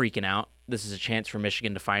I'm freaking out. This is a chance for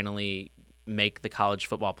Michigan to finally make the college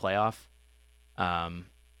football playoff, and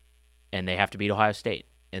they have to beat Ohio State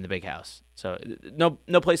in the Big House. So no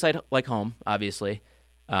place like home, obviously,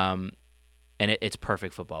 and it's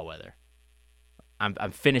perfect football weather. I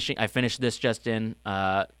finished this just in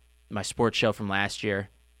my sports show from last year.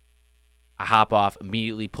 I hop off,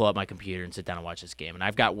 immediately pull up my computer and sit down and watch this game. And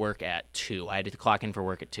I've got work at 2. I had to clock in for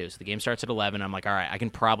work at 2. So the game starts at 11. I'm like, all right, I can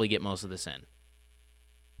probably get most of this in.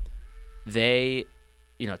 It's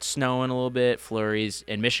snowing a little bit, flurries,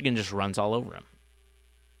 and Michigan just runs all over them.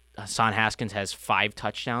 Hassan Haskins has 5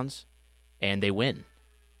 touchdowns, and they win.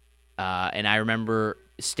 And I remember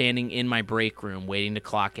standing in my break room waiting to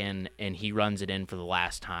clock in, and he runs it in for the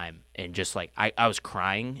last time. And just I was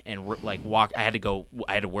crying and I had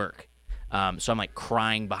to work. So I'm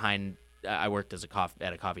crying behind. I worked at a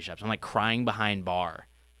coffee shop, so I'm crying behind bar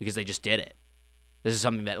because they just did it. This is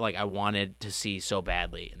something that I wanted to see so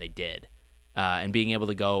badly, and they did. And being able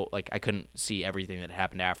to go, I couldn't see everything that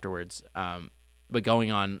happened afterwards. But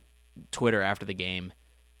going on Twitter after the game,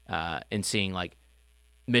 and seeing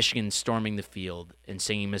Michigan storming the field and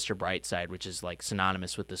singing Mr. Brightside, which is like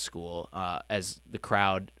synonymous with the school, as the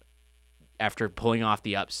crowd, after pulling off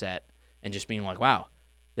the upset and just being like, wow,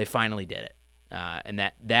 they finally did it. And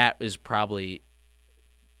that is probably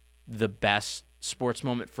the best sports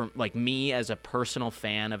moment for like me as a personal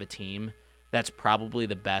fan of a team. That's probably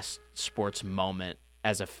the best sports moment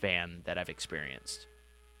as a fan that I've experienced.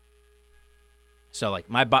 So like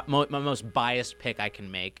my most biased pick I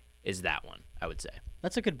can make is that one, I would say.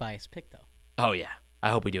 That's a good bias pick, though. Oh, yeah. I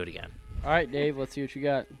hope we do it again. All right, Dave, let's see what you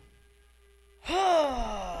got.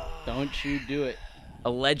 Don't you do it.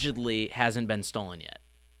 Allegedly hasn't been stolen yet.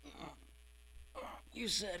 You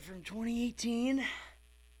said from 2018?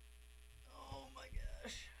 Oh, my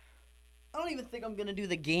gosh. I don't even think I'm going to do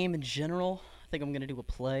the game in general. I think I'm going to do a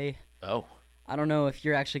play. Oh. I don't know if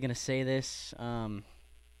you're actually going to say this. Oh.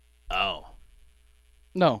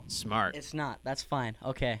 No. Smart. It's not. That's fine.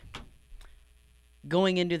 Okay.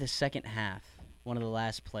 Going into the second half, one of the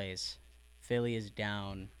last plays, Philly is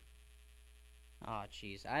down. Oh,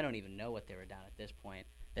 jeez. I don't even know what they were down at this point.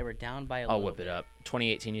 They were down by a I'll little whip it up.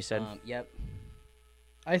 2018, you said? Yep.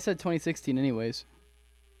 I said 2016 anyways.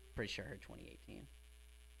 Pretty sure I heard 2018.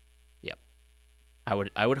 Yep.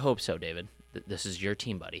 I would hope so, David. This is your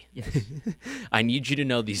team, buddy. Yes. I need you to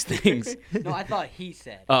know these things. No, I thought he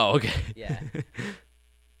said. Oh, okay. Yeah.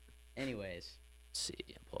 Anyways. Let's see.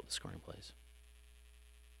 Pull up the scoring plays.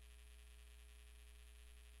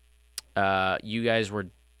 You guys were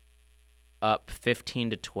up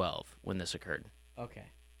 15-12 when this occurred. Okay.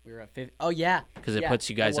 We were at 50. Oh, yeah. Because it puts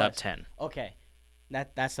you guys up 10. Okay.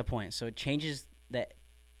 That's the point. So it changes the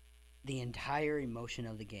entire emotion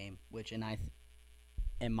of the game, which,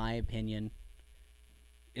 in my opinion,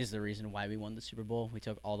 is the reason why we won the Super Bowl. We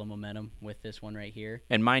took all the momentum with this one right here.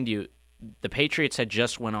 And mind you, the Patriots had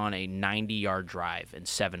just went on a 90-yard drive in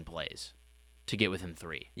 7 plays to get within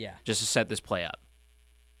 3. Yeah. Just to set this play up.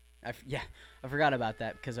 I forgot about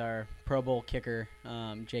that because our Pro Bowl kicker,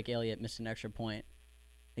 Jake Elliott, missed an extra point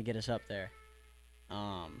to get us up there.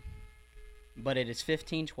 But it is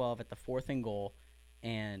 15-12 at the 4th and goal,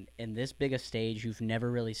 and in this big a stage, you've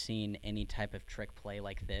never really seen any type of trick play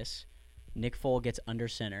like this. Nick Foles gets under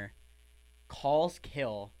center, calls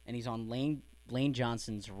kill, and he's on Lane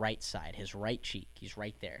Johnson's right side, his right cheek. He's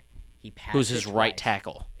right there. He passes. Who's his right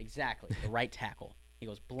tackle? Exactly, the right tackle. He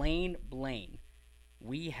goes, Blaine.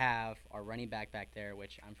 We have our running back there,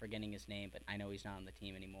 which I'm forgetting his name, but I know he's not on the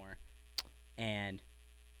team anymore. And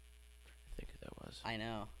I think who that was. I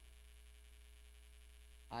know.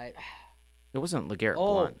 It wasn't LeGarrette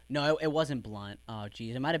Blount. No, it wasn't Blunt. Oh,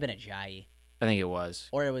 geez. It might have been Ajayi. I think it was.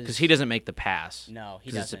 Or it was... Because he doesn't make the pass. No, he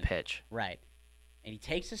doesn't. It's a pitch. Right. And he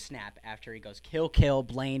takes a snap after he goes, kill,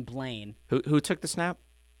 Blaine. Who took the snap?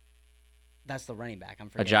 That's the running back. I'm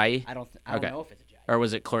forgetting. Ajayi? I don't Okay. know if it's Ajayi. Or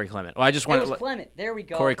was it Corey Clement? Well, I just It wanted was Clement. There we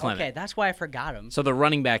go. Corey Clement. Okay, that's why I forgot him. So the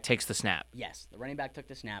running back takes the snap. Yes, the running back took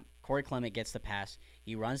the snap. Corey Clement gets the pass.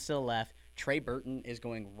 He runs to the left. Trey Burton is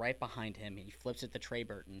going right behind him. He flips it to Trey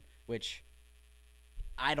Burton, which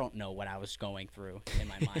I don't know what I was going through in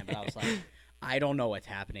my mind, but I was like, I don't know what's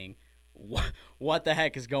happening. What the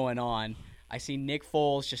heck is going on? I see Nick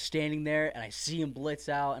Foles just standing there, and I see him blitz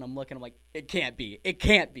out, and I'm looking. I'm like, it can't be. It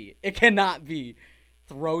can't be. It cannot be.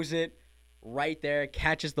 Throws it right there,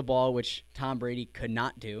 catches the ball, which Tom Brady could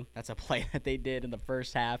not do. That's a play that they did in the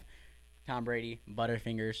first half. Tom Brady,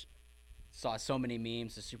 Butterfingers. Saw so many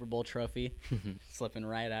memes, the Super Bowl trophy slipping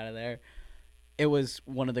right out of there. It was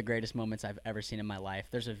one of the greatest moments I've ever seen in my life.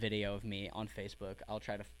 There's a video of me on Facebook. I'll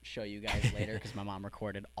try to show you guys later because my mom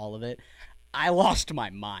recorded all of it. I lost my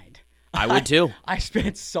mind. I would too. I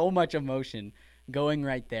spent so much emotion going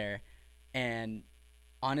right there. And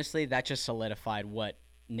honestly, that just solidified what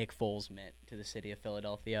Nick Foles meant to the city of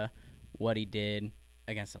Philadelphia, what he did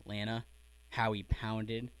against Atlanta, how he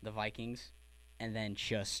pounded the Vikings, and then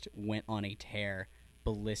just went on a tear,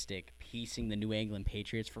 ballistic, piecing the New England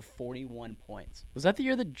Patriots for 41 points. Was that the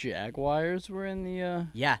year the Jaguars were in the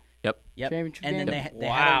Yeah. Yep. championship And game? then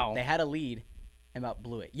Wow. they had a lead and about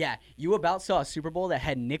blew it. Yeah, you about saw a Super Bowl that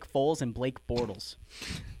had Nick Foles and Blake Bortles.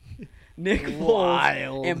 Nick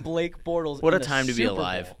Foles and Blake Bortles. What in a the time to be Super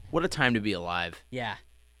alive. Bowl. What a time to be alive. Yeah.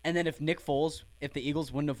 And then if the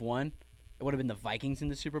Eagles wouldn't have won, it would have been the Vikings in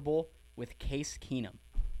the Super Bowl with Case Keenum.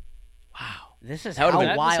 Wow. This is That would've how been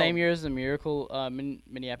that wild. the same year as the Miracle,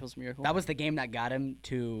 Minneapolis Miracle? That was the game that got him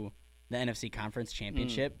to the NFC Conference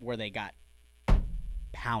Championship where they got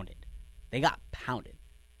pounded. They got pounded.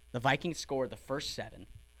 The Vikings scored the first 7.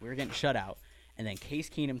 We were getting shut out. And then Case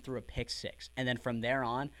Keenum threw a pick 6. And then from there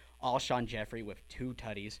on, Alshon Jeffrey with 2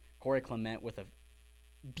 tutties, Corey Clement with a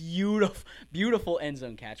Beautiful end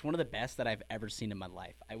zone catch. One of the best that I've ever seen in my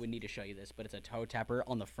life. I would need to show you this, but it's a toe tapper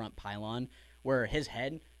on the front pylon where his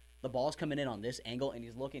head, the ball's coming in on this angle, and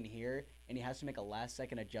he's looking here, and he has to make a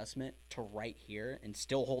last-second adjustment to right here and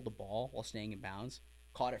still hold the ball while staying in bounds.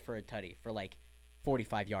 Caught it for a tutty for like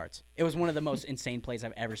 45 yards. It was one of the most insane plays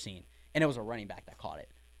I've ever seen, and it was a running back that caught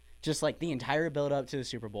it. Just like the entire build-up to the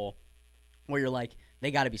Super Bowl where you're like,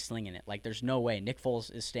 they got to be slinging it. Like, there's no way. Nick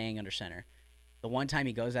Foles is staying under center. The one time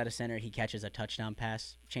he goes out of center, he catches a touchdown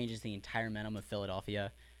pass, changes the entire momentum of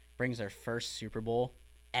Philadelphia, brings their first Super Bowl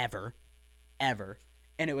ever,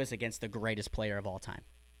 and it was against the greatest player of all time.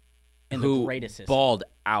 And who the greatest system. balled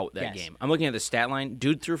out that Yes. game. I'm looking at the stat line.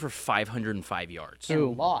 Dude threw for 505 yards.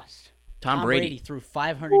 And lost. Tom Brady threw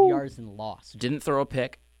 500 yards and lost. didn't throw a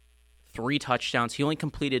pick, 3 touchdowns. He only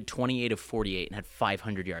completed 28 of 48 and had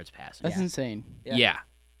 500 yards passing. That's Yeah. insane. Yeah.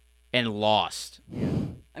 And lost.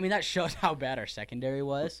 I mean, that shows how bad our secondary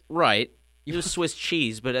was. Right. It was Swiss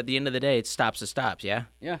cheese, but at the end of the day, it stops the stops, yeah?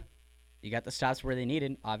 Yeah. You got the stops where they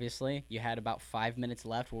needed, obviously. You had about 5 minutes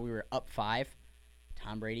left where we were up 5.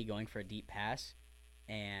 Tom Brady going for a deep pass,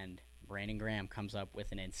 and Brandon Graham comes up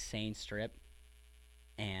with an insane strip,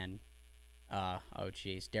 and,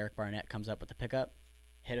 Derek Barnett comes up with the pickup,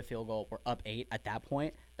 hit a field goal. We're up 8 at that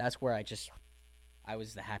point. That's where I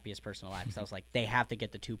was the happiest person alive because I was like, they have to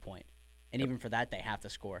get the 2-point. And even for that, they have to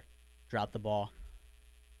score. Drop the ball.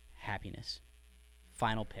 Happiness.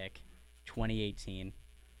 Final pick, 2018,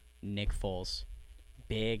 Nick Foles.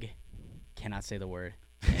 Big, cannot say the word.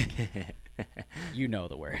 Nick. You know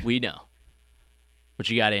the word. We know. What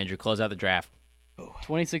you got, Andrew? Close out the draft.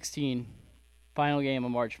 2016, final game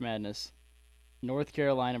of March Madness. North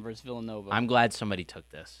Carolina versus Villanova. I'm glad somebody took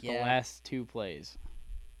this. The last 2 plays.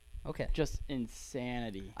 Okay. Just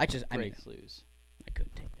insanity. I couldn't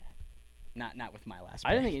take that. Not with my last pick.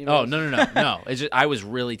 I didn't think anybody Oh, else- no. It's just, I was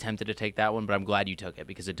really tempted to take that one, but I'm glad you took it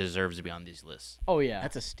because it deserves to be on these lists. Oh, yeah.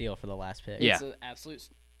 That's a steal for the last pick. Yeah. It's an absolute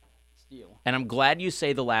steal. And I'm glad you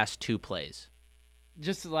say the last 2 plays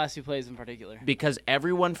Just the last 2 plays in particular. because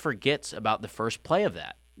everyone forgets about the first play of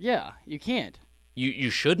that. Yeah, you can't. You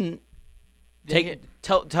shouldn't. They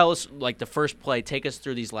Tell us, like, the first play. Take us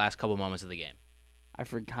through these last couple moments of the game. I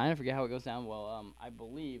kind of forget how it goes down. Well, I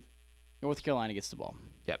believe North Carolina gets the ball.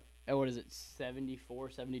 Yep. And what is it,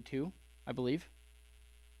 74-72, I believe?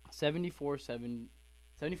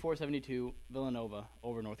 74-72 Villanova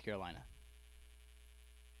over North Carolina.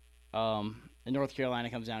 And North Carolina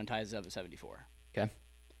comes down and ties it up at 74. Okay.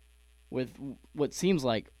 With what seems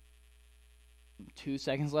like 2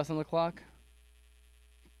 seconds left on the clock,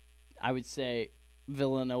 I would say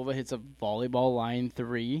Villanova hits a volleyball line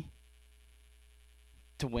 3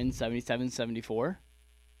 to win 77-74.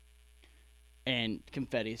 And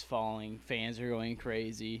confetti's falling. Fans are going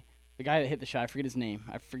crazy. The guy that hit the shot, I forget his name.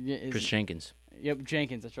 I forget his Chris Jenkins. Yep,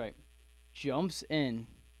 Jenkins, that's right. Jumps in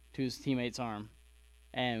to his teammate's arm.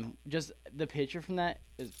 And just the picture from that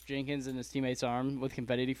is Jenkins in his teammate's arm with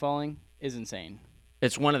confetti falling is insane.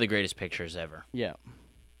 It's one of the greatest pictures ever. Yeah.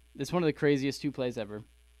 It's one of the craziest 2 plays ever.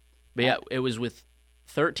 But yeah, it was with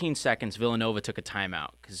 13 seconds, Villanova took a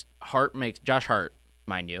timeout because Josh Hart,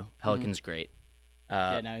 mind you, Pelicans great.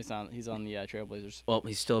 Yeah, now he's on the Trailblazers. Well,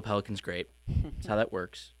 he's still a Pelicans great. That's how that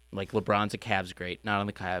works. Like LeBron's a Cavs great, not on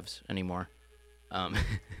the Cavs anymore. A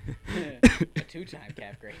 2-time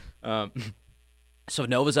cap great. So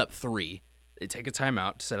Nova's up 3. They take a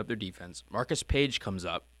timeout to set up their defense. Marcus Page comes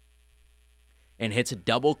up and hits a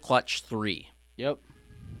double clutch 3 Yep.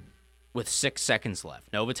 with 6 seconds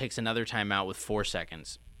left. Nova takes another timeout with 4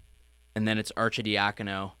 seconds. And then it's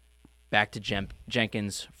Arcidiacono back to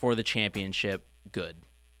Jenkins for the championship. Good.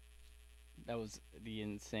 That was the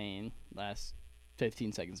insane last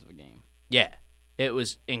 15 seconds of a game. Yeah, it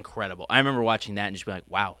was incredible. I remember watching that and just being like,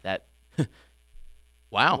 wow,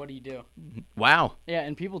 wow. What do you do? Wow. Yeah,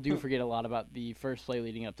 and people do forget a lot about the first play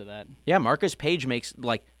leading up to that. Yeah, Marcus Page makes,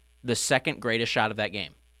 like, the second greatest shot of that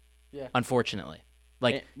game. Yeah. Unfortunately.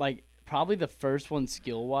 Like, probably the first one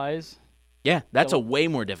skill-wise. yeah, that's a way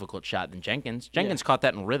more difficult shot than Jenkins. Jenkins caught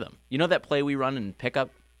that in rhythm. You know that play we run in pickup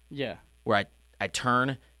Yeah. where I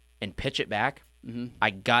turn and pitch it back? Mm-hmm. I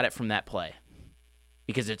got it from that play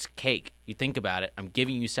because it's cake. You think about it. I'm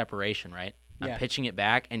giving you separation, right? I'm Yeah. pitching it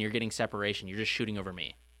back, and you're getting separation. You're just shooting over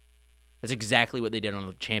me. That's exactly what they did on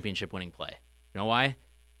the championship-winning play. You know why?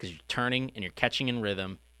 Because you're turning and you're catching in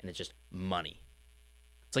rhythm, and it's just money.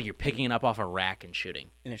 It's like you're picking it up off a rack and shooting.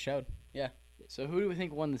 And it showed. Yeah. So who do we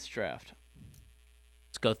think won this draft?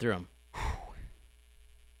 Let's go through them.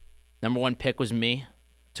 Number 1 pick was me.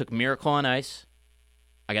 Took Miracle on Ice.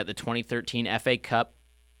 I got the 2013 FA Cup.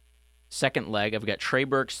 Second leg, I've got Trey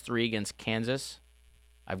Burke's 3 against Kansas.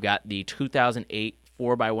 I've got the 2008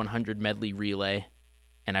 4x100 medley relay,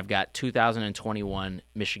 and I've got 2021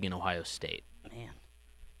 Michigan-Ohio State. Man.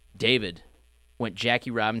 David went Jackie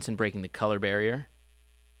Robinson breaking the color barrier,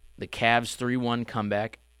 the Cavs 3-1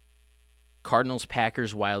 comeback,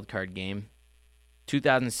 Cardinals-Packers wildcard game,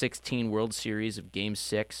 2016 World Series of Game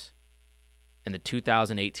 6, and the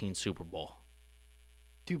 2018 Super Bowl.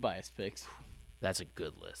 2 biased picks. That's a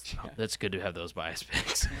good list. Yeah. That's good to have those bias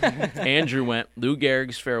picks. Andrew went Lou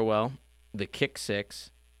Gehrig's farewell, the Kick 6,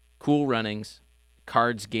 Cool Runnings,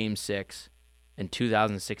 Cards Game 6, and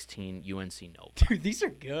 2016 UNC Nova. Dude, these are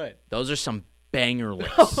good. Those are some banger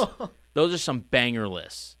lists. Those are some banger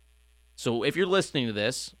lists. So if you're listening to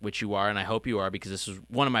this, which you are, and I hope you are, because this is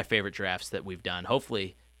one of my favorite drafts that we've done.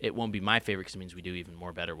 Hopefully it won't be my favorite because it means we do even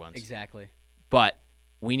more better ones. Exactly. But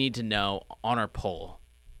we need to know on our poll,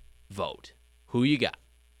 vote. Who you got?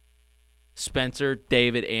 Spencer,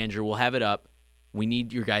 David, Andrew, we'll have it up. We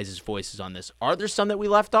need your guys' voices on this. Are there some that we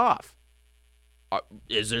left off?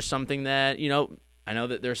 Is there something that, I know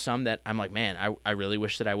that there's some that I'm like, man, I really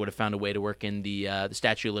wish that I would have found a way to work in the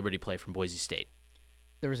Statue of Liberty play from Boise State.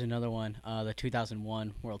 There was another one, the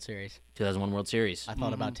 2001 World Series. 2001 World Series. I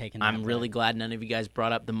thought about taking that. I'm really glad none of you guys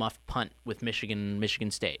brought up the muff punt with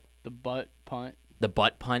Michigan State. The butt punt. The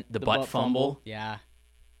butt punt, the butt fumble. Yeah.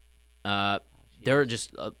 They're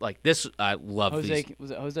just like this. I love these. Was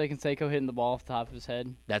it Jose Canseco hitting the ball off the top of his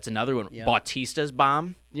head? That's another one. Yep. Bautista's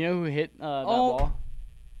bomb. You know who hit that ball?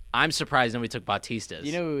 I'm surprised nobody took Bautista's.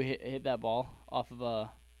 You know who hit that ball off of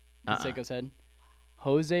Canseco's head?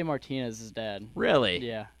 Jose Martinez's dad. Really?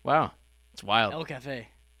 Yeah. Wow. It's wild. El Cafe.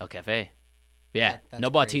 El Cafe. Yeah. That's No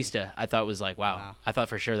crazy. Bautista. I thought was like, wow. Wow. I thought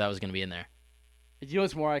for sure that was going to be in there. You know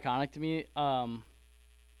what's more iconic to me?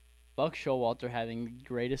 Buck Showalter having the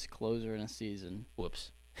greatest closer in a season,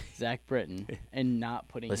 Whoops. Zach Britton, and not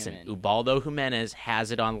putting Listen, him in. Ubaldo Jimenez has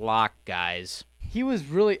it on lock, guys. He was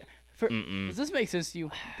really. Mm-mm. Does this make sense to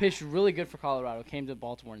you? Pitched really good for Colorado, came to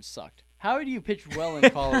Baltimore and sucked. How do you pitch well in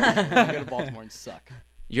Colorado and go to Baltimore and suck?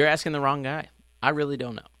 You're asking the wrong guy. I really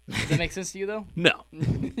don't know. Does that make sense to you, though? No.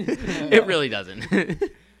 It really doesn't.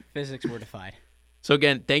 Physics were defied. So,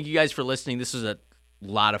 again, thank you guys for listening. This was a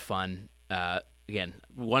lot of fun. Again,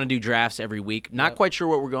 we want to do drafts every week. Not quite sure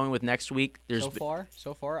what we're going with next week. So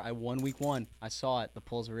far, I won week 1. I saw it. The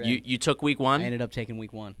polls were in. You took week 1? I ended up taking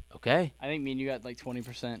week 1. Okay. I think me and you got like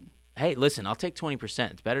 20%. Hey, listen, I'll take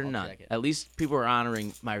 20%. It's better than I'll none. check it. At least people are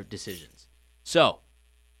honoring my decisions. So,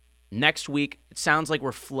 next week, it sounds like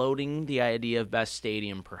we're floating the idea of best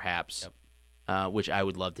stadium, perhaps, which I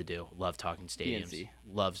would love to do. Love talking stadiums.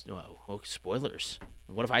 PNC. Spoilers.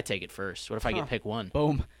 What if I take it first? What if I get pick 1?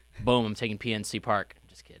 Boom. Boom, I'm taking PNC Park. I'm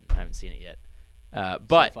just kidding. I haven't seen it yet.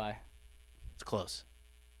 But SoFi. it's close.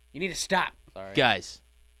 You need to stop. Sorry. Guys,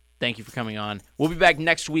 thank you for coming on. We'll be back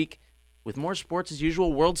next week with more sports as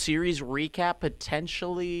usual. World Series recap,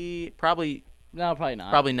 potentially. Probably No, probably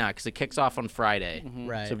not. Probably not, because it kicks off on Friday. Mhm.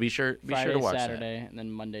 Right. So be sure Friday, to watch Saturday, and then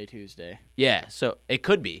Monday, Tuesday. that. Yeah, so it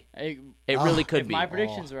could be. It really could If be. my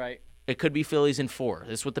prediction's right. It could be Phillies in 4.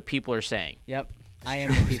 This is what the people are saying. Yep. I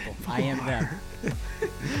am the people. I am them.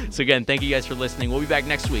 So again, thank you guys for listening. We'll be back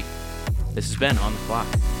next week. This has been On the Clock.